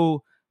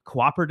so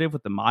cooperative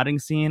with the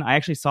modding scene. I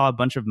actually saw a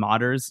bunch of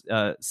modders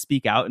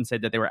speak out and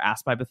said that they were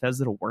asked by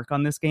Bethesda to work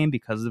on this game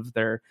because of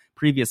their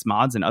previous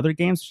mods in other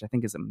games, which I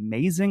think is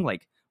amazing.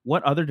 Like,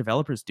 what other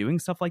developers doing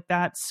stuff like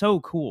that? So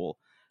cool.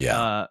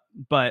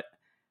 But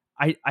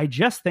I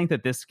just think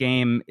that this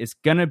game is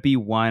going to be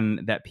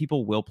one that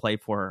people will play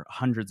for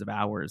hundreds of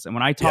hours. And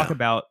when I talk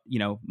about,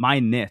 my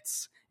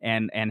nits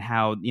and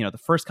how, the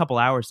first couple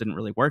hours didn't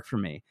really work for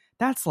me,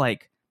 that's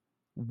like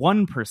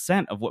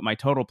 1% of what my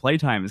total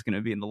playtime is going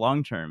to be in the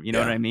long term. You know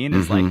what I mean?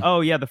 It's like,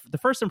 the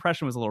first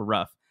impression was a little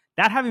rough.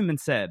 That having been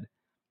said,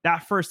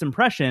 that first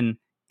impression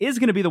is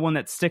going to be the one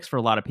that sticks for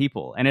a lot of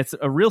people. And it's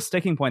a real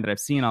sticking point that I've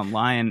seen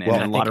online and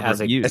in a lot of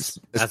reviews.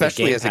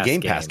 Especially as a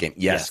Game Pass game.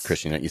 Yes,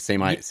 Christian, you say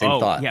my same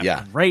thought.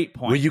 Yeah, great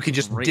point. Where you can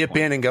just dip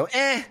in and go,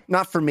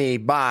 not for me,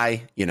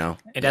 bye,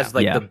 It has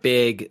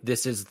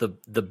this is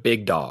the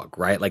big dog,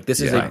 right? Like, this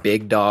is a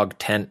big dog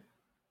tent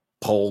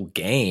pole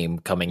game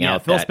coming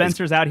out. Phil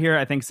Spencer's out here,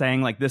 I think,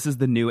 saying like, this is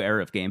the new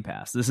era of Game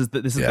Pass. This is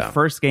the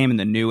first game in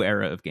the new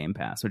era of Game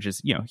Pass, which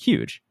is,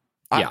 huge.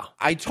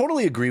 I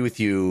totally agree with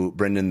you,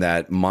 Brendon,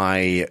 that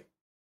the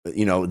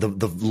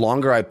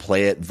longer I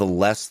play it, the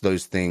less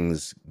those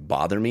things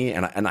bother me.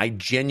 And I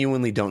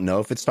genuinely don't know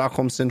if it's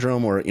Stockholm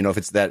syndrome or, if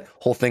it's that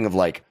whole thing of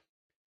like,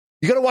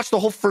 you got to watch the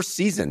whole first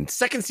season.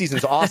 Second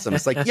season's awesome.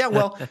 It's like,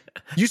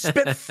 you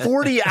spent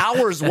 40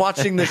 hours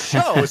watching the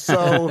show.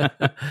 So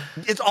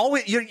it's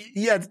always,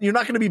 you're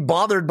not going to be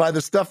bothered by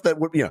the stuff that,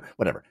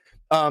 whatever.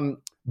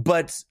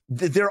 But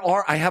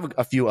I have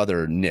a few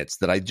other nits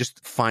that I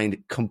just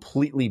find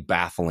completely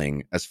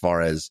baffling as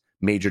far as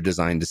major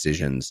design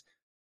decisions,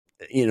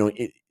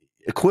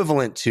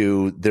 equivalent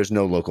to there's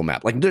no local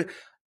map. Like,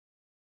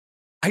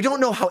 I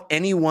don't know how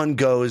anyone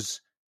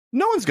goes,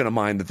 no one's going to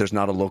mind that there's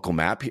not a local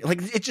map. Like,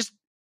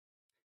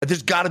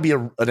 there's got to be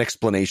an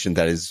explanation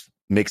that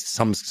makes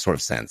some sort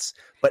of sense.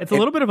 But it's a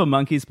little bit of a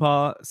monkey's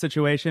paw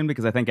situation,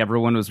 because I think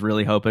everyone was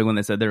really hoping when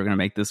they said they were going to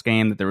make this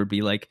game that there would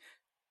be like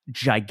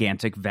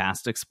gigantic,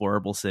 vast,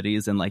 explorable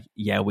cities, and like,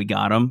 we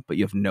got them, but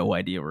you have no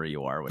idea where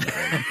you are when you're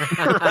in them.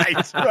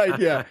 right,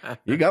 yeah.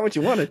 You got what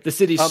you wanted. The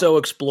city's so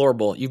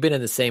explorable. You've been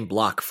in the same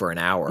block for an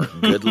hour.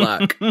 Good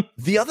luck.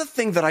 The other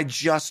thing that I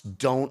just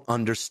don't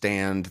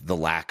understand the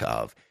lack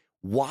of,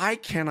 why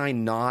can I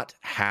not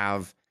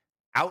have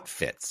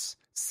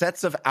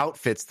sets of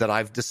outfits that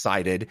I've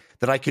decided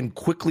that I can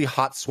quickly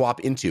hot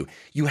swap into?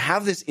 You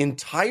have this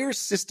entire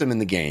system in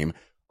the game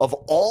of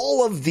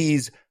all of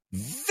these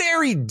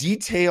very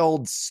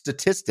detailed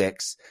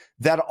statistics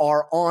that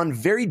are on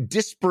very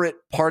disparate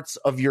parts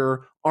of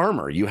your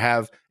armor. You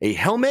have a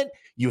helmet,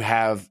 you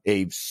have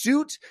a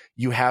suit,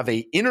 you have a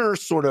inner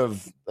sort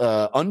of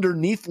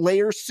underneath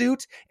layer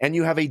suit, and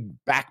you have a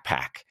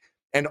backpack.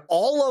 And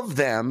all of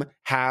them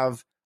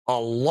have a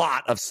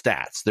lot of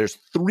stats. There's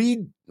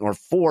 3 or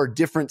 4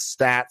 different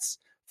stats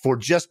for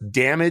just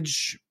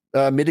damage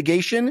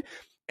mitigation.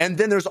 And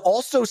then there's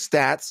also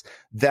stats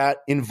that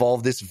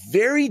involve this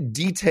very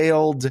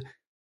detailed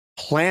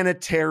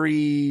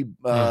planetary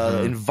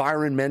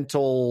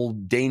environmental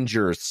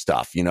danger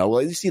stuff. You know,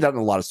 well, you see that in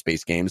a lot of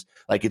space games.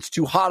 Like, it's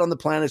too hot on the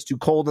planet, it's too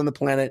cold on the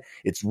planet,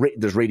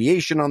 there's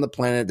radiation on the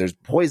planet, there's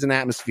poison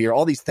atmosphere,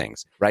 all these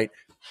things, right?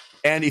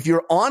 And if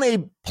you're on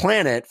a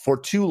planet for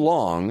too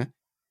long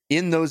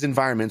in those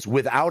environments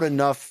without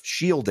enough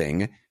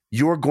shielding,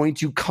 you're going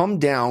to come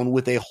down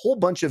with a whole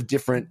bunch of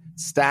different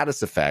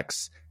status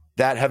effects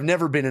that have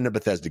never been in a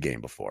Bethesda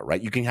game before,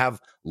 right? You can have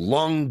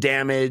lung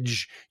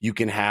damage. You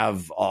can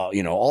have,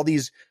 all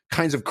these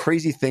kinds of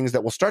crazy things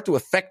that will start to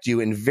affect you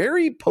in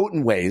very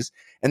potent ways.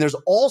 And there's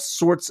all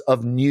sorts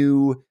of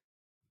new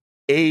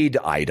aid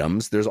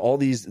items. There's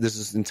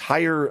this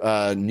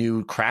entire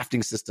new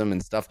crafting system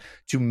and stuff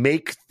to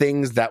make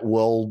things that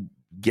will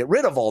get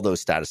rid of all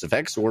those status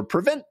effects or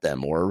prevent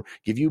them or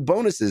give you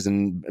bonuses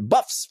and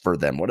buffs for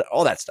them,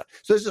 all that stuff.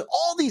 So there's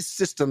all these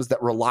systems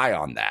that rely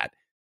on that.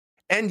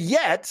 And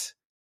yet,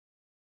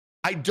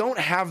 I don't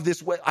have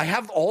this way. I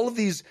have all of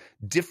these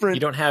different... You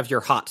don't have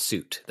your hot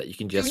suit that you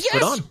can just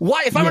put on.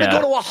 Why? If I'm going to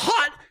go to a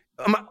hot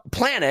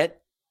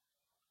planet,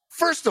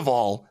 first of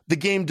all, the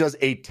game does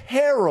a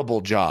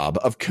terrible job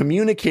of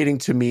communicating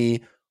to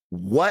me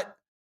what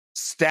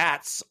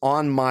stats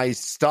on my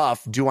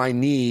stuff do I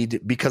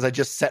need because I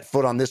just set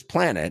foot on this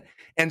planet.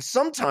 And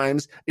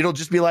sometimes it'll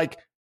just be like,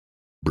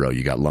 bro,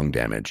 you got lung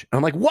damage. And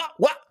I'm like, what?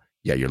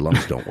 Yeah, your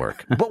lungs don't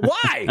work. But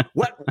why?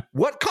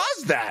 What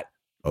caused that?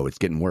 Oh, it's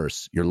getting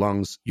worse. Your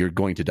lungs, you're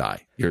going to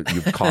die. You're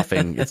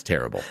coughing. It's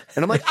terrible.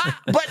 And I'm like,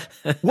 but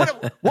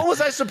what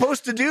was I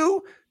supposed to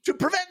do to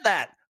prevent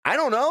that? I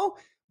don't know.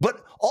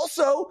 But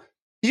also,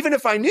 even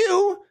if I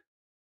knew,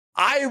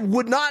 I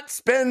would not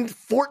spend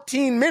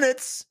 14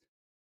 minutes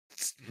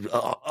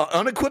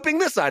unequipping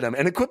this item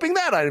and equipping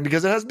that item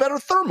because it has better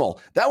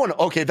thermal. That one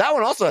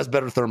also has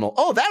better thermal.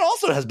 Oh, that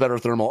also has better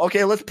thermal.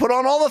 Okay, let's put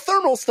on all the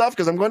thermal stuff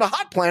because I'm going to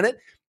hot planet.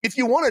 If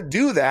you want to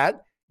do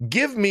that,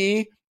 give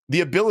me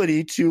the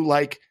ability to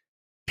like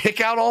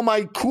pick out all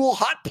my cool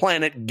hot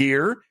planet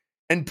gear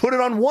and put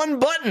it on one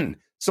button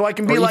so I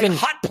can be like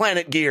hot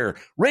planet gear,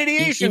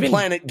 radiation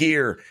planet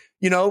gear,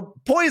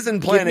 poison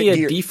planet gear. Give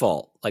me a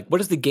default. Like, what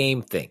does the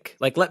game think?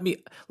 Like, let me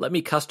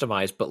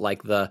customize, but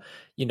like the,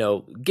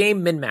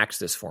 game min-max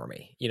this for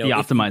me. The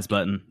optimize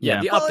button. Yeah,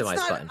 the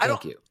optimize button.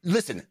 Thank you.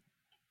 Listen,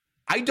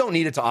 I don't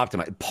need it to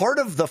optimize. Part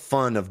of the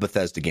fun of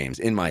Bethesda games,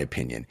 in my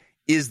opinion,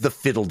 is the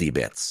fiddly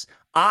bits.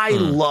 I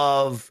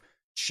love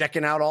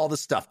checking out all the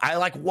stuff. I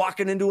like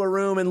walking into a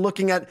room and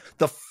looking at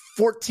the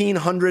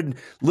 1,400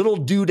 little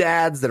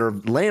doodads that are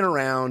laying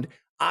around.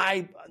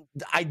 I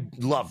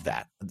love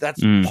that.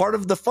 That's part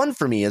of the fun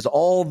for me, is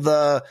all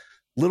the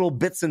little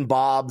bits and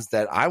bobs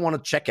that I want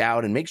to check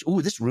out and make sure,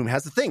 ooh, this room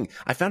has a thing.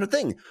 I found a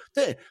thing.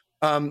 But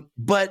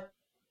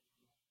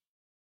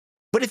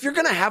if you're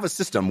going to have a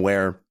system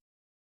where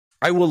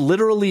I will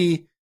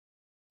literally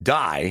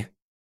die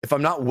if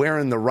I'm not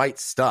wearing the right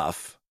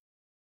stuff,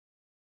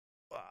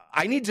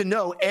 I need to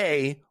know,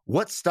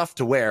 what stuff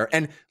to wear.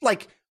 And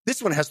like,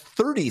 this one has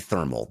 30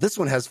 thermal. This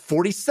one has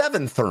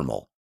 47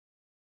 thermal.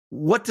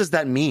 What does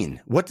that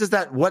mean?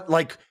 At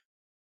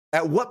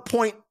what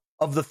point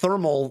of the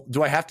thermal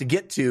do I have to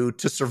get to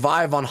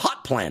survive on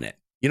hot planet?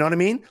 You know what I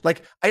mean?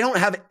 Like, I don't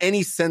have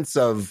any sense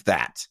of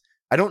that.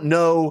 I don't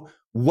know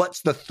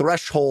what's the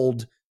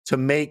threshold to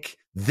make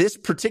this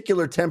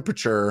particular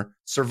temperature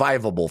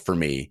survivable for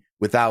me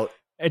without...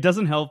 It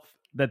doesn't help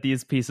that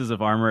these pieces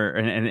of armor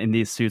and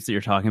these suits that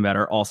you're talking about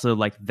are also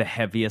like the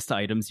heaviest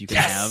items you can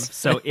have.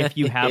 So if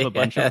you have a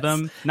bunch of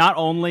them, not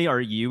only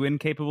are you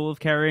incapable of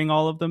carrying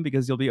all of them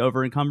because you'll be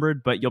over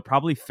encumbered, but you'll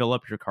probably fill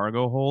up your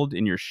cargo hold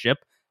in your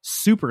ship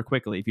super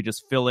quickly if you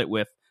just fill it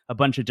with a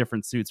bunch of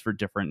different suits for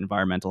different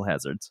environmental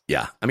hazards.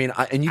 Yeah. I mean,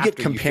 and you get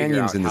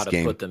companions in this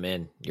game. Put them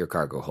in your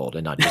cargo hold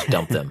and not just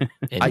dump them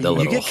in the little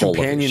hole. You get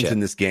companions in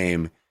this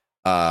game,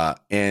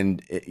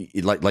 and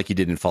like you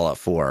did in Fallout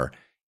 4.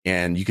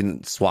 And you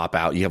can swap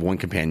out. You have one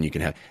companion you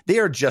can have. They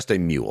are just a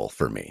mule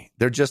for me.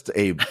 They're just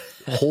a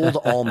hold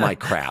all my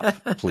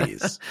crap,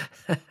 please.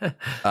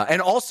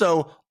 And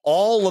also,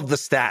 all of the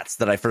stats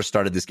that I first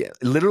started this game,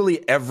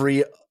 literally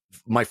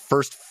my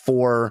first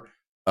 4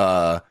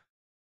 level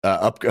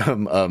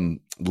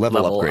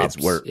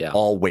upgrades were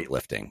all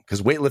weightlifting,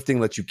 because weightlifting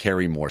lets you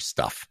carry more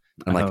stuff.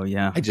 I'm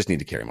I just need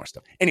to carry more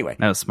stuff. Anyway,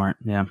 that was smart.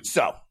 Yeah.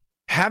 So,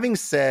 having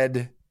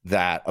said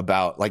that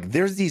about, like,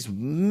 there's these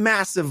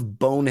massive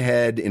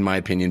bonehead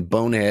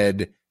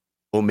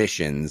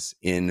omissions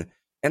in,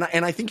 and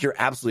I think you're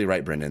absolutely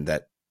right, Brendon,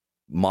 that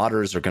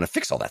modders are going to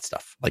fix all that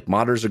stuff. Like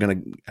modders are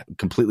going to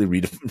completely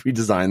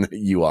redesign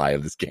the UI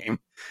of this game.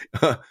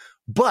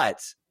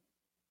 But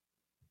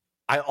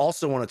I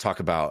also want to talk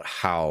about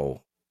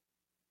how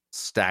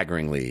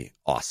staggeringly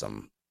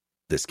awesome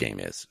this game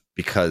is,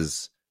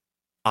 because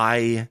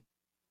I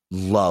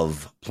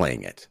love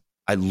playing it.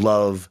 I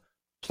love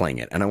playing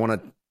it. And I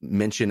want to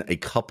mention a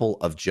couple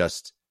of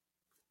just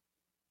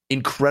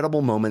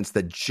incredible moments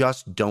that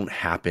just don't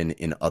happen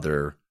in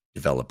other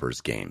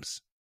developers'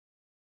 games.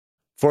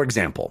 For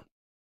example,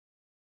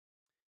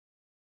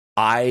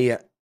 I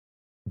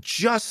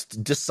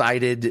just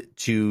decided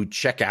to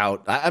check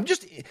out, I'm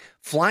just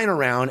flying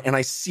around and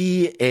I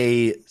see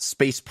a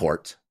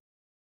spaceport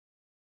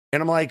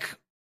and I'm like,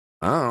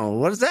 oh,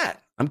 what is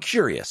that? I'm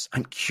curious.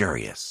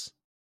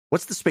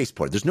 What's the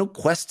spaceport? There's no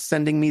quest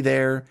sending me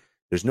there.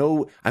 There's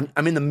no,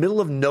 I'm in the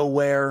middle of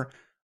nowhere.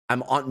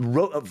 I'm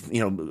on,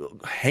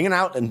 hanging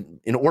out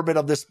in orbit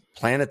of this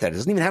planet that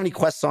doesn't even have any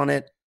quests on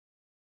it.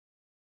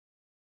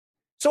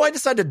 So I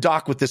decided to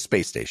dock with this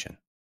space station.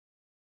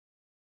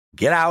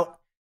 Get out.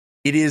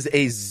 It is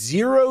a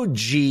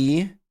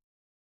 0G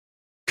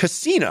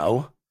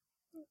casino.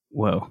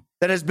 Whoa.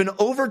 That has been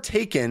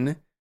overtaken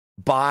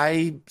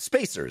by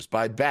spacers,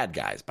 by bad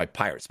guys, by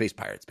pirates, space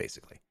pirates,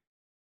 basically.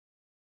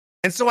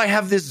 And so I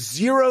have this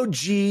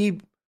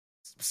 0G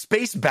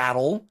space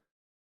battle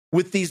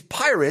with these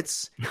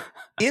pirates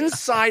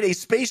inside a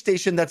space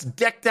station that's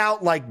decked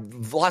out like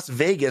Las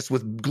Vegas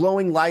with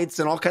glowing lights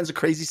and all kinds of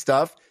crazy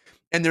stuff.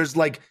 And there's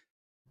like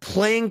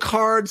playing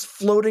cards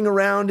floating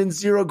around in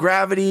zero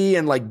gravity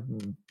and like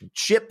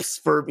chips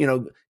for,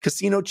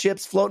 casino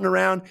chips floating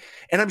around.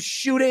 And I'm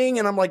shooting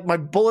and I'm like, my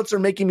bullets are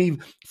making me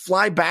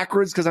fly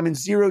backwards because I'm in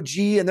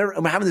 0G and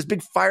I'm having this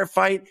big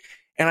firefight.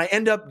 And I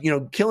end up,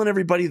 killing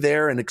everybody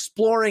there and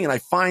exploring. And I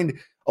find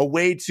a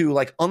way to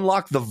like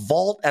unlock the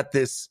vault at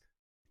this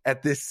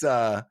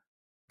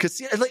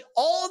casino. Like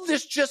all of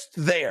this just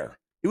there.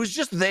 It was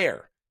just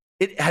there.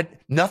 It had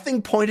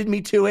nothing pointed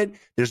me to it.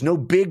 There's no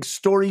big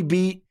story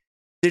beat.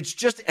 It's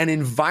just an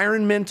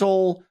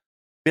environmental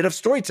bit of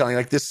storytelling.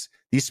 Like these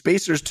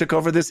spacers took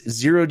over this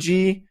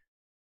 0G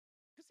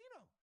casino.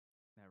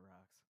 That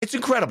rocks. It's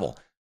incredible.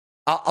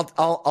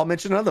 I'll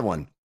mention another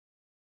one.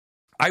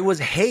 I was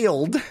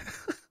hailed.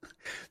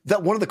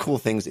 That one of the cool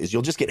things is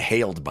you'll just get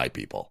hailed by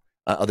people,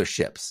 other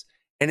ships.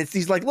 And it's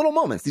these like little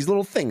moments, these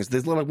little things.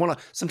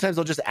 Sometimes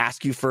they'll just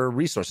ask you for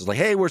resources. Like,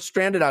 hey, we're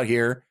stranded out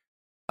here.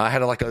 I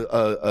had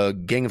a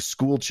gang of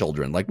school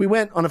children. Like we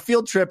went on a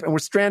field trip and we're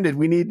stranded.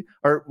 We need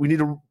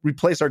to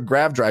replace our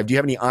grav drive. Do you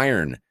have any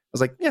iron? I was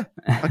like, yeah,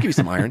 I'll give you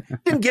some iron.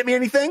 Didn't get me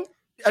anything.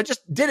 I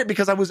just did it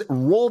because I was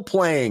role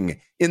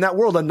playing in that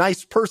world, a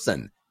nice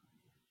person.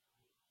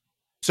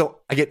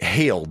 So I get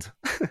hailed.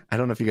 I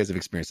don't know if you guys have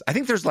experienced. I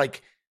think there's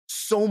like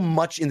so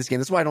much in this game.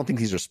 That's why I don't think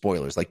these are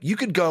spoilers. Like you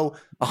could go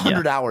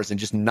 100 hours and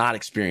just not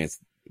experience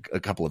a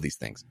couple of these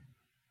things.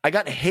 I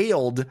got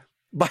hailed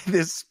by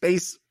this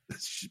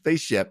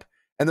spaceship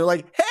and they're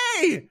like,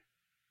 hey,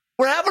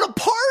 we're having a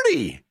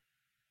party.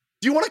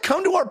 Do you want to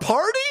come to our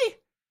party?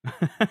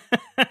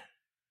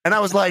 And I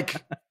was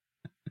like,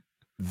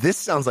 this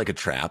sounds like a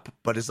trap,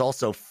 but it's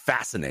also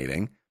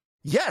fascinating.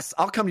 Yes,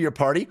 I'll come to your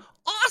party.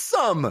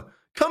 Awesome.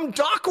 Come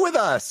dock with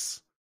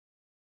us.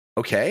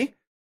 Okay.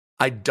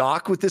 I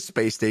dock with this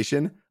space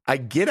station. I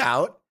get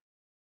out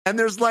and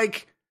there's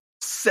like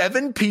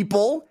 7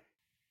 people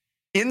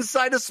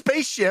inside a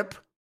spaceship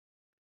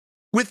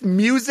with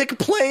music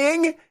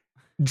playing,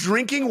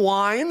 drinking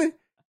wine,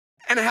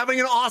 and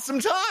having an awesome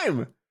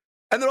time.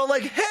 And they're all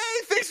like, hey,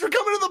 thanks for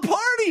coming to the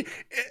party.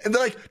 And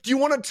they're like, do you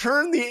want to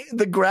turn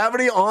the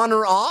gravity on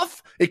or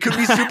off? It could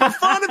be super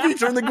fun if you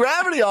turn the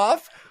gravity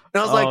off.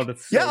 And I was like,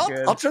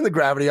 yeah, I'll turn the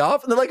gravity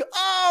off. And they're like,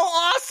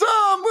 oh,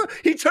 awesome.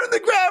 He turned the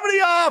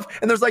gravity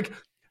off. And there's like,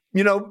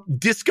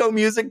 disco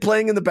music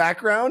playing in the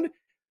background.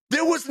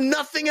 There was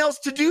nothing else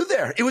to do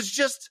there. It was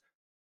just,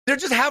 they're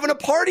just having a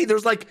party.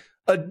 There's like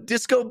a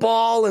disco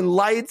ball and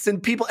lights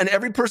and people. And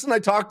every person I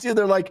talked to,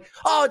 they're like,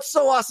 oh, it's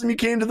so awesome you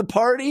came to the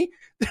party.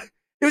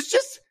 It's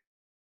just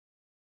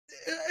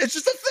a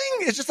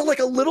thing. It's just like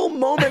a little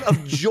moment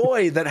of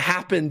joy that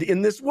happened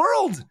in this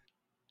world.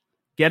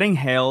 Getting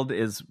hailed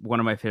is one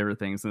of my favorite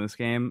things in this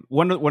game.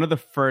 One of the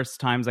first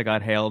times I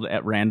got hailed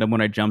at random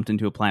when I jumped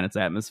into a planet's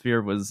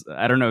atmosphere was,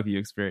 I don't know if you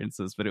experienced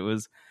this, but it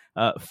was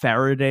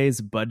Faraday's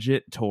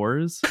Budget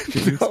Tours.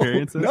 Did you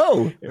experience it?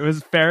 No. It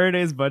was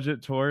Faraday's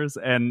Budget Tours,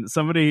 and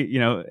somebody,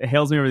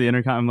 hails me over the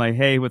intercom. I'm like,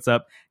 hey, what's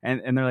up?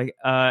 And they're like,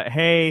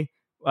 hey,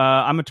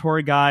 I'm a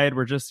tour guide.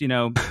 We're just,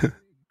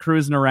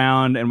 cruising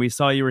around and we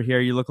saw you were here.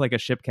 You look like a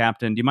ship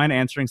captain. Do you mind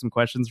answering some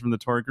questions from the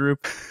tour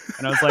group?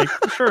 And I was like,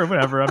 sure,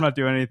 whatever. I'm not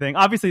doing anything.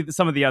 Obviously,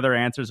 some of the other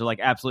answers are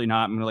like, absolutely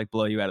not. I'm going to like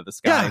blow you out of the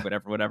sky,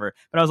 whatever.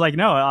 But I was like,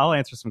 no, I'll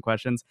answer some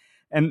questions.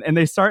 And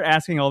they start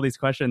asking all these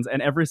questions,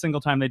 and every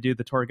single time they do,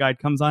 the tour guide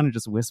comes on and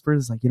just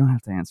whispers, like, you don't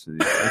have to answer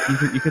these.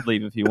 Like, you could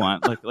leave if you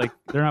want. Like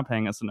they're not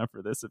paying us enough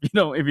for this if you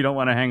don't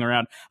want to hang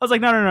around. I was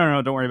like, no,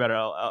 don't worry about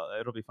it.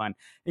 It'll be fine.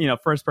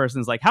 First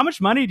person's like, how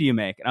much money do you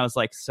make? And I was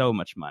like, so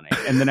much money.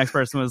 And the next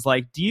person was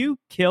like, do you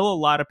kill a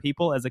lot of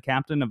people as a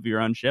captain of your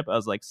own ship? I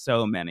was like,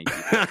 so many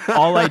people.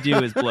 All I do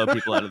is blow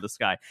people out of the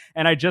sky.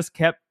 And I just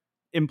kept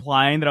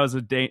implying that I was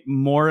a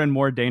more and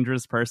more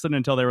dangerous person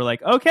until they were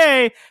like,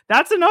 okay,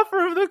 that's enough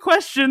for the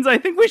questions. I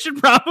think we should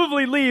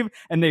probably leave.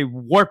 And they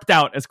warped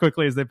out as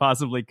quickly as they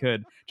possibly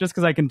could, just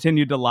because I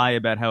continued to lie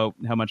about how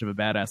much of a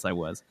badass I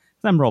was.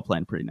 I'm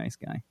role-playing pretty nice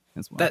guy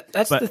as well.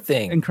 That's the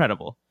thing.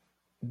 Incredible.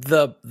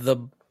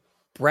 The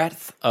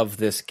breadth of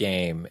this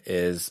game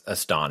is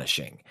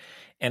astonishing.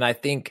 And I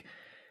think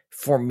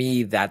for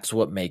me, that's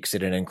what makes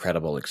it an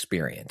incredible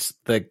experience.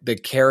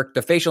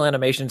 The facial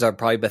animations are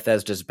probably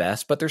Bethesda's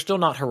best, but they're still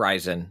not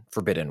Horizon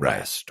Forbidden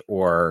West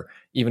or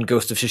even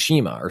Ghost of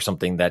Tsushima or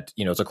something that,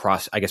 is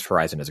across. I guess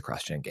Horizon is a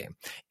cross-gen game.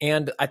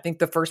 And I think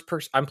the first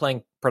person, I'm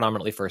playing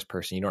predominantly first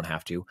person. You don't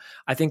have to.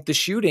 I think the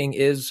shooting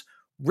is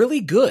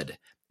really good.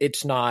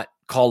 It's not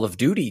Call of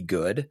Duty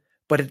good,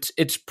 but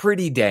it's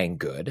pretty dang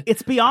good.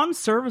 It's beyond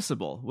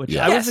serviceable, which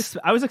I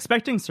was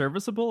expecting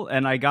serviceable,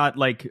 and I got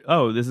like,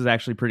 oh, this is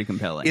actually pretty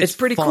compelling. It's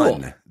pretty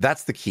fun. Cool.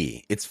 That's the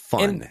key. It's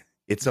fun. And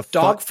it's a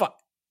dogfight.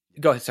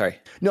 Go ahead. Sorry.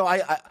 No,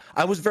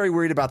 I was very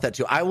worried about that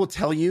too. I will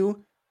tell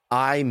you,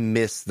 I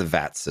miss the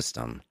VAT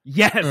system.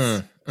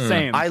 Yes,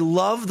 same. I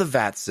love the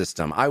VAT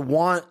system. I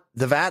want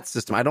the VAT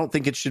system. I don't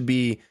think it should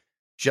be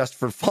just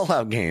for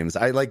Fallout games.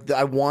 I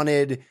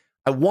wanted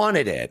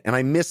it, and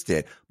I missed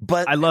it.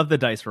 But I love the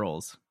dice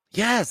rolls.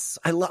 Yes,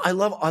 I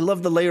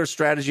love the layer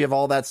strategy of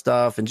all that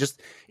stuff, and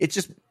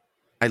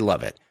I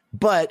love it.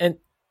 But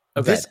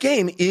this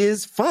game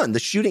is fun. The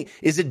shooting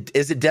is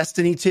it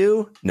Destiny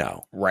 2?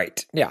 No,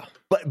 right? Yeah,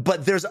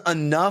 but there's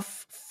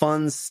enough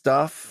fun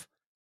stuff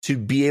to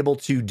be able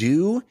to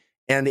do,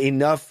 and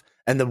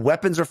the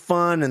weapons are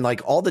fun, and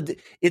like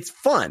it's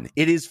fun.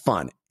 It is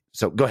fun.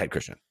 So go ahead,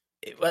 Christian.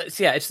 I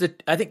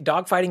think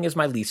dogfighting is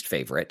my least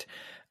favorite.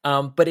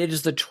 But it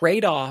is the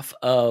trade-off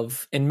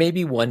of, and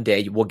maybe one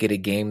day we'll get a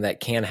game that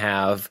can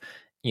have,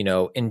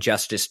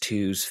 Injustice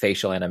 2's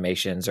facial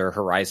animations or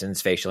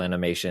Horizon's facial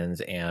animations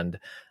and,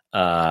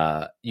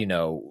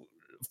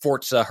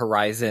 Forza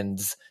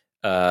Horizon's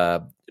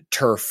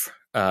turf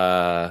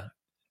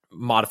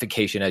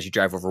modification as you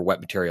drive over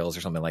wet materials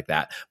or something like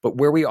that. But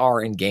where we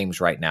are in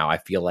games right now, I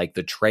feel like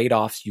the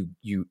trade-offs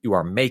you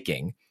are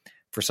making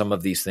for some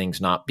of these things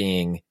not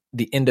being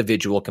the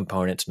individual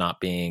components, not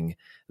being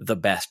the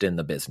best in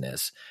the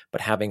business, but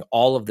having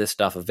all of this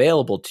stuff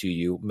available to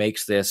you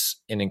makes this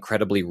an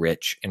incredibly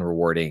rich and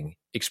rewarding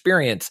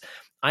experience.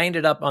 I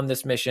ended up on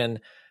this mission,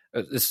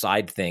 this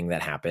side thing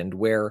that happened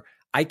where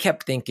I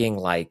kept thinking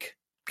kind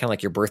of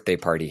like your birthday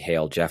party,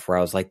 Hale, Jeff, where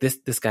I was like,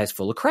 this guy's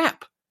full of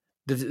crap.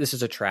 This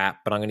is a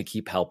trap, but I'm going to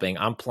keep helping.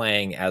 I'm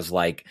playing as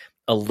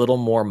a little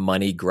more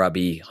money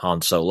grubby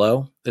Han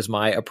Solo is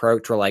my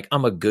approach, where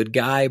I'm a good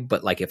guy,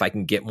 but if I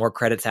can get more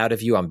credits out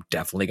of you, I'm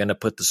definitely going to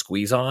put the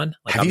squeeze on.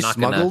 Have you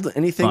smuggled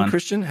anything,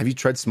 Christian? Have you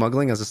tried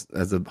smuggling as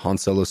a Han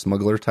Solo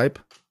smuggler type?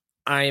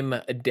 I'm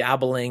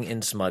dabbling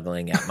in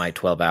smuggling at my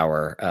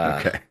 12-hour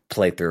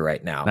playthrough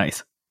right now.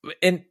 Nice.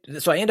 And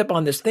so I end up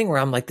on this thing where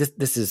I'm like,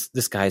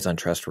 this guy's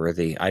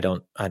untrustworthy. I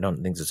don't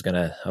think this is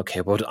gonna. Okay,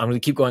 well, I'm gonna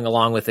keep going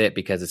along with it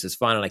because this is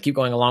fun, and I keep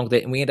going along with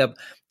it, and we end up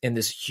in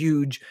this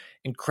huge,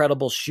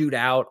 incredible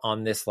shootout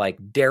on this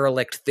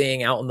derelict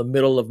thing out in the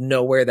middle of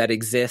nowhere that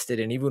existed.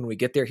 And even when we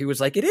get there, he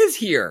was like, "It is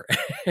here,"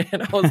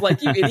 and I was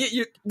like, "You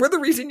idiot! We're the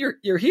reason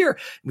you're here." And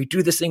we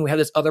do this thing. We have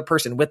this other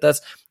person with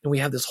us, and we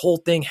have this whole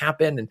thing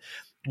happen. And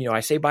I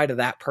say bye to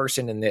that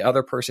person, and the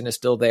other person is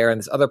still there, and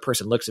this other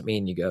person looks at me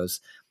and he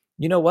goes,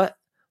 "You know what?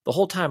 The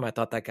whole time I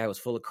thought that guy was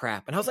full of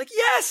crap." And I was like,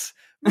 yes,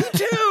 me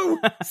too.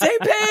 Same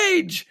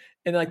page.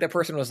 And that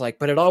person was like,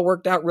 but it all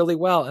worked out really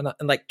well.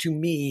 And to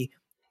me,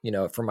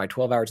 for my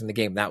 12 hours in the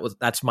game,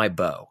 that's my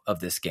bow of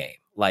this game.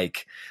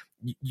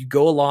 You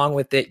go along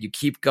with it, you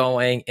keep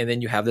going, and then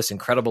you have this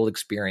incredible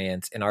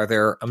experience. And are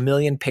there a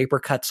million paper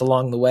cuts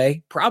along the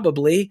way?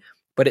 Probably.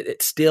 But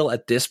it still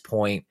at this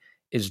point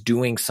is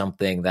doing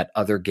something that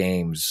other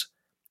games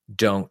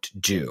don't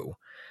do.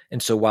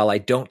 And so while I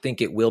don't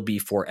think it will be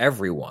for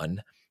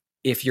everyone,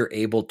 if you're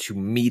able to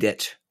meet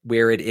it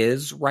where it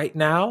is right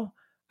now,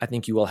 I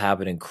think you will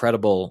have an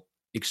incredible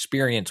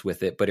experience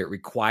with it, but it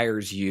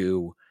requires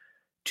you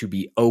to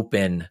be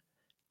open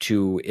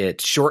to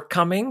its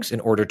shortcomings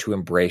in order to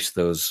embrace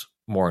those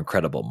more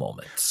incredible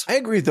moments. I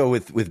agree, though,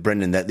 with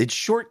Brendon that its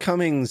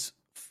shortcomings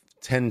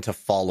tend to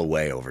fall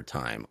away over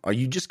time, or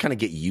you just kind of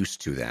get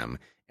used to them.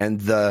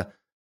 And the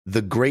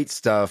great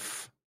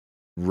stuff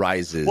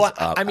rises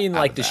up. I mean,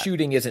 the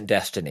shooting isn't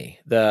Destiny.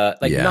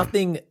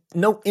 Nothing,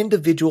 no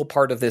individual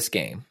part of this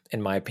game,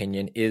 in my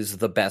opinion, is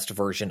the best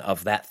version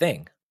of that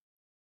thing.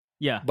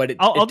 Yeah, but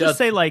I'll just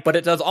say but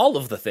it does all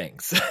of the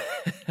things.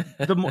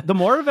 the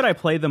more of it I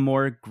play, the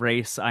more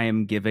grace I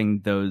am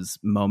giving those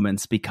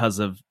moments because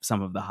of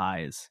some of the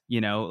highs.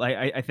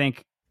 I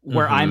think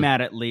where I'm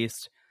at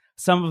least,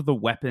 some of the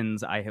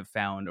weapons I have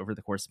found over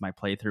the course of my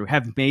playthrough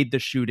have made the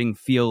shooting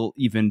feel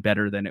even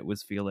better than it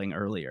was feeling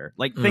earlier.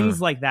 Like things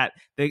like that.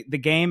 The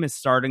game is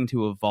starting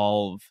to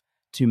evolve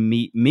to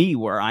meet me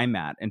where I'm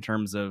at in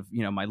terms of,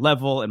 my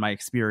level and my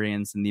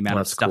experience and the amount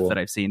of stuff that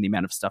I've seen, the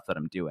amount of stuff that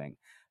I'm doing.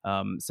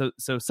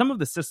 So some of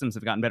the systems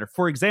have gotten better.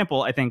 For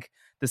example, I think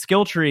the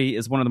skill tree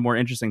is one of the more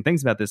interesting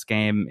things about this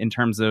game in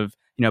terms of,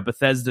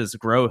 Bethesda's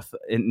growth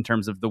in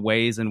terms of the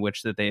ways in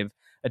which that they've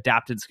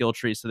adapted skill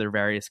trees to their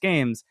various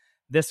games.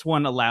 This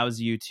one allows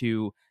you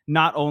to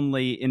not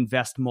only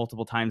invest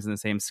multiple times in the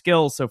same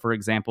skill. So, for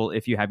example,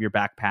 if you have your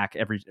backpack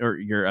or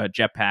your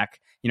jetpack,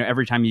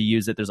 every time you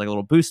use it, there's like a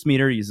little boost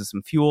meter, uses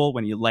some fuel.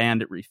 When you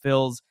land, it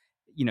refills.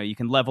 You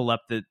can level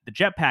up the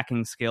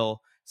jetpacking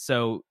skill.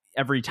 So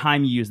every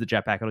time you use the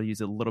jetpack, it'll use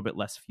a little bit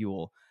less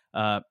fuel.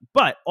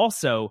 But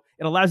also,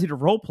 it allows you to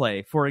role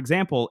play. For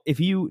example, if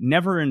you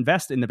never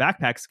invest in the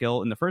backpack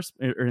skill in the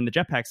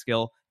jetpack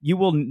skill, you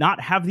will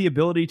not have the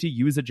ability to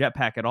use a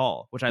jetpack at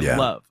all, which I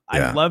love.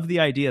 Yeah. I love the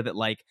idea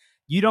that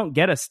you don't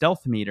get a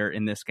stealth meter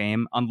in this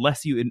game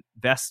unless you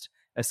invest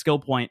a skill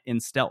point in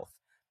stealth.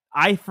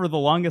 I, for the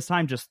longest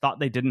time, just thought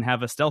they didn't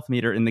have a stealth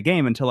meter in the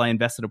game until I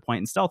invested a point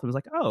in stealth. I was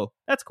like, oh,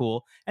 that's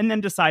cool. And then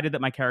decided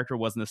that my character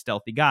wasn't a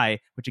stealthy guy,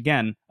 which,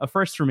 again, a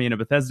first for me in a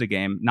Bethesda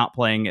game, not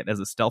playing it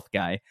as a stealth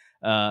guy.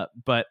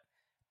 But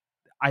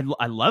I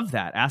love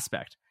that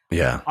aspect.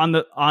 Yeah. On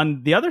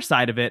the other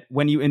side of it,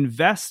 when you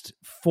invest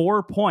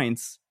 4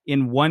 points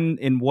in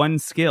one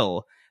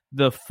skill,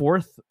 the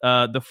fourth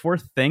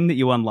thing that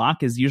you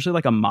unlock is usually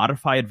like a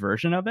modified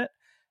version of it.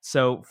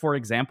 So, for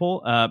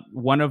example,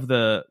 one of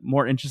the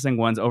more interesting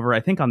ones over, I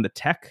think, on the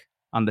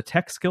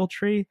tech skill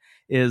tree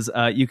is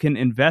you can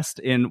invest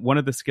in one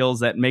of the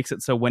skills that makes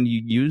it so when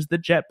you use the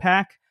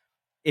jetpack,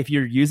 if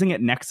you're using it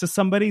next to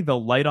somebody,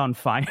 they'll light on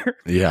fire.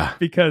 Yeah.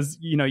 Because,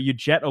 you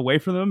jet away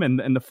from them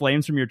and the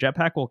flames from your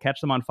jetpack will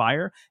catch them on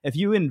fire. If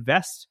you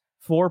invest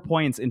 4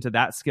 points into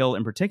that skill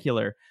in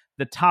particular,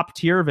 the top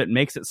tier of it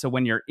makes it so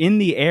when you're in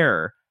the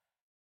air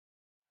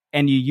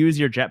and you use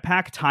your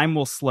jetpack, time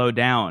will slow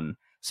down.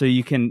 So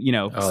you can,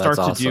 start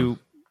to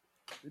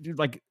do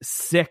like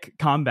sick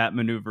combat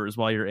maneuvers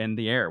while you're in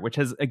the air, which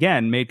has,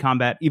 again, made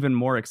combat even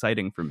more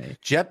exciting for me.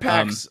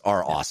 Jetpacks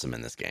are awesome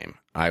in this game,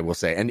 I will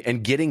say.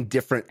 And getting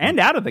different...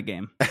 And out of the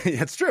game.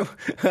 That's true.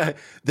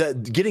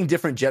 Getting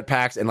different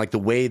jetpacks and like the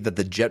way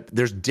that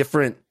there's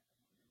different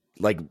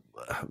like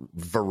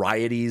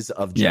varieties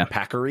of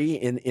jetpackery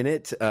in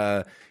it.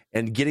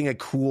 And getting a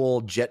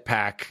cool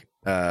jetpack,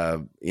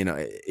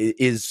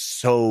 is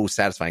so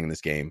satisfying in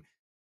this game.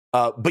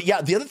 But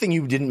yeah, the other thing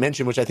you didn't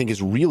mention, which I think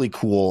is really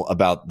cool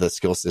about the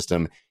skill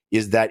system,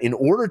 is that in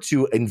order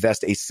to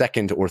invest a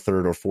second or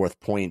third or fourth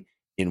point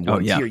in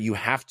one tier, you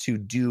have to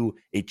do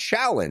a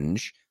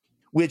challenge,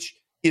 which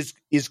is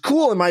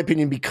cool in my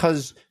opinion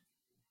because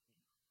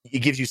it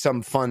gives you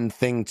some fun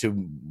thing to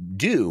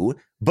do,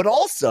 but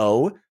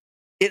also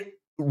it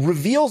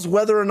reveals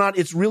whether or not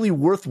it's really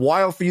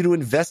worthwhile for you to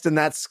invest in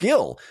that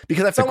skill.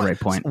 Because I felt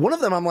like one of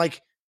them, I'm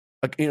like,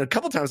 a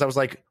couple times I was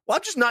like, well,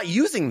 I'm just not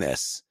using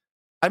this.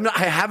 I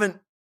haven't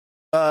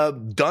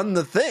done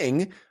the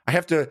thing. I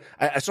have to.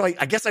 So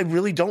I guess I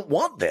really don't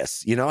want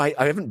this. I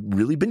haven't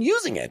really been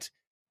using it,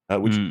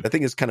 which I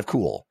think is kind of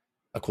cool.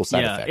 A cool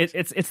side effect.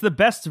 It's the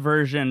best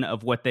version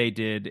of what they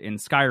did in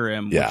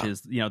Skyrim, which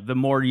is the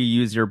more you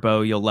use your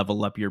bow, you'll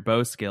level up your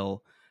bow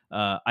skill.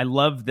 I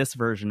love this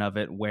version of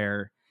it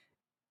where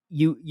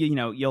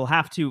you'll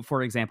have to,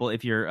 for example,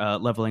 if you're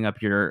leveling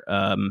up your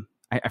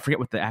I forget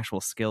what the actual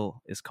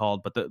skill is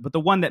called, but the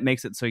one that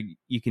makes it so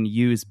you can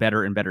use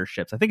better and better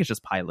ships. I think it's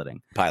just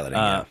piloting.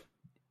 Yeah.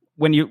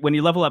 When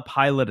you level up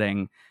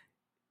piloting,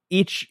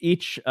 each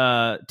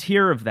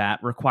tier of that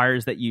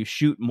requires that you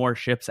shoot more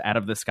ships out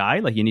of the sky.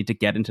 Like you need to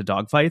get into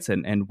dogfights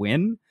and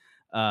win.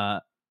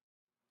 I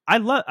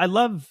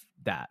love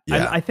that.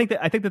 Yeah. I think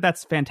that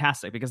that's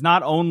fantastic because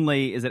not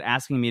only is it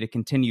asking me to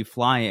continue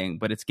flying,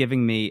 but it's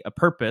giving me a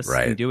purpose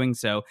in doing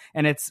so.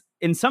 And it's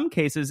in some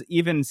cases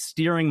even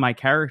steering my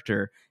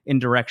character in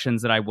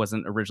directions that I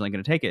wasn't originally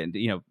going to take it.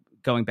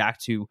 Going back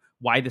to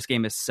why this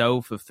game is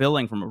so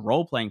fulfilling from a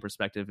role-playing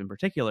perspective in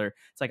particular,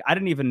 it's like I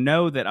didn't even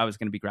know that I was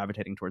going to be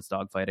gravitating towards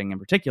dogfighting in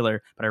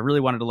particular, but I really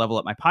wanted to level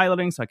up my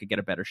piloting so I could get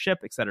a better ship,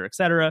 et cetera, et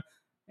cetera.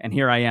 And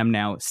here I am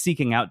now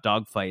seeking out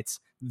dogfights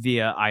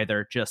via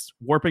either just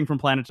warping from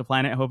planet to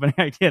planet, hoping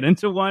I get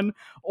into one,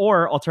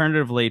 or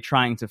alternatively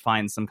trying to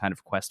find some kind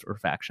of quest or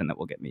faction that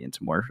will get me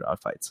into more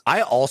dogfights.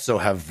 I also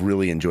have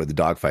really enjoyed the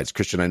dogfights.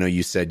 Christian, I know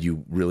you said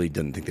you really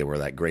didn't think they were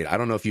that great. I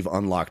don't know if you've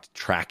unlocked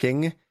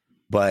tracking,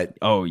 but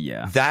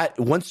that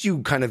once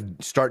you kind of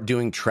start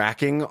doing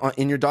tracking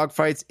in your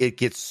dogfights, it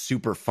gets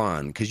super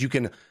fun because you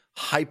can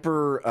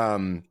hyper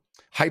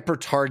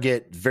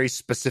target very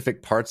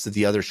specific parts of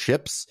the other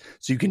ships.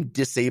 So you can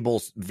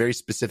disable very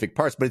specific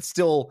parts, but it's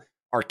still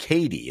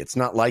arcadey. It's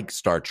not like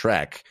Star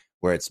Trek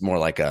where it's more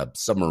like a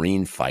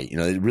submarine fight.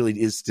 It really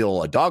is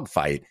still a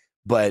dogfight,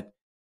 but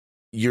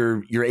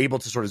you're able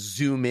to sort of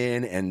zoom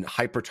in and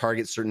hyper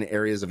target certain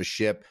areas of a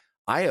ship.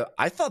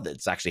 I thought that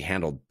it's actually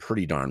handled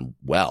pretty darn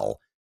well.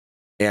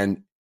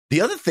 And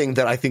the other thing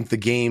that I think the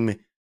game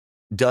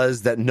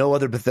does that no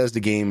other Bethesda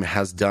game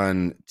has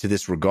done to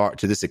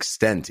this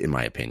extent, in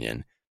my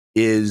opinion,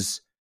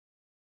 is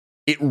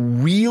it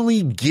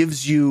really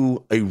gives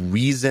you a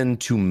reason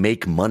to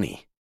make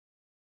money.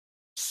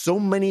 So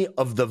many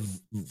of the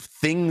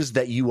things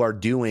that you are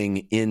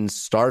doing in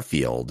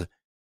Starfield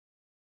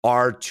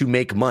are to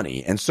make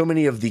money. And so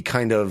many of the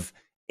kind of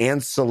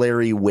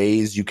ancillary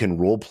ways you can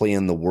role play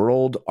in the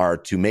world are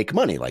to make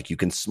money. Like you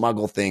can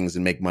smuggle things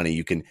and make money.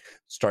 You can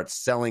start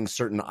selling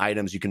certain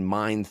items. You can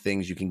mine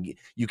things. You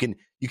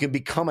can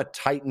become a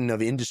titan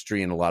of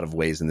industry in a lot of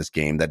ways in this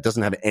game that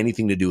doesn't have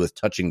anything to do with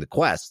touching the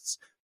quests.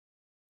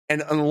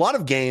 And in a lot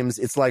of games,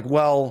 it's like,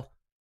 well,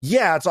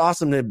 yeah, it's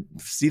awesome to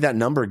see that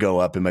number go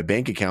up in my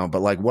bank account,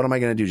 but like, what am I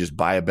going to do? Just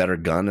buy a better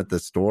gun at the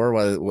store?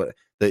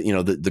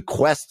 The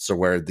quests are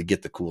where to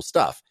get the cool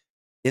stuff.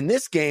 In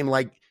this game,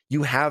 like,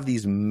 you have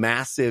these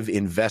massive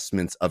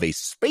investments of a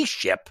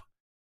spaceship,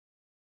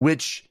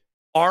 which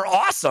are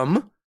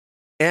awesome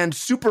and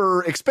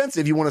super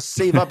expensive. You want to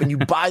save up and you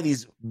buy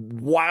these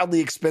wildly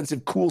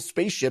expensive, cool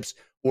spaceships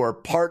or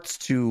parts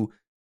to,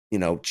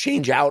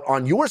 change out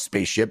on your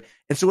spaceship.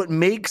 And so it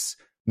makes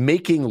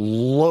making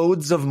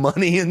loads of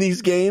money in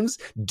these games,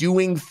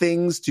 doing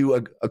things to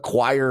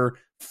acquire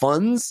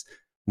funds,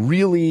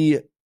 really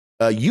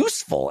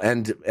useful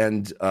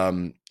and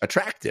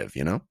attractive,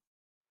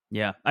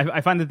 Yeah,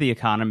 I find that the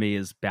economy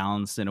is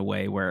balanced in a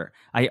way where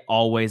I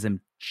always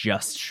am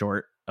just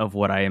short of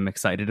what I am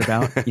excited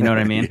about. You know what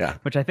I mean? Yeah.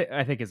 Which I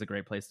think is a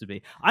great place to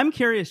be. I'm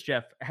curious,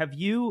 Jeff, have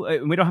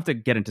you, we don't have to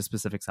get into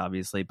specifics,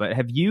 obviously, but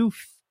have you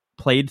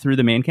played through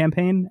the main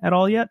campaign at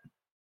all yet?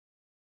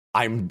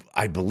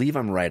 I believe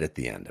I'm right at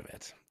the end of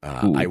it.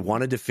 I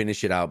wanted to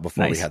finish it out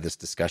before we had this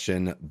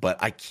discussion, but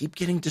I keep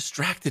getting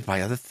distracted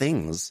by other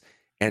things.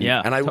 And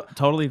I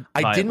totally.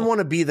 I didn't want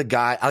to be the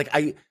guy. Like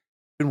I've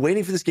been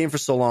waiting for this game for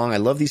so long. I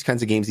love these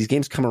kinds of games. These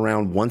games come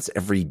around once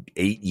every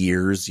 8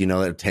 years,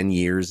 10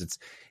 years.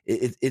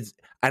 It's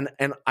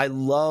I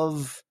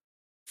love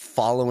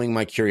following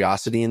my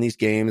curiosity in these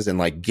games and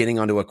like getting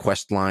onto a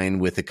quest line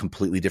with a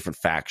completely different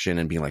faction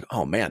and being like,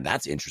 oh man,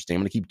 that's interesting.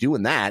 I'm going to keep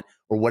doing that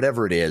or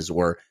whatever it is.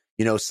 Or,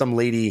 some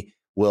lady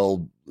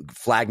will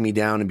flag me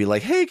down and be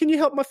like, hey, can you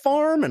help my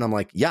farm? And I'm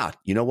like, yeah,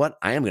 you know what?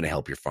 I am going to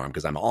help your farm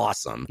because I'm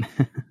awesome.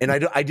 And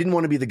I didn't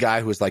want to be the guy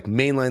who was like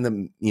mainline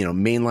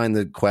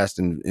the quest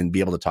and be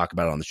able to talk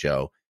about it on the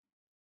show.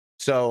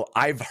 So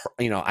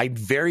I'm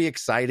very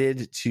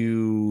excited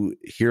to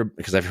hear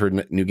because I've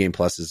heard New Game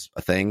Plus is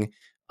a thing.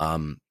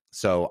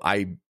 So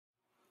I'm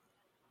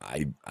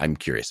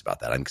curious about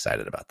that. I'm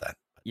excited about that.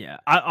 Yeah,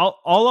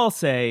 I'll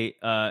say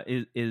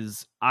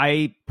is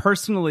I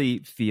personally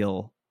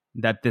feel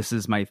that this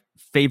is my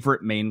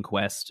favorite main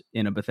quest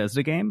in a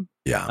Bethesda game.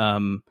 Yeah.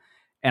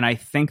 And I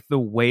think the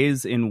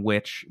ways in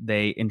which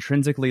they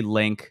intrinsically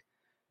link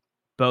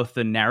both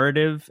the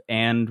narrative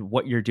and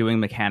what you're doing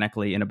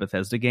mechanically in a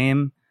Bethesda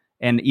game,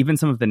 and even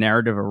some of the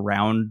narrative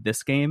around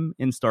this game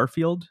in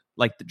Starfield,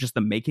 like just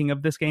the making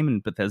of this game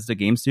in Bethesda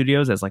Game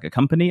Studios as like a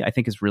company, I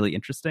think is really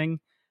interesting.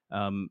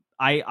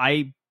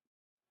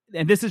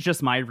 And this is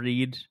just my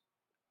read,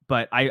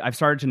 but I've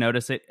started to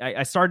notice it.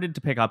 I started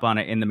to pick up on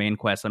it in the main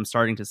quest. I'm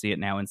starting to see it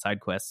now in side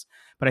quests.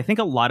 But I think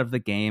a lot of the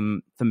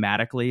game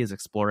thematically is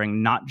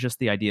exploring not just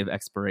the idea of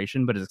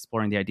exploration, but is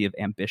exploring the idea of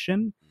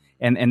ambition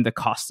and the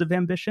cost of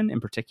ambition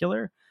in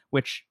particular,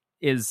 which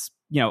is,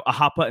 a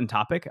hot button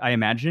topic, I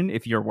imagine,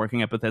 if you're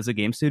working at Bethesda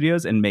Game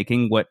Studios and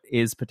making what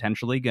is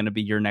potentially going to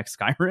be your next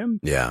Skyrim.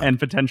 Yeah. And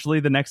potentially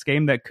the next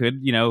game that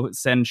could,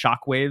 send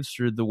shockwaves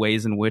through the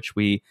ways in which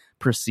we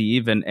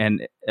perceive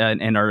and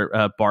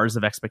our bars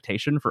of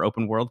expectation for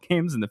open world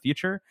games in the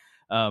future.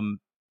 And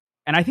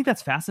I think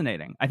that's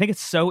fascinating. I think it's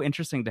so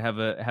interesting to have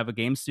a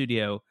game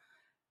studio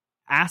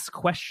ask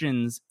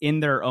questions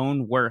in their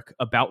own work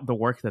about the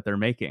work that they're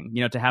making,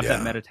 to have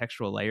that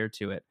metatextual layer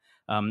to it.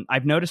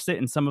 I've noticed it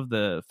in some of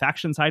the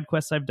faction side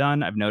quests I've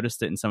done. I've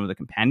noticed it in some of the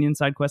companion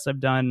side quests I've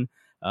done.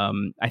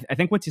 I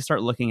think once you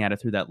start looking at it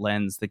through that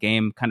lens, the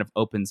game kind of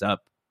opens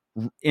up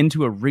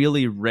into a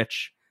really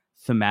rich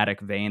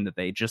thematic vein that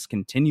they just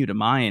continue to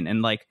mine.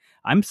 And like,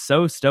 I'm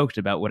so stoked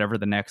about whatever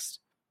the next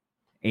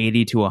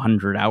 80 to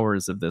 100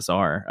 hours of this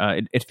are.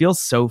 It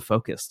feels so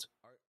focused.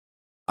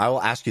 I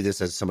will ask you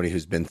this as somebody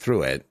who's been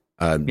through it.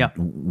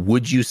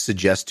 Would you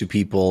suggest to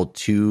people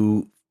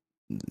to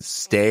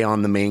stay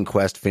on the main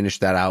quest, finish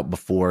that out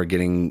before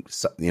getting,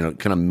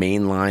 kind of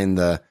mainline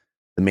the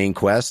main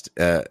quest,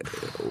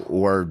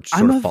 or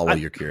sort of follow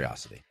your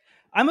curiosity?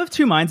 I'm of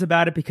two minds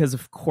about it because,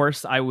 of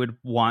course, I would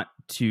want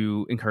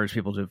to encourage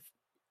people to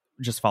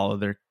just follow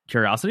their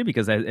curiosity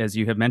because, as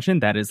you have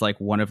mentioned, that is like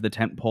one of the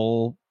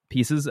tentpole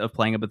pieces of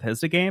playing a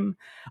Bethesda game.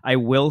 I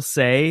will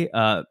say,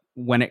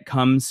 when it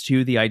comes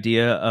to the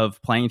idea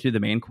of playing through the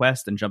main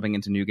quest and jumping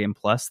into New Game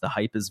Plus, the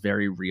hype is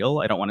very real.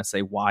 I don't want to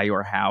say why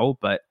or how,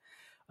 but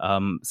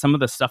Some of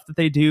the stuff that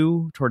they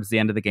do towards the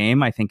end of the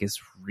game, I think, is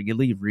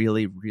really,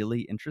 really,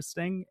 really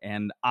interesting.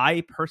 And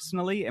I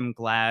personally am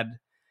glad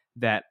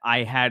that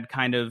I had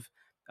kind of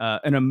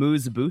an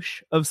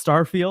amuse-bouche of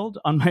Starfield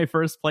on my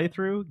first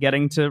playthrough,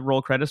 getting to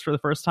roll credits for the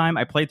first time.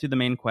 I played through the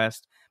main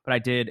quest, but I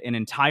did an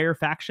entire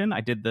faction.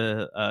 I did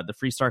the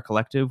Freestar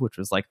Collective, which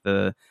was like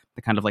the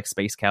kind of like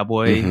space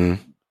cowboy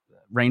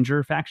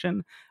ranger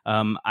faction.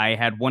 I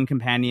had one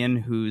companion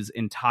whose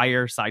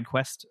entire side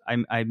quest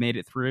I made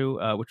it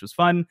through, which was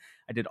fun.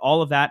 I did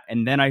all of that,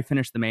 and then I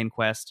finished the main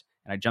quest,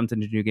 and I jumped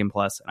into New Game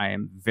Plus, and I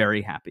am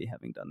very happy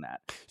having done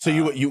that. So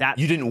you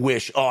didn't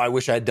wish, I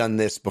wish I had done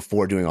this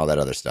before doing all that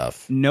other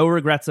stuff? No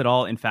regrets at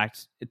all. In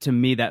fact, to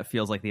me, that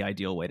feels like the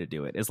ideal way to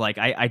do it. Is like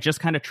I just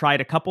kind of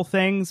tried a couple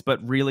things, but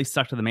really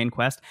stuck to the main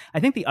quest. I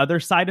think the other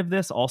side of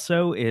this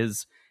also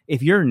is,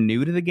 if you're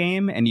new to the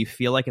game and you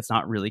feel like it's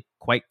not really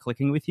quite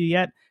clicking with you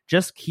yet,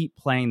 just keep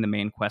playing the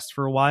main quest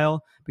for a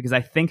while, because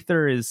I think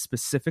there is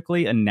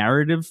specifically a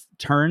narrative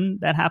turn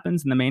that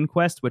happens in the main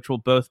quest, which will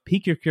both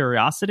pique your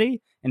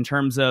curiosity in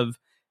terms of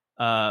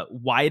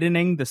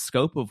widening the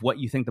scope of what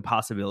you think the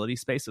possibility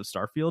space of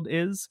Starfield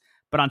is.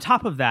 But on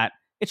top of that,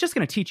 it's just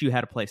going to teach you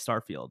how to play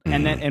Starfield,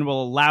 and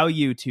will allow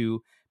you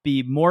to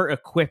be more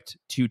equipped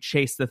to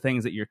chase the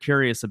things that you're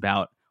curious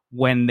about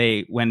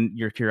when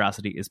your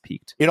curiosity is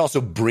piqued. It also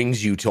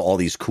brings you to all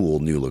these cool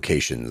new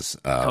locations,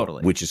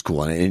 totally, which is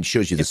cool, and it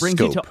shows you the scope. It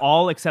brings you to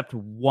all except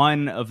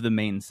one of the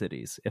main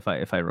cities, if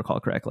I recall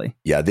correctly.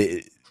 Yeah,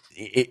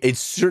 it's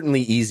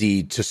certainly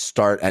easy to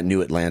start at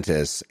New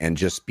Atlantis and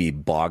just be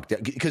bogged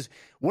down, because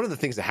one of the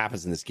things that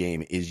happens in this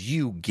game is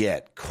you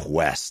get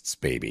quests,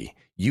 baby.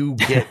 You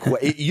get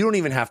you don't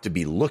even have to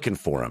be looking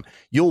for them.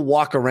 You'll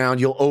walk around,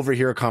 you'll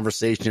overhear a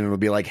conversation, and it'll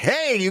be like,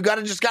 "Hey, you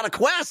just got a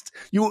quest.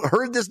 You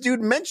heard this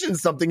dude mention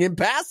something in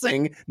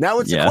passing. Now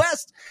it's a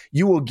quest."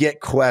 You will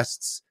get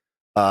quests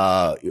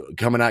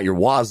coming out your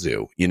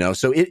wazoo,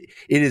 So it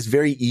is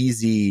very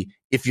easy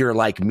if you're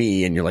like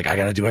me and you're like, I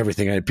got to do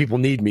everything. People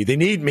need me. They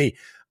need me.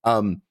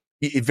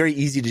 It's very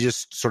easy to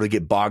just sort of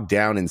get bogged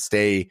down and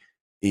stay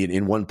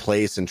in one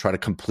place and try to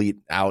complete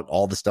out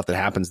all the stuff that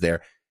happens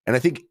there. And I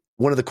think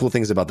one of the cool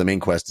things about the main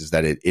quest is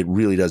that it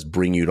really does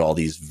bring you to all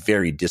these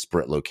very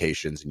disparate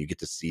locations, and you get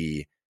to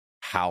see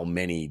how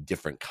many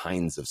different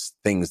kinds of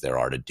things there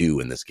are to do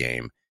in this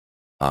game,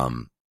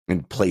 and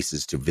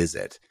places to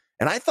visit.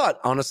 And I thought,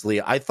 honestly,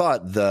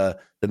 the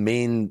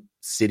main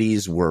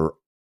cities were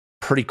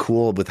pretty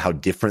cool with how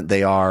different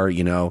they are.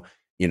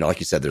 Like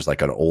you said, there's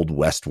like an old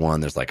West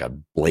one. There's like a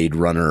Blade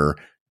Runner,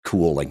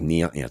 cool, like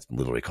neon. It's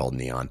literally called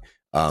Neon.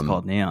 It's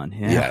called Neon,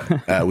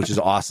 which is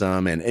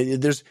awesome.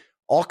 And there's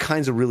all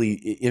kinds of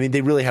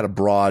they really had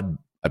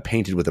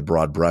painted with a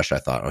broad brush, I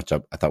thought, which I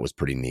thought was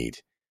pretty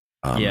neat.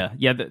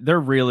 They're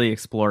really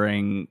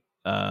exploring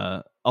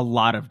a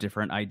lot of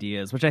different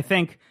ideas, which I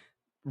think,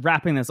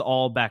 wrapping this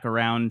all back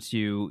around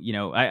to,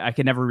 I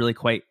could never really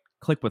quite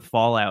click with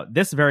Fallout.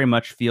 This very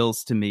much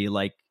feels to me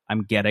like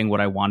I'm getting what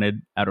I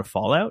wanted out of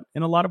Fallout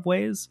in a lot of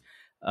ways.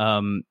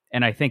 And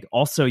I think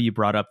also you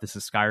brought up this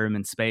is Skyrim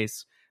in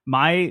space.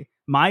 My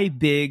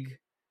big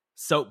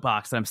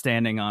soapbox that I'm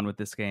standing on with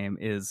this game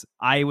is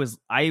I was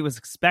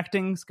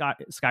expecting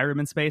Skyrim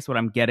in space. What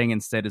I'm getting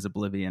instead is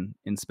Oblivion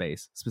in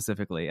space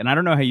specifically. And I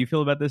don't know how you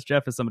feel about this,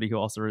 Jeff, as somebody who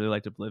also really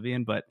liked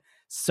Oblivion, but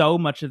so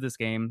much of this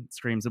game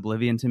screams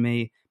Oblivion to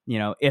me.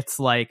 It's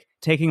like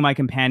taking my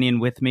companion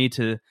with me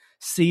to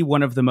see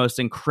one of the most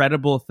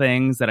incredible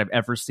things that I've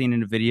ever seen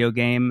in a video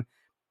game,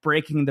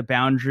 breaking the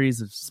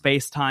boundaries of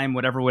space-time,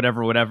 whatever.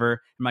 And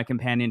my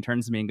companion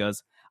turns to me and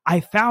goes,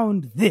 I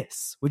found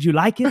this. Would you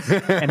like it?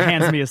 And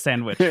hands me a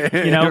sandwich.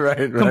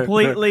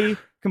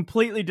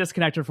 Completely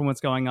disconnected from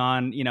what's going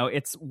on.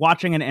 It's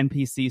watching an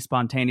NPC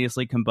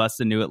spontaneously combust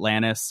in New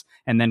Atlantis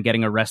and then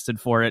getting arrested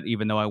for it,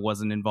 even though I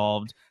wasn't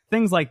involved.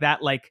 Things like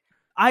that. Like,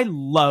 I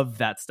love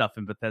that stuff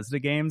in Bethesda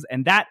games,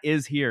 and that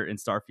is here in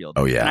Starfield.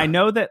 Oh, yeah. And I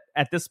know that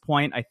at this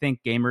point, I think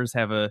gamers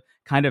have a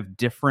kind of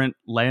different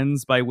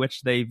lens by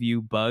which they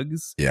view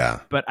bugs. Yeah.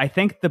 But I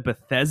think the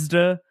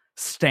Bethesda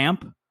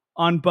stamp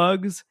on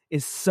bugs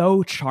is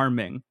so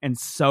charming and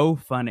so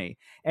funny.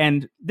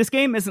 And this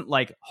game isn't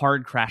like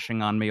hard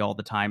crashing on me all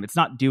the time. It's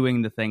not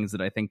doing the things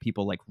that I think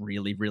people like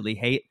really, really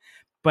hate,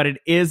 but it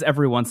is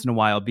every once in a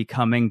while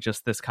becoming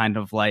just this kind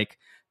of like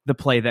the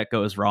play that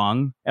goes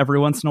wrong every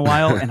once in a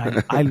while.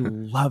 And I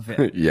love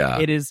it. Yeah.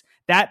 It is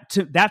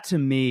that to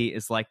me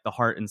is like the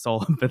heart and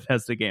soul of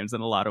Bethesda games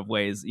in a lot of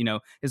ways,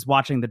 is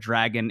watching the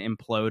dragon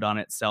implode on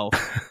itself.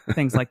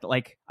 Things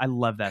like I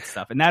love that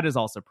stuff. And that is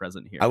also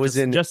present here.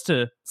 Just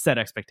to set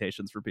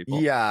expectations for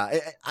people. Yeah.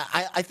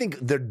 I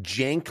think the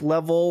jank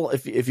level,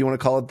 if you want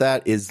to call it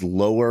that, is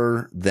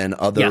lower than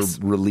other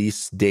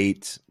release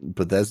date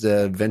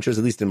Bethesda ventures,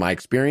 at least in my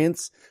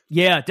experience.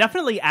 Yeah,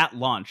 definitely at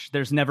launch.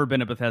 There's never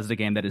been a Bethesda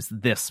game that is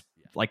this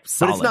like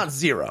solid. But it's not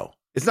zero.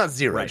 It's not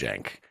zero, right.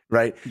 jank.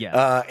 right?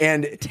 Yeah.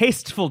 And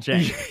tasteful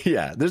jank.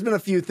 Yeah, there's been a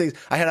few things.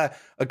 I had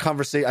a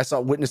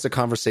conversation. Witnessed a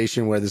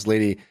conversation where this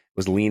lady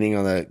was leaning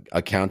on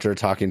a counter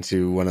talking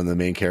to one of the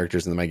main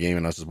characters in my game,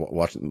 and I was just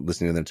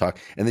listening to them talk.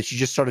 And then she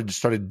just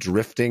started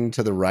drifting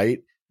to the right,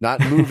 not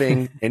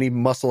moving any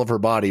muscle of her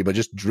body, but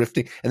just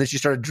drifting. And then she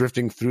started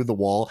drifting through the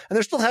wall, and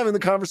they're still having the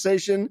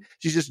conversation.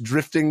 She's just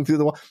drifting through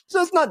the wall.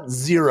 So it's not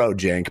zero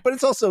jank, but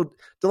it's also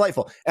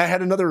delightful. And I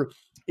had another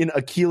in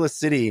Aquila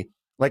City.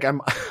 Like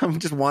I'm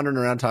just wandering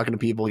around talking to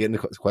people, getting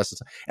to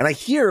questions, and I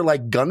hear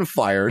like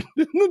gunfire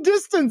in the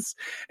distance.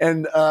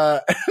 And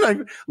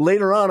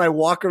later on, I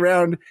walk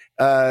around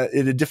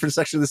in a different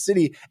section of the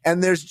city,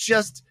 and there's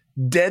just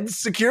dead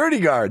security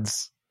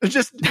guards,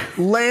 just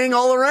laying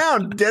all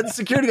around. Dead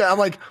security guards. I'm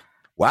like,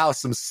 wow,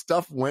 some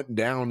stuff went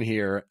down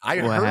here. I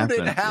heard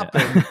it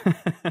happen.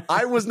 Yeah.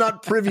 I was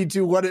not privy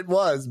to what it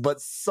was,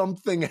 but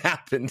something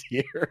happened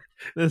here.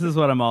 This is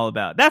what I'm all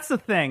about. That's the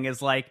thing,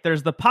 is like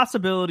there's the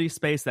possibility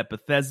space that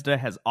Bethesda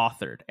has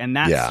authored, and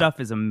that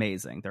stuff is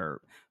amazing. There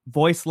are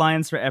voice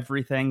lines for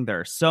everything. There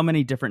are so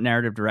many different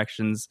narrative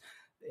directions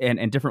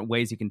and different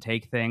ways you can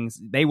take things.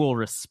 They will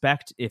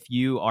respect if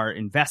you are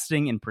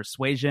investing in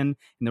persuasion, and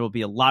there will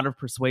be a lot of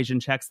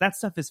persuasion checks. That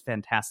stuff is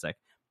fantastic.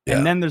 Yeah.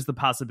 And then there's the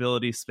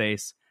possibility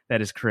space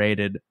that is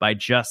created by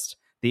just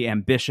the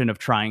ambition of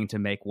trying to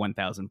make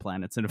 1,000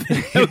 planets in a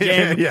video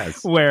game.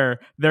 Yes. Where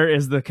there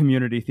is the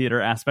community theater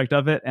aspect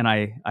of it, and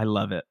I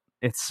love it.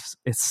 It's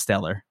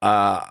stellar.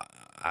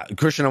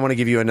 Christian, I want to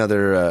give you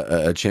another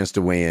a chance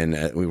to weigh in.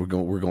 We're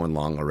going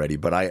long already,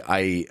 but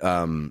I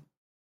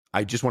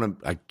just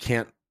want to. I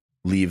can't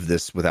leave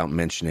this without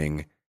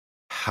mentioning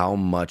how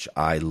much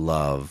I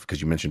love, because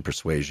you mentioned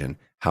persuasion,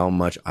 how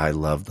much I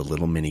love the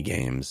little mini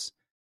games.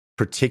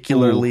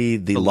 Particularly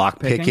the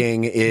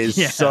lockpicking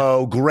is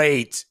so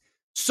great.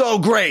 So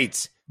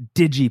great.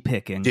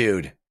 Digi-picking.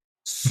 Dude,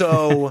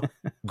 so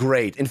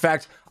great. In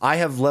fact, I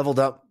have leveled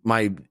up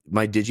my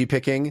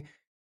digi-picking,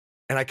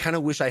 and I kind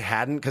of wish I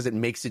hadn't, because it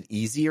makes it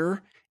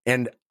easier.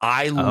 And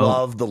I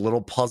love the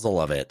little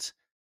puzzle of it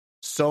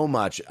so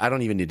much. I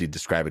don't even need to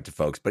describe it to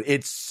folks, but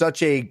it's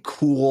such a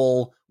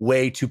cool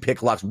way to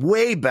pick locks.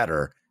 Way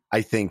better,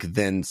 I think,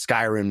 than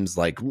Skyrim's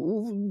like,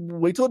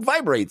 wait till it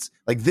vibrates.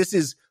 Like, this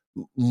is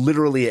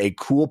literally a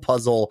cool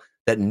puzzle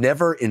that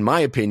never, in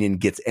my opinion,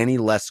 gets any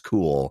less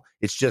cool.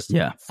 It's just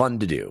fun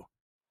to do.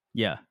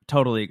 Yeah,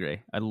 totally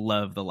agree. I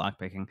love the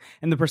lockpicking.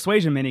 And the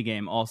persuasion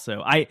minigame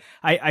also. I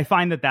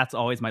find that that's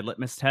always my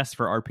litmus test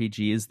for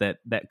RPGs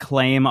that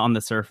claim on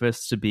the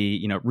surface to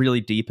be,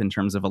 really deep in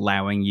terms of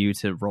allowing you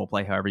to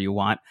roleplay however you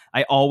want.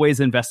 I always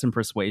invest in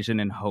persuasion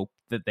and hope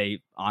that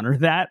they honor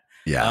that.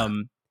 Yeah.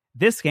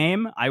 This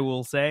game, I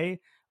will say,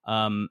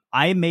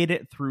 I made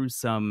it through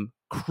some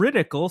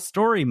critical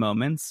story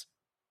moments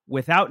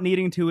without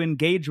needing to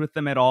engage with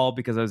them at all,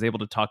 because I was able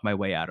to talk my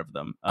way out of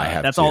them.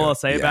 That's all I'll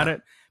say about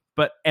it.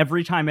 But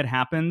every time it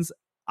happens,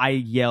 I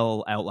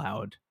yell out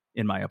loud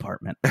in my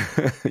apartment.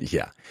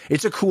 Yeah.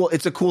 It's a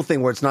cool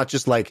thing where it's not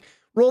just like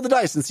roll the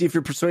dice and see if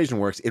your persuasion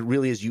works. It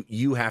really is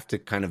you have to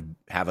kind of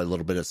have a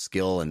little bit of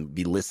skill and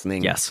be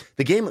listening. Yes.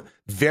 The game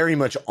very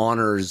much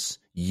honors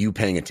you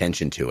paying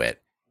attention to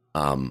it.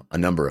 A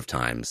number of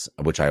times,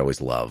 which I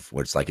always love,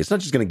 where it's like, it's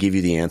not just going to give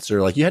you the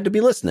answer. Like, you had to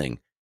be listening.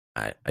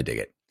 I dig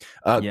it.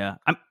 Go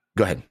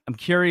ahead. I'm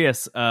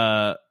curious,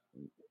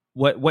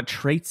 what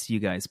traits you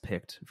guys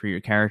picked for your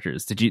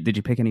characters. Did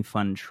you pick any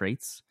fun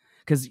traits?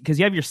 Because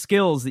you have your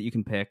skills that you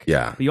can pick.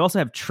 Yeah. But you also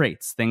have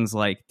traits. Things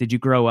like, did you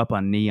grow up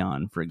on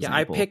Neon, for example?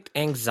 Yeah, I picked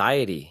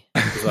anxiety.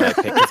 Is what I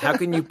picked. 'Cause how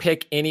can you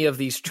pick any of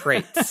these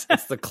traits?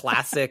 It's the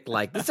classic,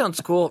 like, this sounds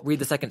cool. Read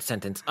the second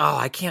sentence. Oh,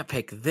 I can't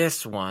pick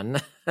this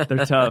one.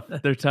 They're tough.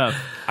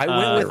 I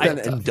went with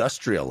an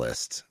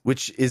industrialist,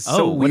 which is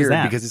so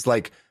weird because it's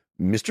like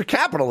Mr.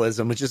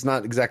 Capitalism, which is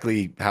not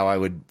exactly how I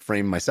would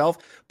frame myself,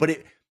 but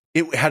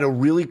it had a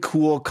really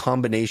cool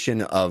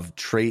combination of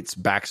traits,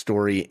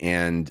 backstory,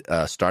 and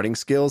starting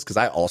skills, because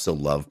I also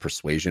love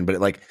persuasion, but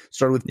it like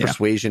started with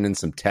persuasion and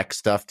some tech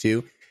stuff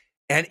too.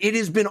 And it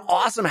has been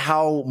awesome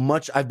how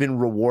much I've been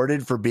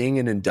rewarded for being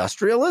an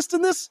industrialist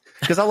in this.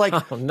 Because I'm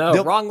like, oh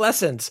no, wrong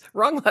lessons.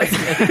 But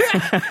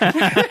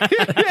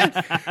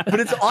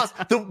it's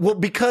awesome.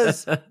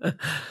 Because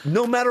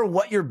no matter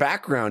what your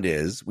background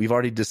is, we've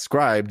already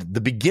described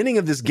the beginning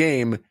of this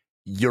game,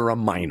 you're a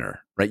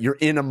miner, right? You're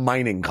in a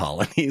mining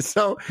colony.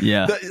 So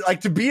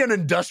to be an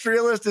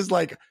industrialist is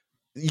like,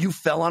 you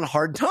fell on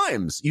hard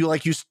times. You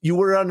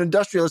were an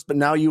industrialist, but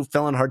now you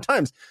fell on hard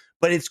times.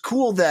 But it's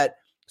cool that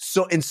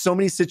so in so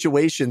many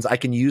situations, I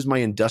can use my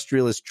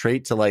industrialist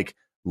trait to like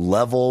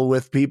level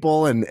with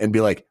people and be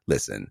like,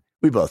 listen,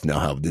 we both know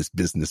how this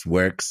business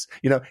works.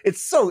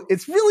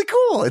 It's really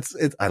cool.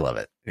 I love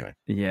it. Anyway.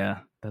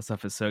 Yeah, that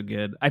stuff is so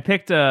good. I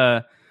picked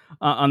on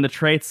the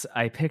traits,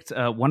 I picked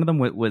one of them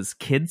was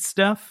kid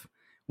stuff,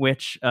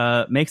 which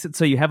makes it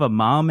so you have a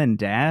mom and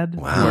dad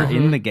who are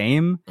in the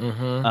game,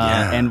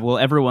 and will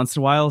every once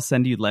in a while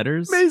send you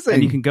letters. Amazing.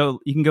 And you can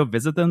go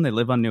visit them. They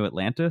live on New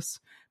Atlantis.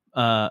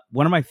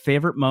 One of my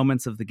favorite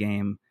moments of the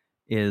game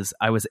is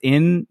I was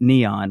in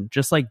Neon,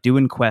 just like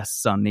doing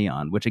quests on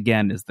Neon, which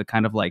again is the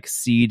kind of like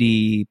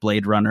seedy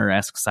Blade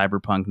Runner-esque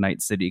cyberpunk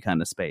Night City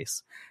kind of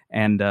space.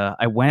 And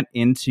I went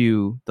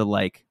into the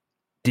like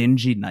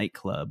dingy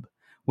nightclub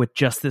with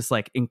just this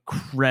like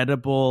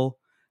incredible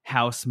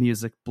house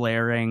music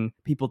blaring,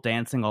 people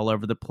dancing all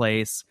over the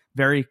place,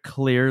 very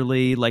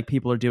clearly like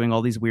people are doing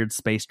all these weird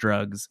space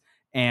drugs.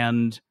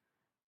 And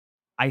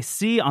I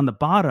see on the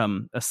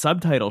bottom a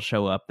subtitle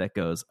show up that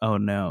goes, "Oh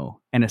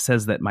no," and it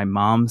says that my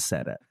mom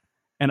said it.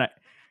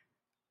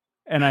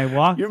 And I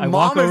walk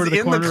over to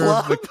the corner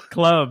of the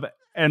club,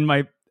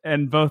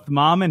 and both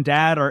mom and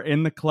dad are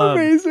in the club.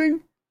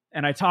 Amazing.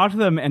 And I talked to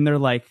them, and they're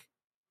like,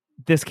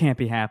 "This can't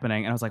be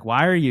happening." And I was like,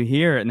 "Why are you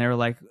here?" And they were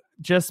like,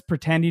 "Just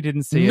pretend you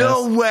didn't see us."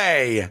 No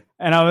way.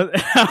 And I was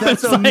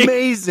That's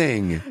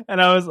amazing.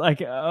 And I was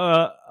like,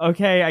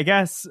 okay, I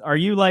guess. Are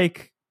you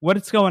like,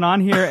 what's going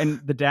on here?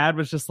 And the dad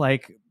was just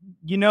like,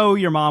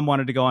 your mom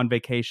wanted to go on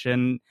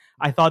vacation.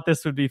 I thought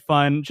this would be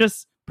fun.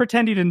 Just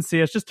pretend you didn't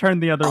see us. Just turn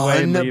the other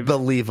way and leave.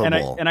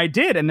 Unbelievable. And I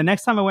did. And the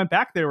next time I went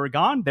back, they were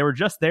gone. They were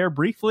just there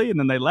briefly, and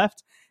then they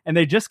left. And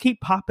they just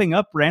keep popping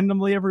up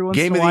randomly every once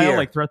in a while,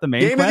 like throughout the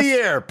main Game quest. of the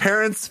year.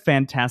 Parents.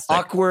 Fantastic.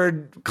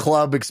 Awkward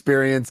club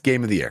experience.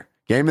 Game of the year.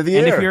 Game of the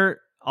year. And if you're,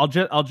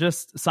 I'll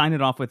just sign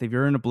it off with, if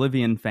you're an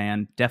Oblivion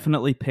fan,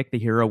 definitely pick the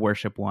hero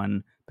worship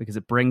one, because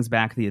it brings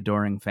back the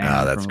adoring fan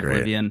that's from great.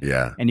 Oblivion.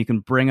 Yeah. And you can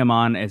bring him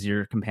on as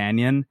your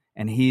companion,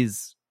 and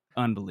he's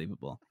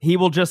unbelievable. He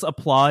will just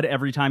applaud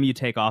every time you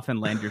take off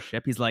and land your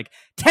ship. He's like,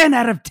 10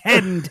 out of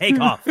 10 take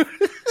off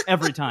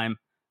every time.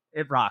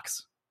 It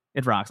rocks.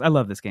 It rocks. I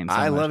love this game so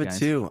much, love it guys.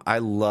 too. I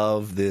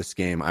love this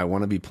game. I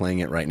want to be playing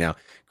it right now.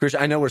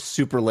 Christian, I know we're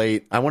super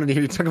late. I wanted to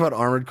hear you talk about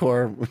Armored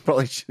Core.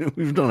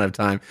 We don't have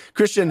time.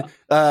 Christian,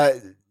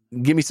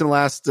 give me some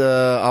last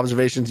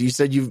observations. You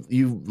said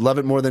you love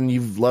it more than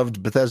you've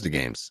loved Bethesda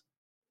games.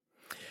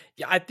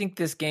 Yeah, I think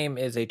this game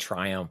is a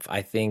triumph.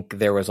 I think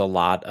there was a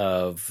lot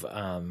of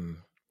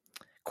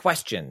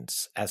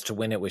questions as to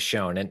when it was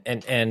shown.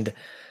 And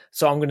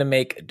so I'm going to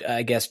make,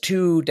 I guess,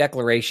 2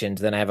 declarations.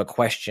 Then I have a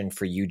question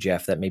for you,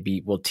 Jeff, that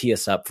maybe will tee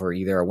us up for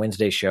either a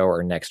Wednesday show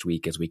or next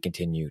week as we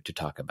continue to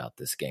talk about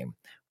this game.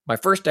 My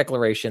first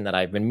declaration that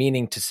I've been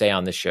meaning to say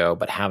on the show,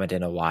 but haven't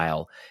in a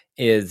while,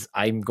 is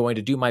I'm going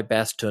to do my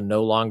best to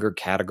no longer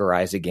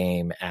categorize a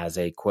game as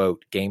a,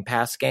 quote, Game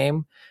Pass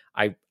game.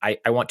 I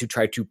want to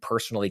try to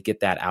personally get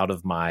that out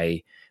of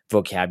my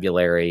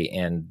vocabulary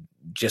and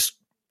just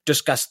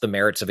discuss the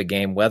merits of a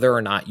game, whether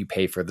or not you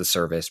pay for the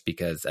service,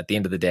 because at the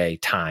end of the day,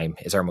 time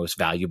is our most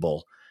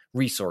valuable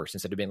resource.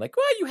 Instead of being like,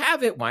 well, you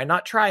have it, why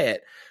not try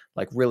it?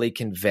 Like, really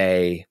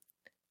convey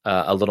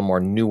a little more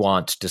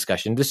nuanced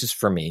discussion. This is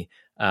for me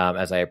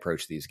as I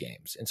approach these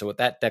games. And so with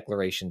that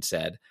declaration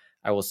said,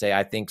 I will say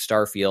I think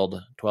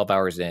Starfield, 12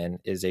 hours in,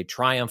 is a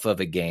triumph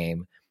of a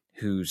game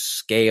whose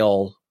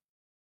scale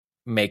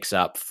makes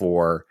up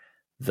for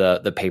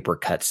the paper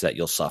cuts that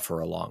you'll suffer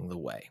along the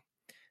way.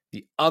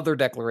 The other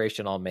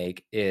declaration I'll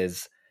make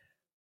is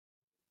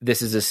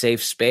this is a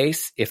safe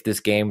space if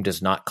this game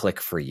does not click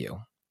for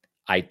you.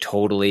 I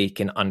totally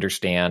can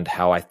understand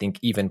how I think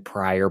even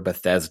prior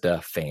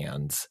Bethesda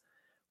fans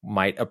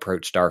might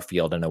approach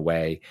Starfield in a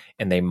way,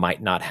 and they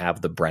might not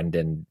have the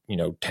Brendon,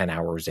 10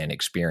 hours in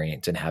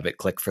experience and have it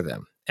click for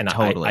them. And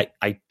totally.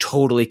 I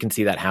totally can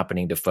see that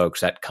happening to folks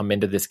that come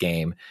into this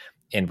game,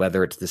 and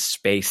whether it's the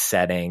space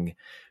setting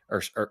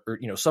or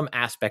some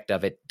aspect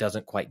of it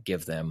doesn't quite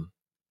give them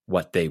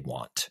what they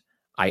want.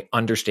 I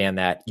understand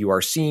that. You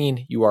are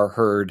seen, you are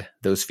heard,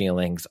 those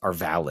feelings are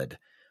valid.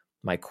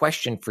 My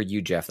question for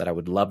you, Jeff, that I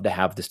would love to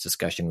have this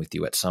discussion with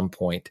you at some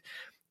point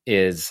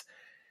is,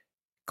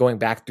 going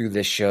back through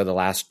this show the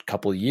last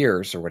couple of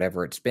years or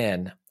whatever it's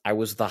been, I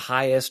was the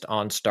highest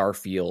on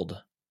Starfield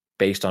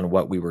based on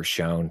what we were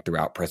shown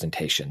throughout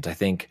presentations. I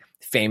think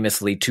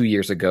famously 2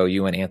 years ago,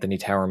 you and Anthony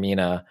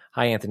Taormina,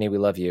 hi Anthony, we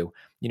love you,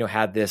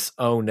 had this,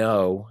 oh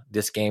no,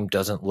 this game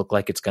doesn't look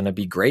like it's going to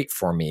be great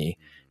for me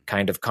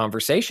kind of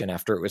conversation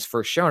after it was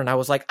first shown. And I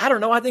was like, I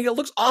don't know, I think it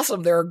looks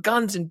awesome. There are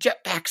guns and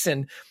jetpacks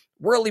and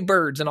whirly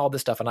birds and all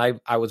this stuff. And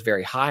I was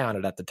very high on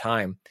it at the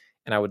time.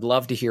 And I would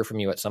love to hear from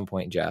you at some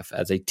point, Jeff,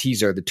 as a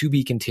teaser, the to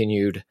be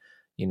continued,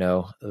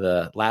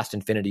 the last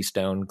Infinity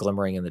Stone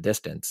glimmering in the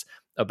distance,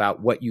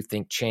 about what you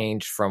think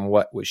changed from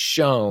what was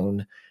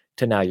shown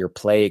to now your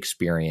play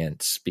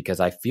experience. Because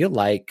I feel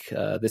like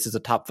this is a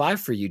top 5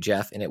 for you,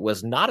 Jeff, and it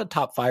was not a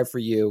top 5 for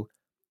you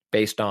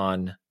based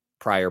on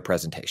prior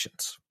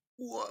presentations.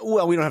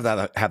 Well, we don't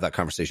have that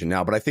conversation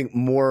now, but I think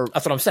more.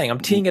 That's what I'm saying.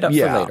 I'm teeing it up for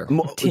later.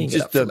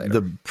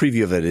 The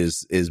preview of it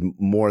is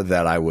more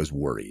that I was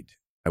worried.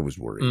 I was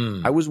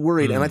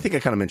worried, and I think I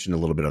kind of mentioned a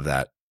little bit of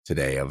that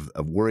today, of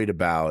worried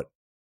about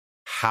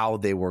how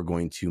they were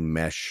going to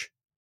mesh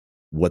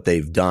what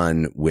they've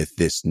done with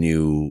this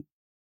new,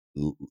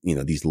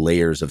 these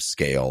layers of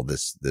scale,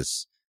 this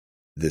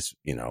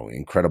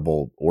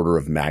incredible order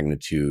of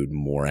magnitude,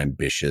 more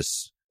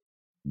ambitious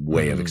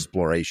way of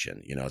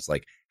exploration. It's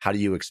like, how do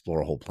you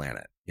explore a whole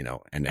planet,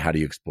 and how do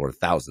you explore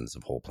thousands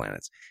of whole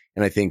planets?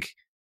 And I think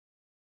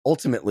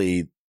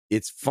ultimately,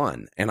 it's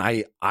fun. And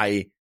I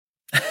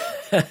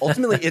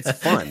ultimately it's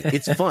fun.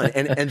 It's fun.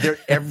 And they're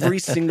every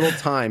single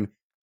time.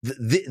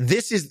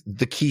 This is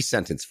the key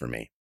sentence for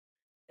me.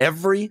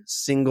 Every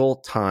single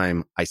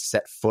time I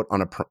set foot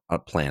on a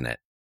planet,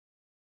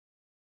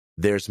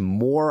 there's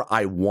more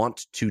I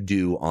want to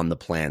do on the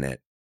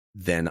planet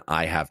than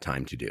I have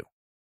time to do.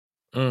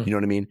 You know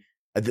what I mean?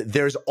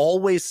 There's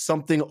always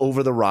something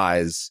over the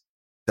rise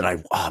that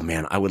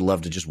I would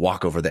love to just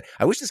walk over there.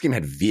 I wish this game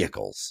had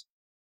vehicles.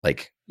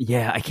 Like,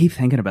 yeah, I keep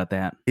thinking about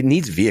that. It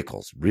needs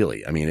vehicles,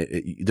 really. I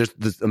mean, there's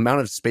the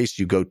amount of space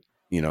you go,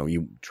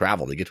 you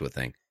travel to get to a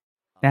thing.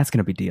 That's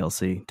going to be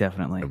DLC,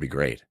 definitely. That'd be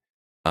great.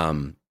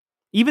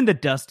 Even the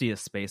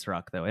dustiest space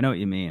rock, though. I know what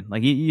you mean.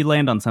 Like, you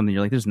land on something,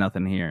 you're like, there's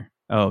nothing here.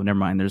 Oh, never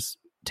mind. There's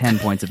 10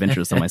 points of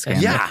interest on my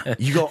scan. Yeah.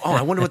 You go,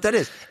 I wonder what that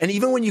is. And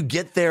even when you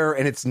get there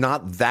and it's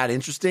not that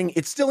interesting,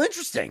 it's still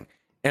interesting.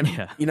 And,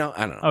 I don't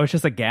know. Oh, it's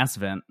just a gas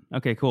vent.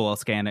 Okay, cool. I'll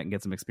scan it and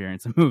get some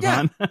experience and move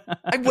on.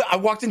 I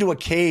walked into a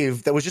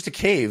cave that was just a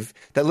cave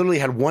that literally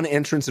had one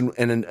entrance and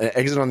an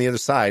exit on the other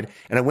side.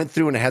 And I went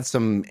through and it had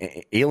some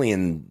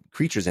alien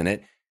creatures in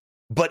it.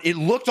 But it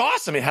looked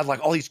awesome. It had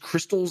like all these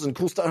crystals and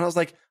cool stuff. And I was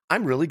like,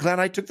 I'm really glad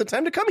I took the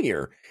time to come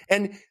here.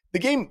 And the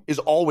game is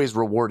always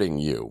rewarding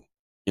you.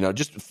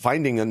 Just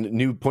finding a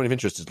new point of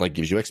interest is like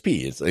gives you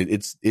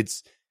XP.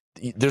 It's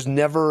there's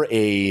never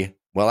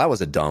that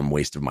was a dumb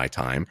waste of my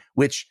time,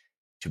 which,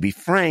 to be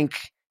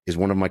frank, is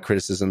one of my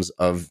criticisms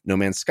of No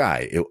Man's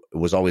Sky. It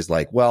was always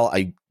like,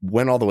 I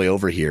went all the way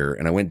over here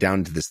and I went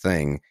down to this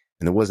thing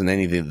and there wasn't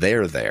anything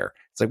there.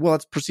 It's like,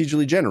 it's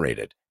procedurally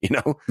generated,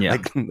 Yeah.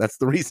 Like, that's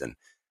the reason.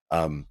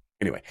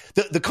 Anyway,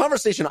 the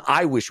conversation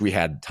I wish we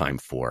had time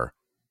for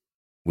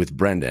with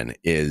Brendon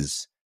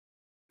is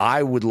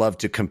I would love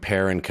to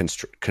compare and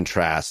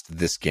contrast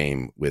this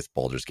game with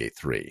Baldur's Gate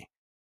 3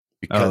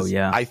 because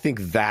I think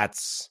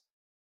that's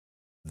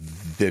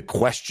the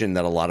question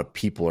that a lot of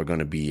people are going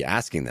to be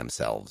asking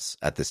themselves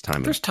at this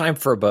time. There's time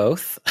for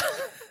both.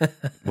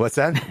 What's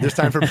that? There's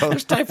time for both?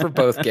 There's time for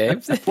both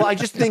games. Well, I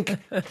just think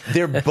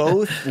they're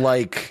both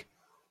like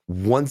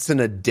once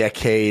in a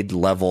decade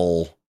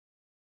level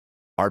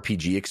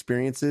RPG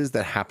experiences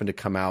that happen to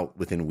come out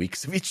within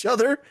weeks of each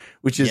other,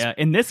 which is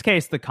in this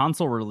case the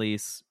console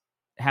release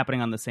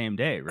happening on the same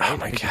day, right? Oh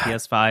my God. The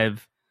PS5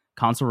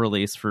 console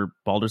release for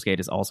Baldur's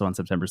Gate is also on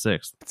September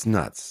 6th. It's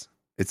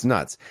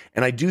nuts.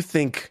 And I do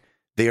think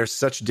they are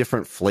such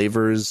different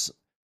flavors.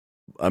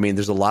 I mean,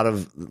 there's a lot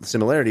of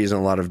similarities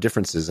and a lot of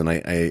differences, and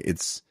I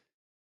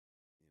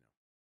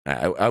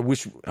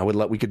wish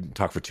we could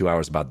talk for 2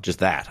 hours about just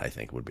that. I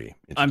think would be.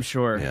 I'm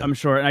sure.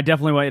 And I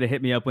definitely want you to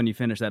hit me up when you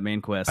finish that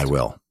main quest. I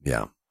will.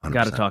 Yeah.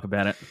 Got to talk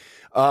about it.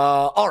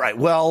 All right.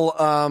 Well,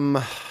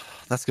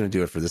 that's going to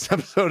do it for this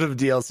episode of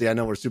DLC. I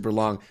know we're super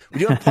long. We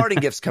do have party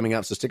gifts coming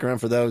up, so stick around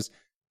for those.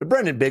 But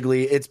Brendon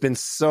Bigley, it's been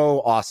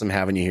so awesome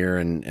having you here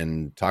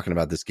and talking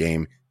about this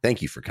game.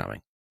 Thank you for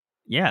coming.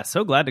 Yeah,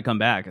 so glad to come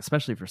back,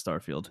 especially for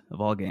Starfield, of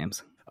all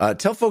games.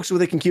 Tell folks where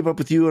they can keep up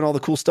with you and all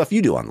the cool stuff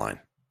you do online.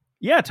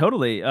 Yeah,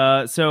 totally.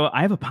 So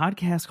I have a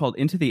podcast called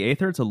Into the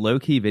Aether. It's a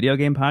low-key video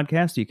game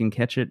podcast. You can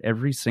catch it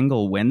every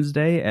single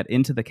Wednesday at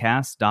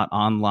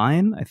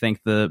intothecast.online. I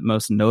think the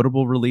most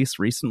notable release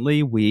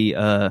recently, we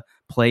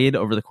played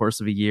over the course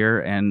of a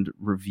year and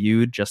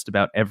reviewed just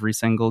about every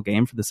single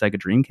game for the Sega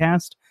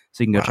Dreamcast.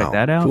 So you can go check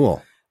that out.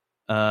 Cool.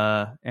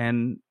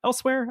 And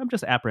elsewhere, I'm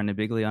just Brendon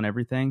Bigley on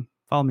everything.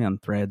 Follow me on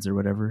Threads or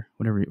whatever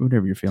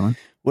you're feeling.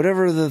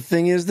 Whatever the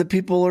thing is that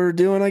people are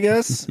doing, I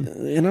guess. I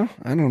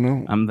don't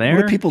know. I'm there.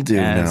 What do people do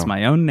now? It's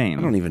my own name.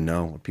 I don't even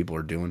know what people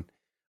are doing.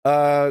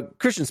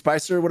 Christian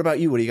Spicer, what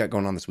about you? What do you got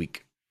going on this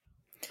week?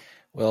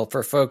 Well,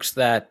 for folks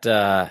that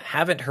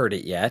haven't heard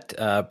it yet,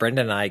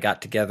 Brendon and I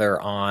got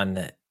together on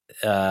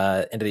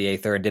Into the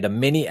Aether and did a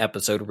mini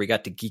episode where we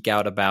got to geek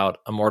out about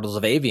Immortals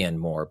of Avian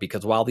more,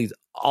 because while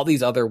all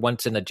these other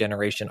once in a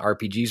generation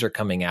RPGs are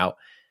coming out,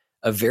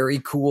 a very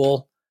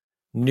cool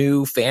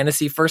new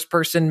fantasy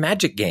first-person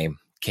Magic game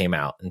came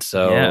out. And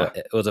so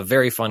it was a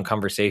very fun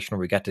conversation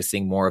where we got to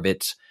sing more of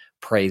its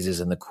praises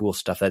and the cool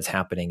stuff that's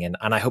happening. And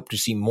I hope to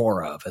see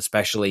more of,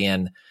 especially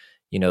in,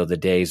 the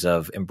days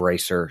of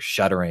Embracer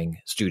shuttering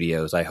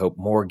studios. I hope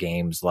more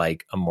games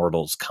like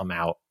Immortals come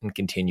out and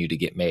continue to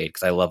get made,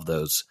 because I love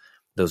those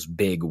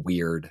big,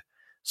 weird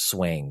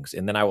swings.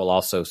 And then I will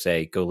also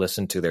say, go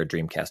listen to their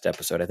Dreamcast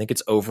episode. I think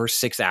it's over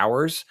 6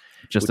 hours,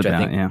 just which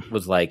about, I think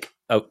was like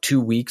 2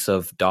 weeks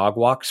of dog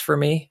walks for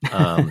me.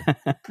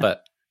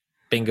 But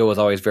Bingo was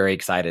always very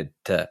excited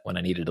when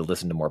I needed to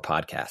listen to more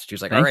podcasts. She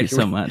was like, Thank you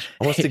so much.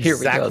 Almost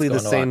exactly the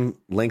same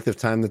length of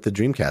time that the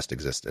Dreamcast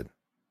existed.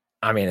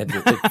 I mean, it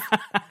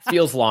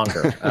feels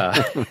longer,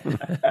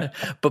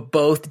 but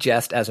both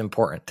just as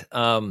important.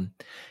 And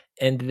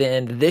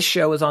then this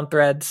show is on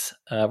Threads.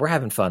 We're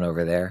having fun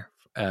over there.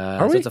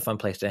 So it's a fun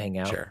place to hang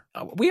out. Sure.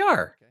 We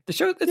are. The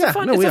show,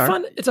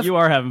 you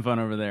are having fun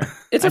over there.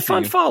 It's a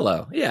fun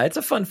follow. Yeah, it's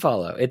a fun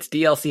follow. It's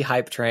DLC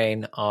Hype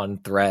Train on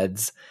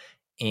Threads.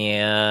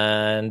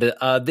 And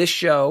this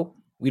show,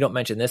 we don't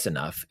mention this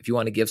enough. If you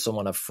want to give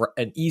someone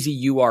an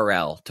easy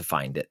URL to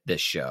find it,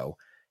 this show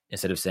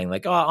instead of saying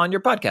like, oh, on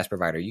your podcast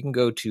provider, you can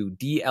go to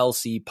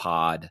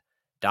dlcpod.com.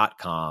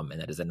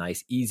 And that is a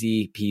nice,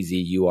 easy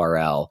peasy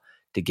URL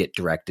to get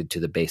directed to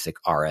the basic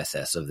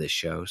RSS of this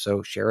show.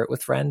 So share it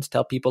with friends,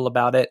 tell people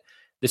about it.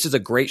 This is a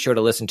great show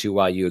to listen to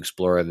while you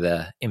explore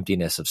the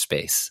emptiness of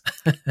space.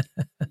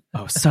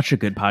 Oh, such a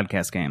good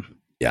podcast game.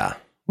 Yeah.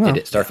 Well,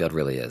 Starfield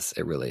really is.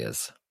 It really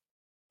is.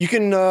 You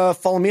can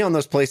follow me on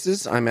those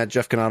places. I'm at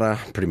Jeff Cannata,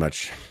 pretty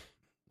much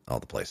all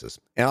the places.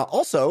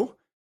 Also,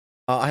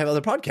 I have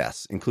other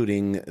podcasts,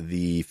 including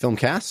the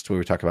Filmcast, where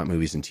we talk about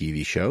movies and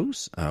TV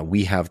shows.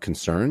 We Have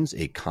Concerns,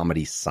 a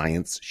comedy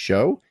science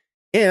show,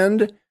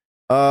 and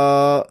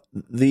the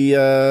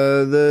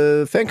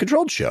Fan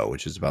Controlled Show,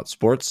 which is about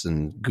sports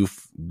and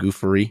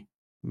goofery,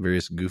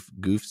 various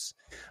goofs.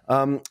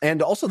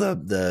 And also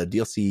the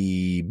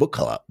DLC book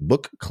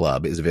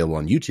club is available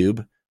on YouTube,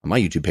 on my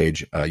YouTube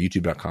page,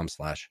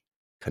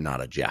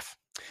 youtube.com/KannataJeff.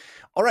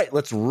 All right,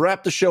 let's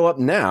wrap the show up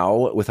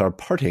now with our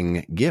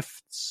parting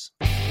gifts.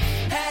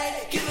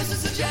 Hey, give us a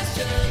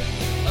suggestion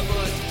of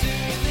what to do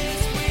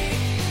this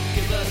week.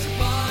 Give us a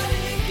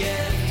parting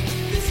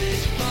gift. This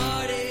is your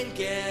parting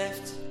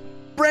gift.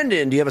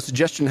 Brendon, do you have a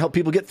suggestion to help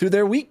people get through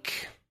their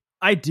week?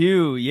 I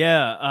do,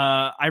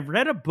 yeah. I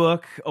read a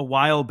book a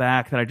while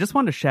back that I just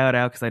wanted to shout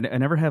out because I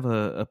never have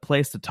a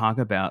place to talk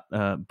about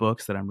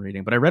books that I'm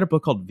reading. But I read a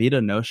book called Vita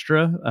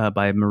Nostra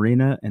by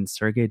Marina and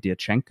Sergei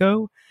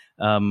Dyachenko,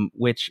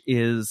 which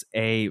is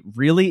a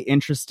really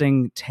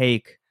interesting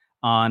take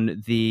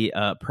on the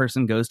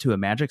person goes to a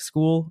magic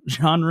school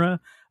genre.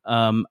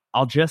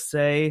 I'll just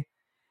say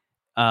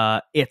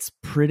it's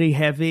pretty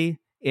heavy.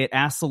 It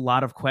asks a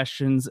lot of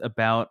questions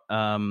about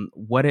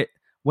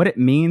what it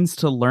means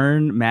to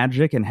learn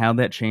magic and how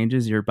that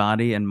changes your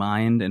body and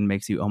mind and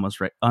makes you almost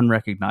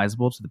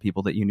unrecognizable to the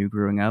people that you knew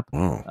growing up.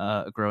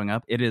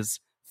 It is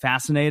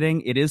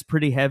fascinating. It is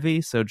pretty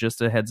heavy. So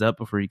just a heads up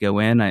before you go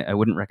in, I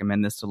wouldn't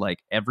recommend this to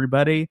like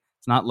everybody.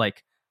 It's not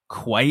like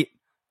quite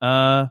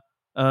the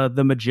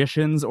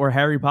Magicians or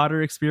Harry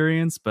Potter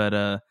experience,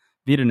 but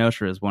Vita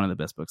Nostra is one of the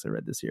best books I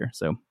read this year.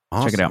 So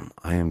awesome. Check it out.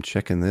 I am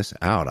checking this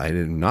out. I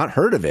had not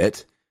heard of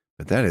it,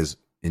 but that has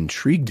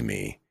intrigued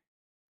me.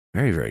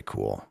 Very, very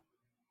cool.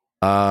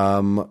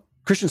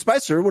 Christian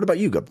Spicer, what about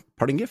you? Got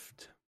parting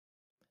gift?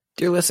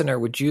 Dear listener,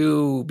 would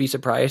you be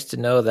surprised to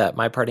know that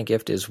my parting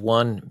gift is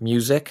 1,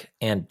 music,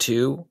 and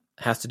 2,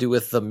 has to do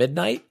with the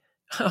midnight?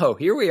 Oh,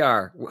 here we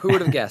are. Who would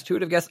have guessed? Who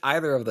would have guessed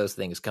either of those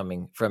things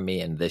coming from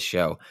me in this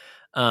show?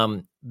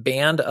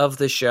 Band of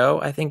the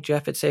show, I think,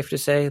 Jeff, it's safe to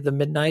say the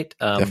Midnight.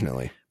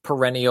 Definitely.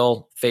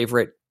 Perennial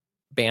favorite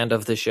band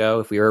of the show.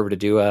 If we were ever to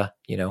do a,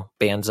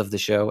 bands of the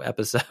show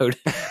episode,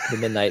 the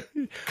Midnight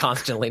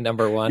constantly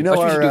number one.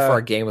 What should we do for our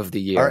game of the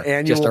year? Our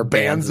annual just our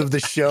bands of the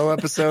show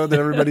episode that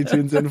everybody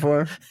tunes in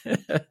for.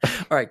 All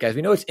right, guys,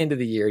 we know it's end of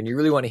the year and you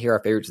really want to hear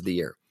our favorites of the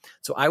year.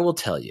 So I will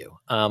tell you,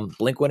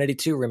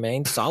 Blink-182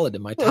 remains solid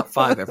in my top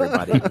 5,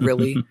 everybody.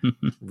 Really,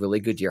 really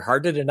good year.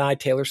 Hard to deny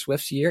Taylor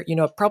Swift's year.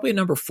 Probably a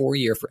number 4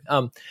 year for,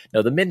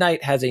 no, the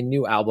Midnight has a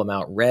new album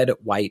out, Red,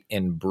 White,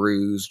 and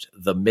Bruised,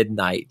 The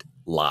Midnight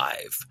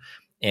Live.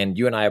 And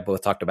you and I have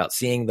both talked about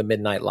seeing the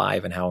Midnight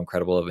live and how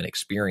incredible of an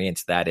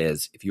experience that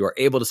is. If you are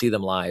able to see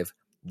them live,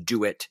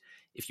 do it.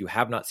 If you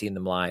have not seen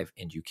them live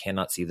and you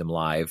cannot see them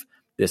live,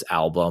 this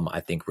album, I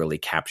think, really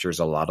captures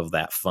a lot of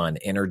that fun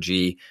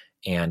energy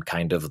and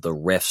kind of the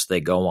riffs they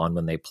go on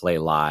when they play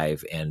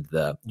live and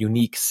the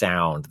unique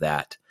sound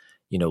that,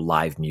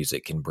 live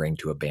music can bring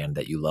to a band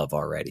that you love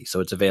already.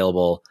 So it's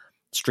available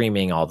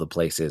streaming all the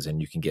places, and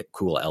you can get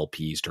cool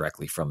LPs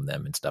directly from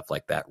them and stuff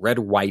like that. Red,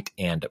 White,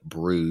 and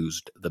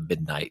Bruised, the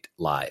Midnight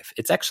Live.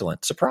 It's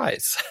excellent.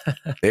 Surprise.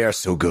 They are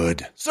so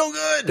good. So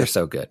good. They're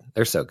so good.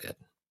 They're so good.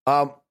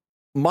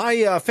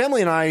 My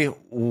family and I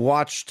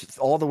watched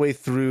all the way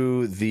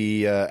through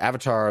the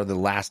Avatar: The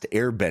Last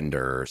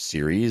Airbender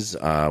series,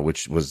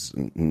 which was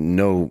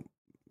no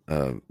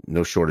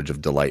shortage of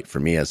delight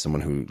for me as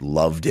someone who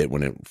loved it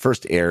when it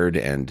first aired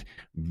and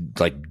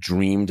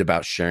dreamed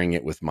about sharing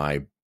it with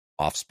my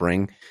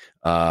offspring.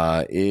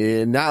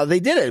 Now they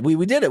did it.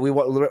 We did it. We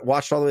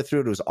watched all the way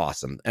through it. It was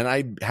awesome. And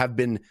I have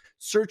been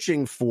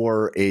searching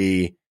for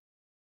a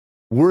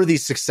worthy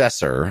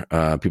successor.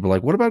 People are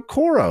like, what about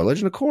Korra?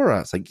 Legend of Korra?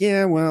 It's like,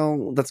 yeah,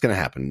 well, that's going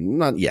to happen.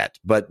 Not yet.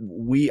 But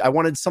I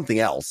wanted something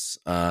else.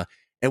 And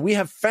we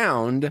have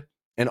found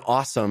an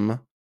awesome,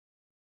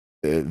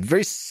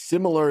 very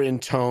similar in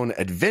tone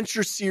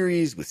adventure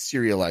series with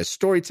serialized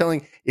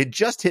storytelling. It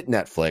just hit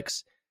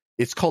Netflix.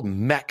 It's called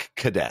Mech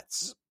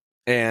Cadets.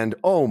 And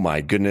oh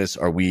my goodness,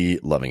 are we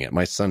loving it.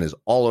 My son is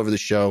all over the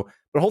show.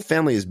 The whole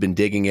family has been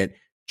digging it.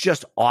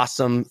 Just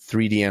awesome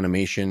 3D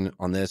animation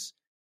on this.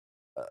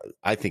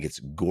 I think it's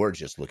a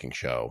gorgeous looking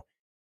show.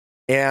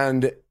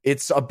 And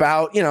it's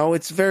about,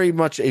 it's very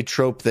much a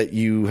trope that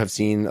you have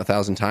seen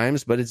 1,000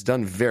 times, but it's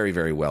done very,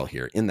 very well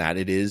here in that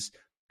it is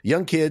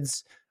young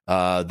kids.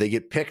 They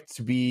get picked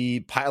to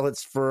be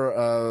pilots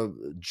for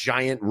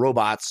giant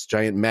robots,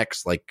 giant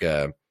mechs, like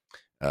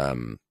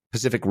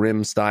Pacific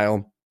Rim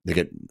style. They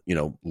get,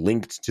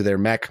 linked to their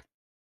mech.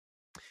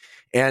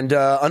 And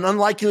an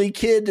unlikely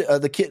kid,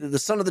 the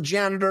son of the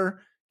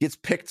janitor, gets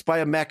picked by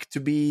a mech to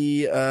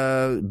be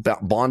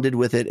bonded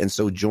with it, and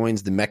so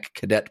joins the mech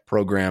cadet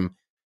program.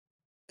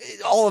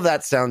 All of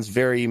that sounds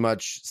very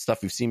much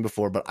stuff we've seen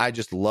before, but I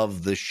just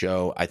love this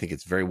show. I think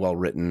it's very well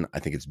written. I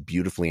think it's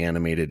beautifully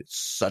animated.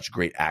 Such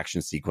great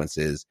action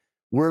sequences.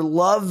 We're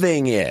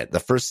loving it.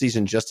 The first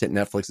season just hit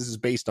Netflix. This is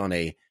based on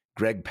a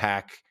Greg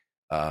Pak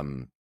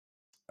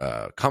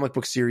comic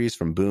book series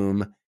from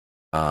Boom,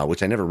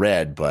 which I never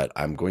read, but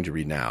I'm going to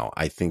read now.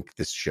 I think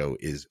this show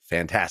is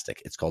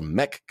fantastic. It's called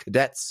Mech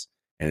Cadets,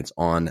 and it's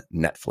on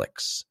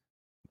Netflix.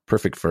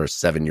 Perfect for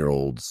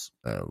 7-year-olds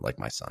like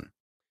my son.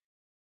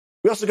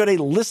 We also got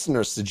a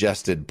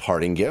listener-suggested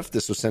parting gift.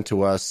 This was sent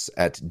to us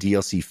at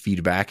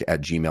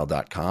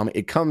dlcfeedback@gmail.com.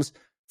 It comes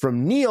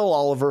from Neil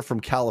Oliver from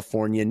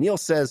California. Neil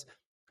says,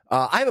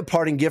 I have a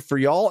parting gift for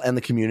y'all and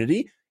the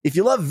community. If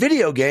you love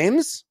video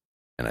games,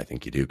 and I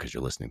think you do because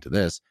you're listening to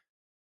this,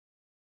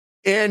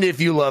 and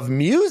if you love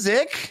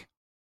music,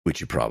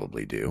 which you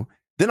probably do,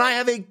 then I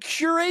have a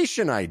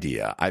curation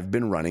idea I've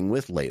been running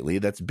with lately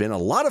that's been a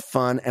lot of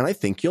fun, and I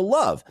think you'll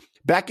love.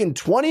 Back in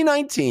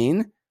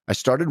 2019... I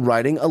started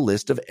writing a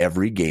list of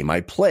every game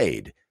I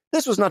played.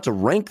 This was not to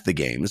rank the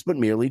games, but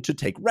merely to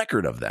take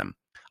record of them.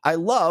 I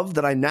love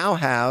that I now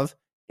have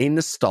a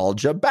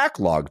nostalgia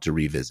backlog to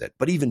revisit.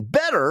 But even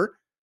better,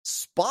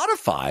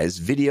 Spotify's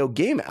video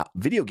game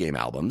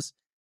albums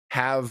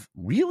have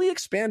really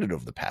expanded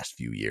over the past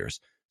few years.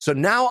 So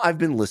now I've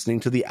been listening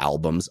to the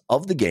albums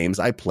of the games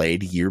I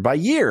played year by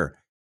year.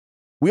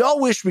 We all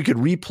wish we could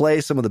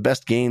replay some of the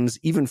best games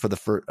even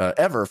for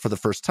ever for the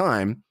first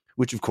time,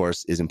 which of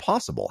course is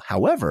impossible.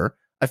 However,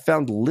 I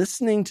found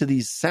listening to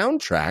these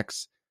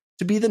soundtracks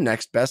to be the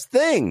next best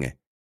thing.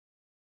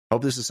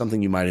 Hope this is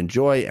something you might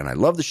enjoy, and I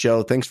love the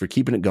show. Thanks for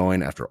keeping it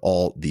going after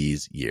all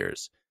these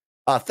years.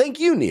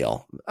 Thank you,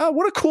 Neil.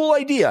 What a cool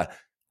idea.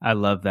 I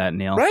love that,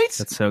 Neil. Right?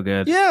 That's so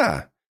good.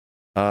 Yeah.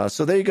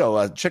 So there you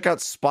go. Check out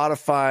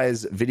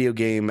Spotify's video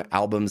game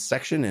albums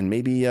section and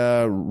maybe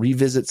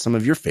revisit some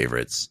of your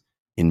favorites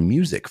in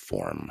music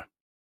form.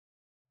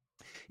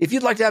 If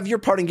you'd like to have your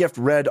parting gift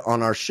read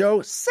on our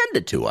show, send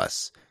it to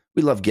us.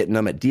 We love getting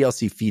them at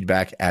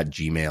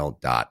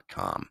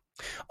dlcfeedback@gmail.com.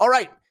 All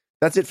right,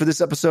 that's it for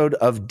this episode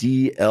of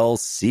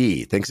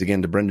DLC. Thanks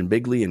again to Brendan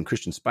Bigley and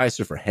Christian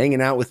Spicer for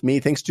hanging out with me.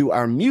 Thanks to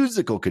our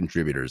musical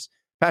contributors,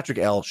 Patrick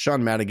L.,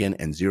 Sean Madigan,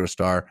 and Zero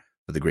Star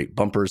for the great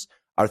bumpers.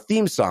 Our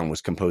theme song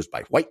was composed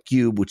by White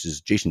Cube, which is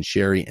Jason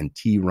Sherry and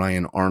T.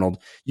 Ryan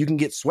Arnold. You can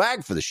get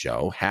swag for the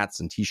show, hats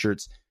and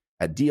t-shirts,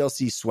 at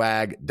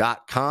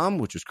dlcswag.com,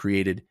 which was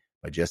created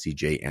by Jesse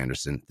J.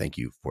 Anderson. Thank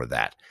you for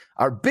that.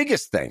 Our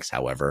biggest thanks,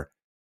 however,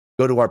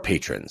 go to our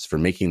patrons for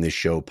making this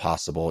show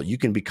possible. You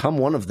can become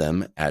one of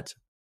them at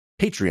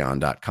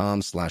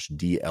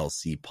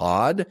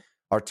patreon.com/DLCpod.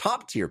 Our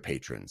top tier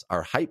patrons,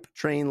 our hype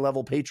train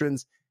level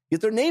patrons,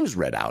 get their names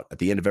read out at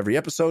the end of every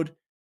episode,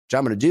 which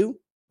I'm going to do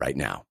right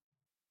now.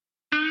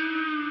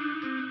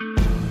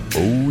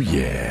 Oh,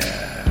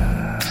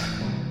 yeah.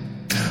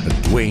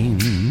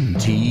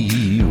 Dwayne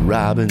T.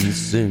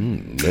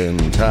 Robinson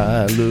and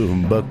Tyler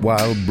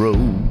Buckwildbro,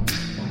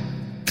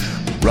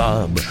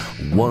 Rob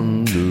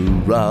Wonder,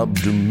 Rob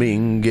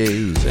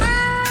Dominguez,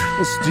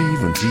 and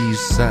Stephen T.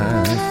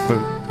 Cypher.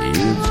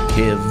 It's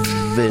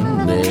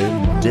Kevin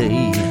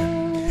Day.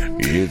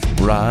 It's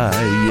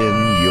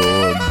Brian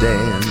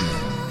Jordan.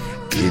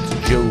 It's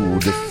Joe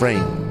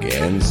DeFrank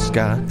and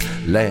Scott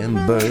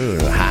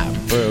Lambert.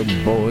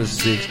 Hyperboy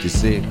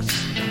 66.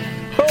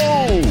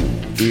 Oh,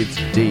 it's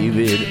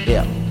David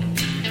F.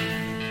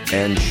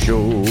 And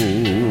sure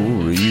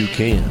you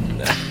can.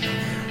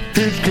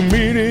 It's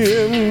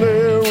comedian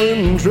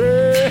Aaron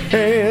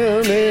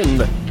Tran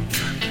and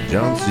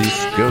John C.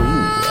 Sco.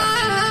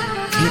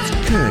 It's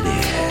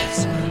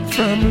Curtis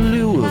from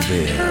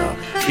Louisville.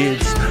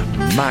 It's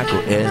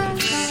Michael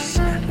S.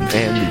 and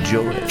Andy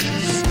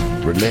Joyce.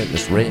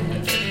 Relentless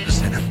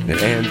Rex and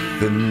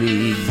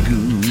Anthony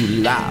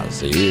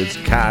Goulas. It's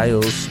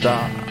Kyle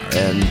Starr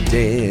and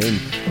Dan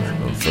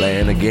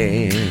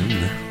Flanagan.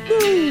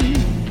 Woo.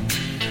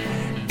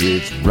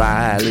 It's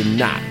Riley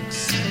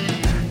Knox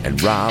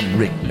and Rob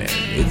Rickman.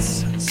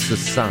 It's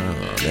Sasan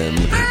and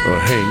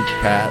Hank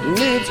Patton.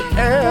 It's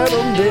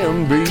Adam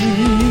Denby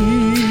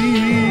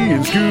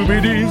and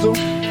Scooby Diesel.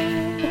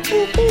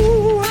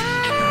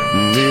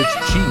 It's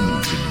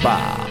Cheesy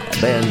Bob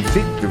and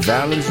Victor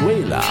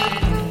Valenzuela.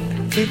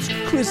 It's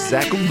Chris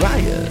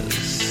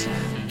Zacharias.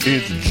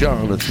 It's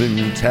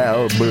Jonathan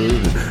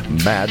Talbot,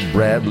 Matt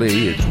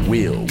Bradley. It's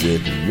Will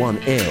with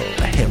 1L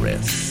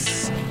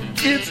Harris.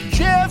 It's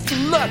Jeff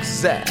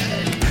Luxack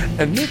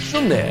and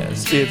Mitchell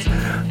Ness. It's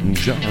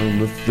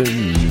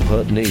Jonathan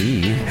Putney.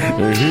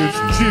 It's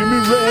Jimmy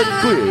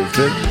Radcliffe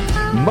and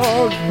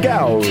Mark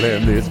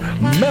Gowland. It's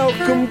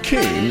Malcolm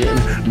King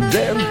and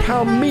Dan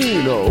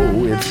Palmino.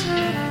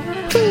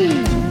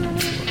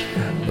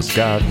 It's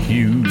Scott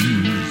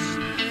Hughes.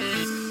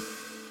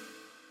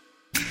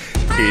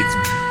 It's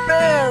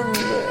Ben.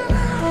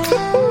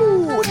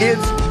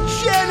 It's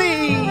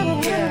Jenny.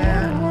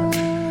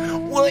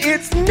 Well,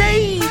 it's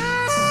Nate.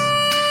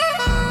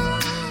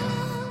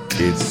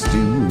 It's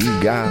Stu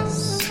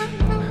Goss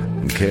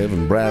and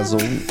Kevin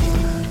Brazel.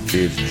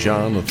 It's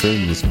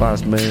Jonathan the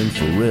Spice Man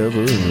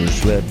Forever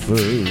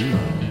Schledford.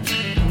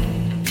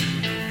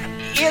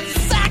 It's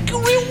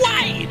Zachary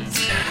White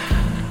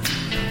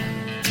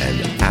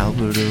and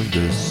Albert of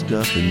the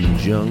Stuff and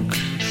Junk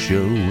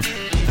Show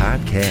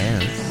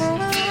podcast.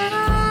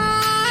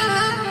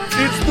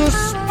 It's the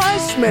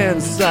Spice Man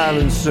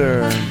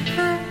Silencer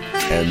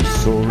and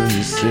Soren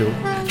Silk.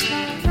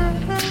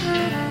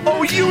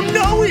 Oh, you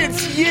know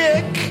it's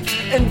Yick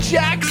and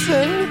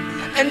Jackson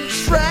and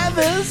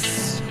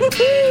Travis.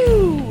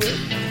 Woo-hoo!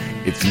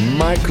 It's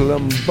Michael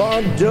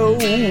Lombardo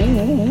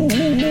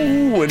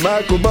and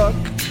Michael Buck.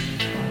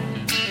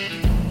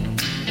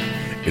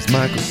 It's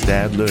Michael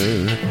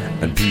Stadler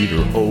and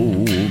Peter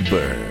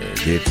Oberg.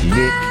 It's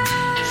Nick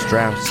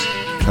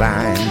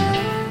Strauss-Klein.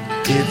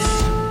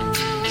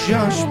 It's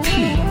Josh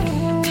Peak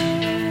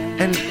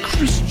and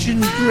Christian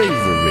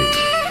Bravery.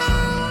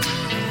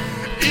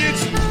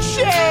 It's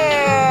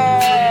Chad.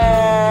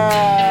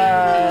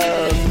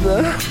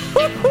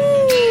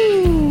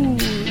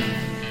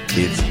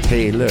 It's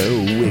Taylor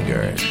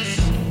Wiggards.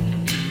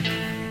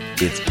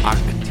 It's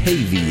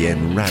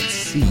Octavian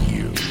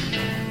Ratsiu.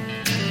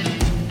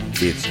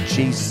 It's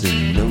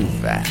Jason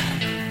Novak.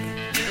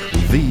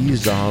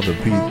 These are the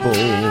people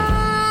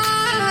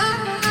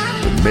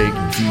that make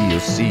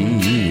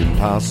DLC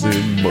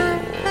impossible.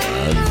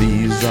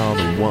 These are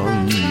the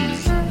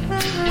ones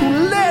who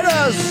let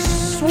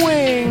us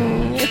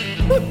swing.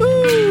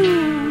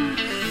 Woo-hoo.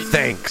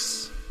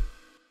 Thanks.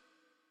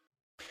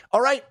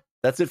 All right,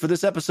 that's it for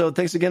this episode.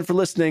 Thanks again for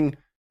listening.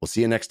 We'll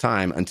see you next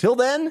time. Until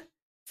then,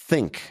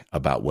 think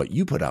about what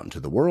you put out into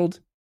the world.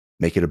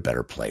 Make it a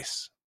better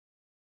place.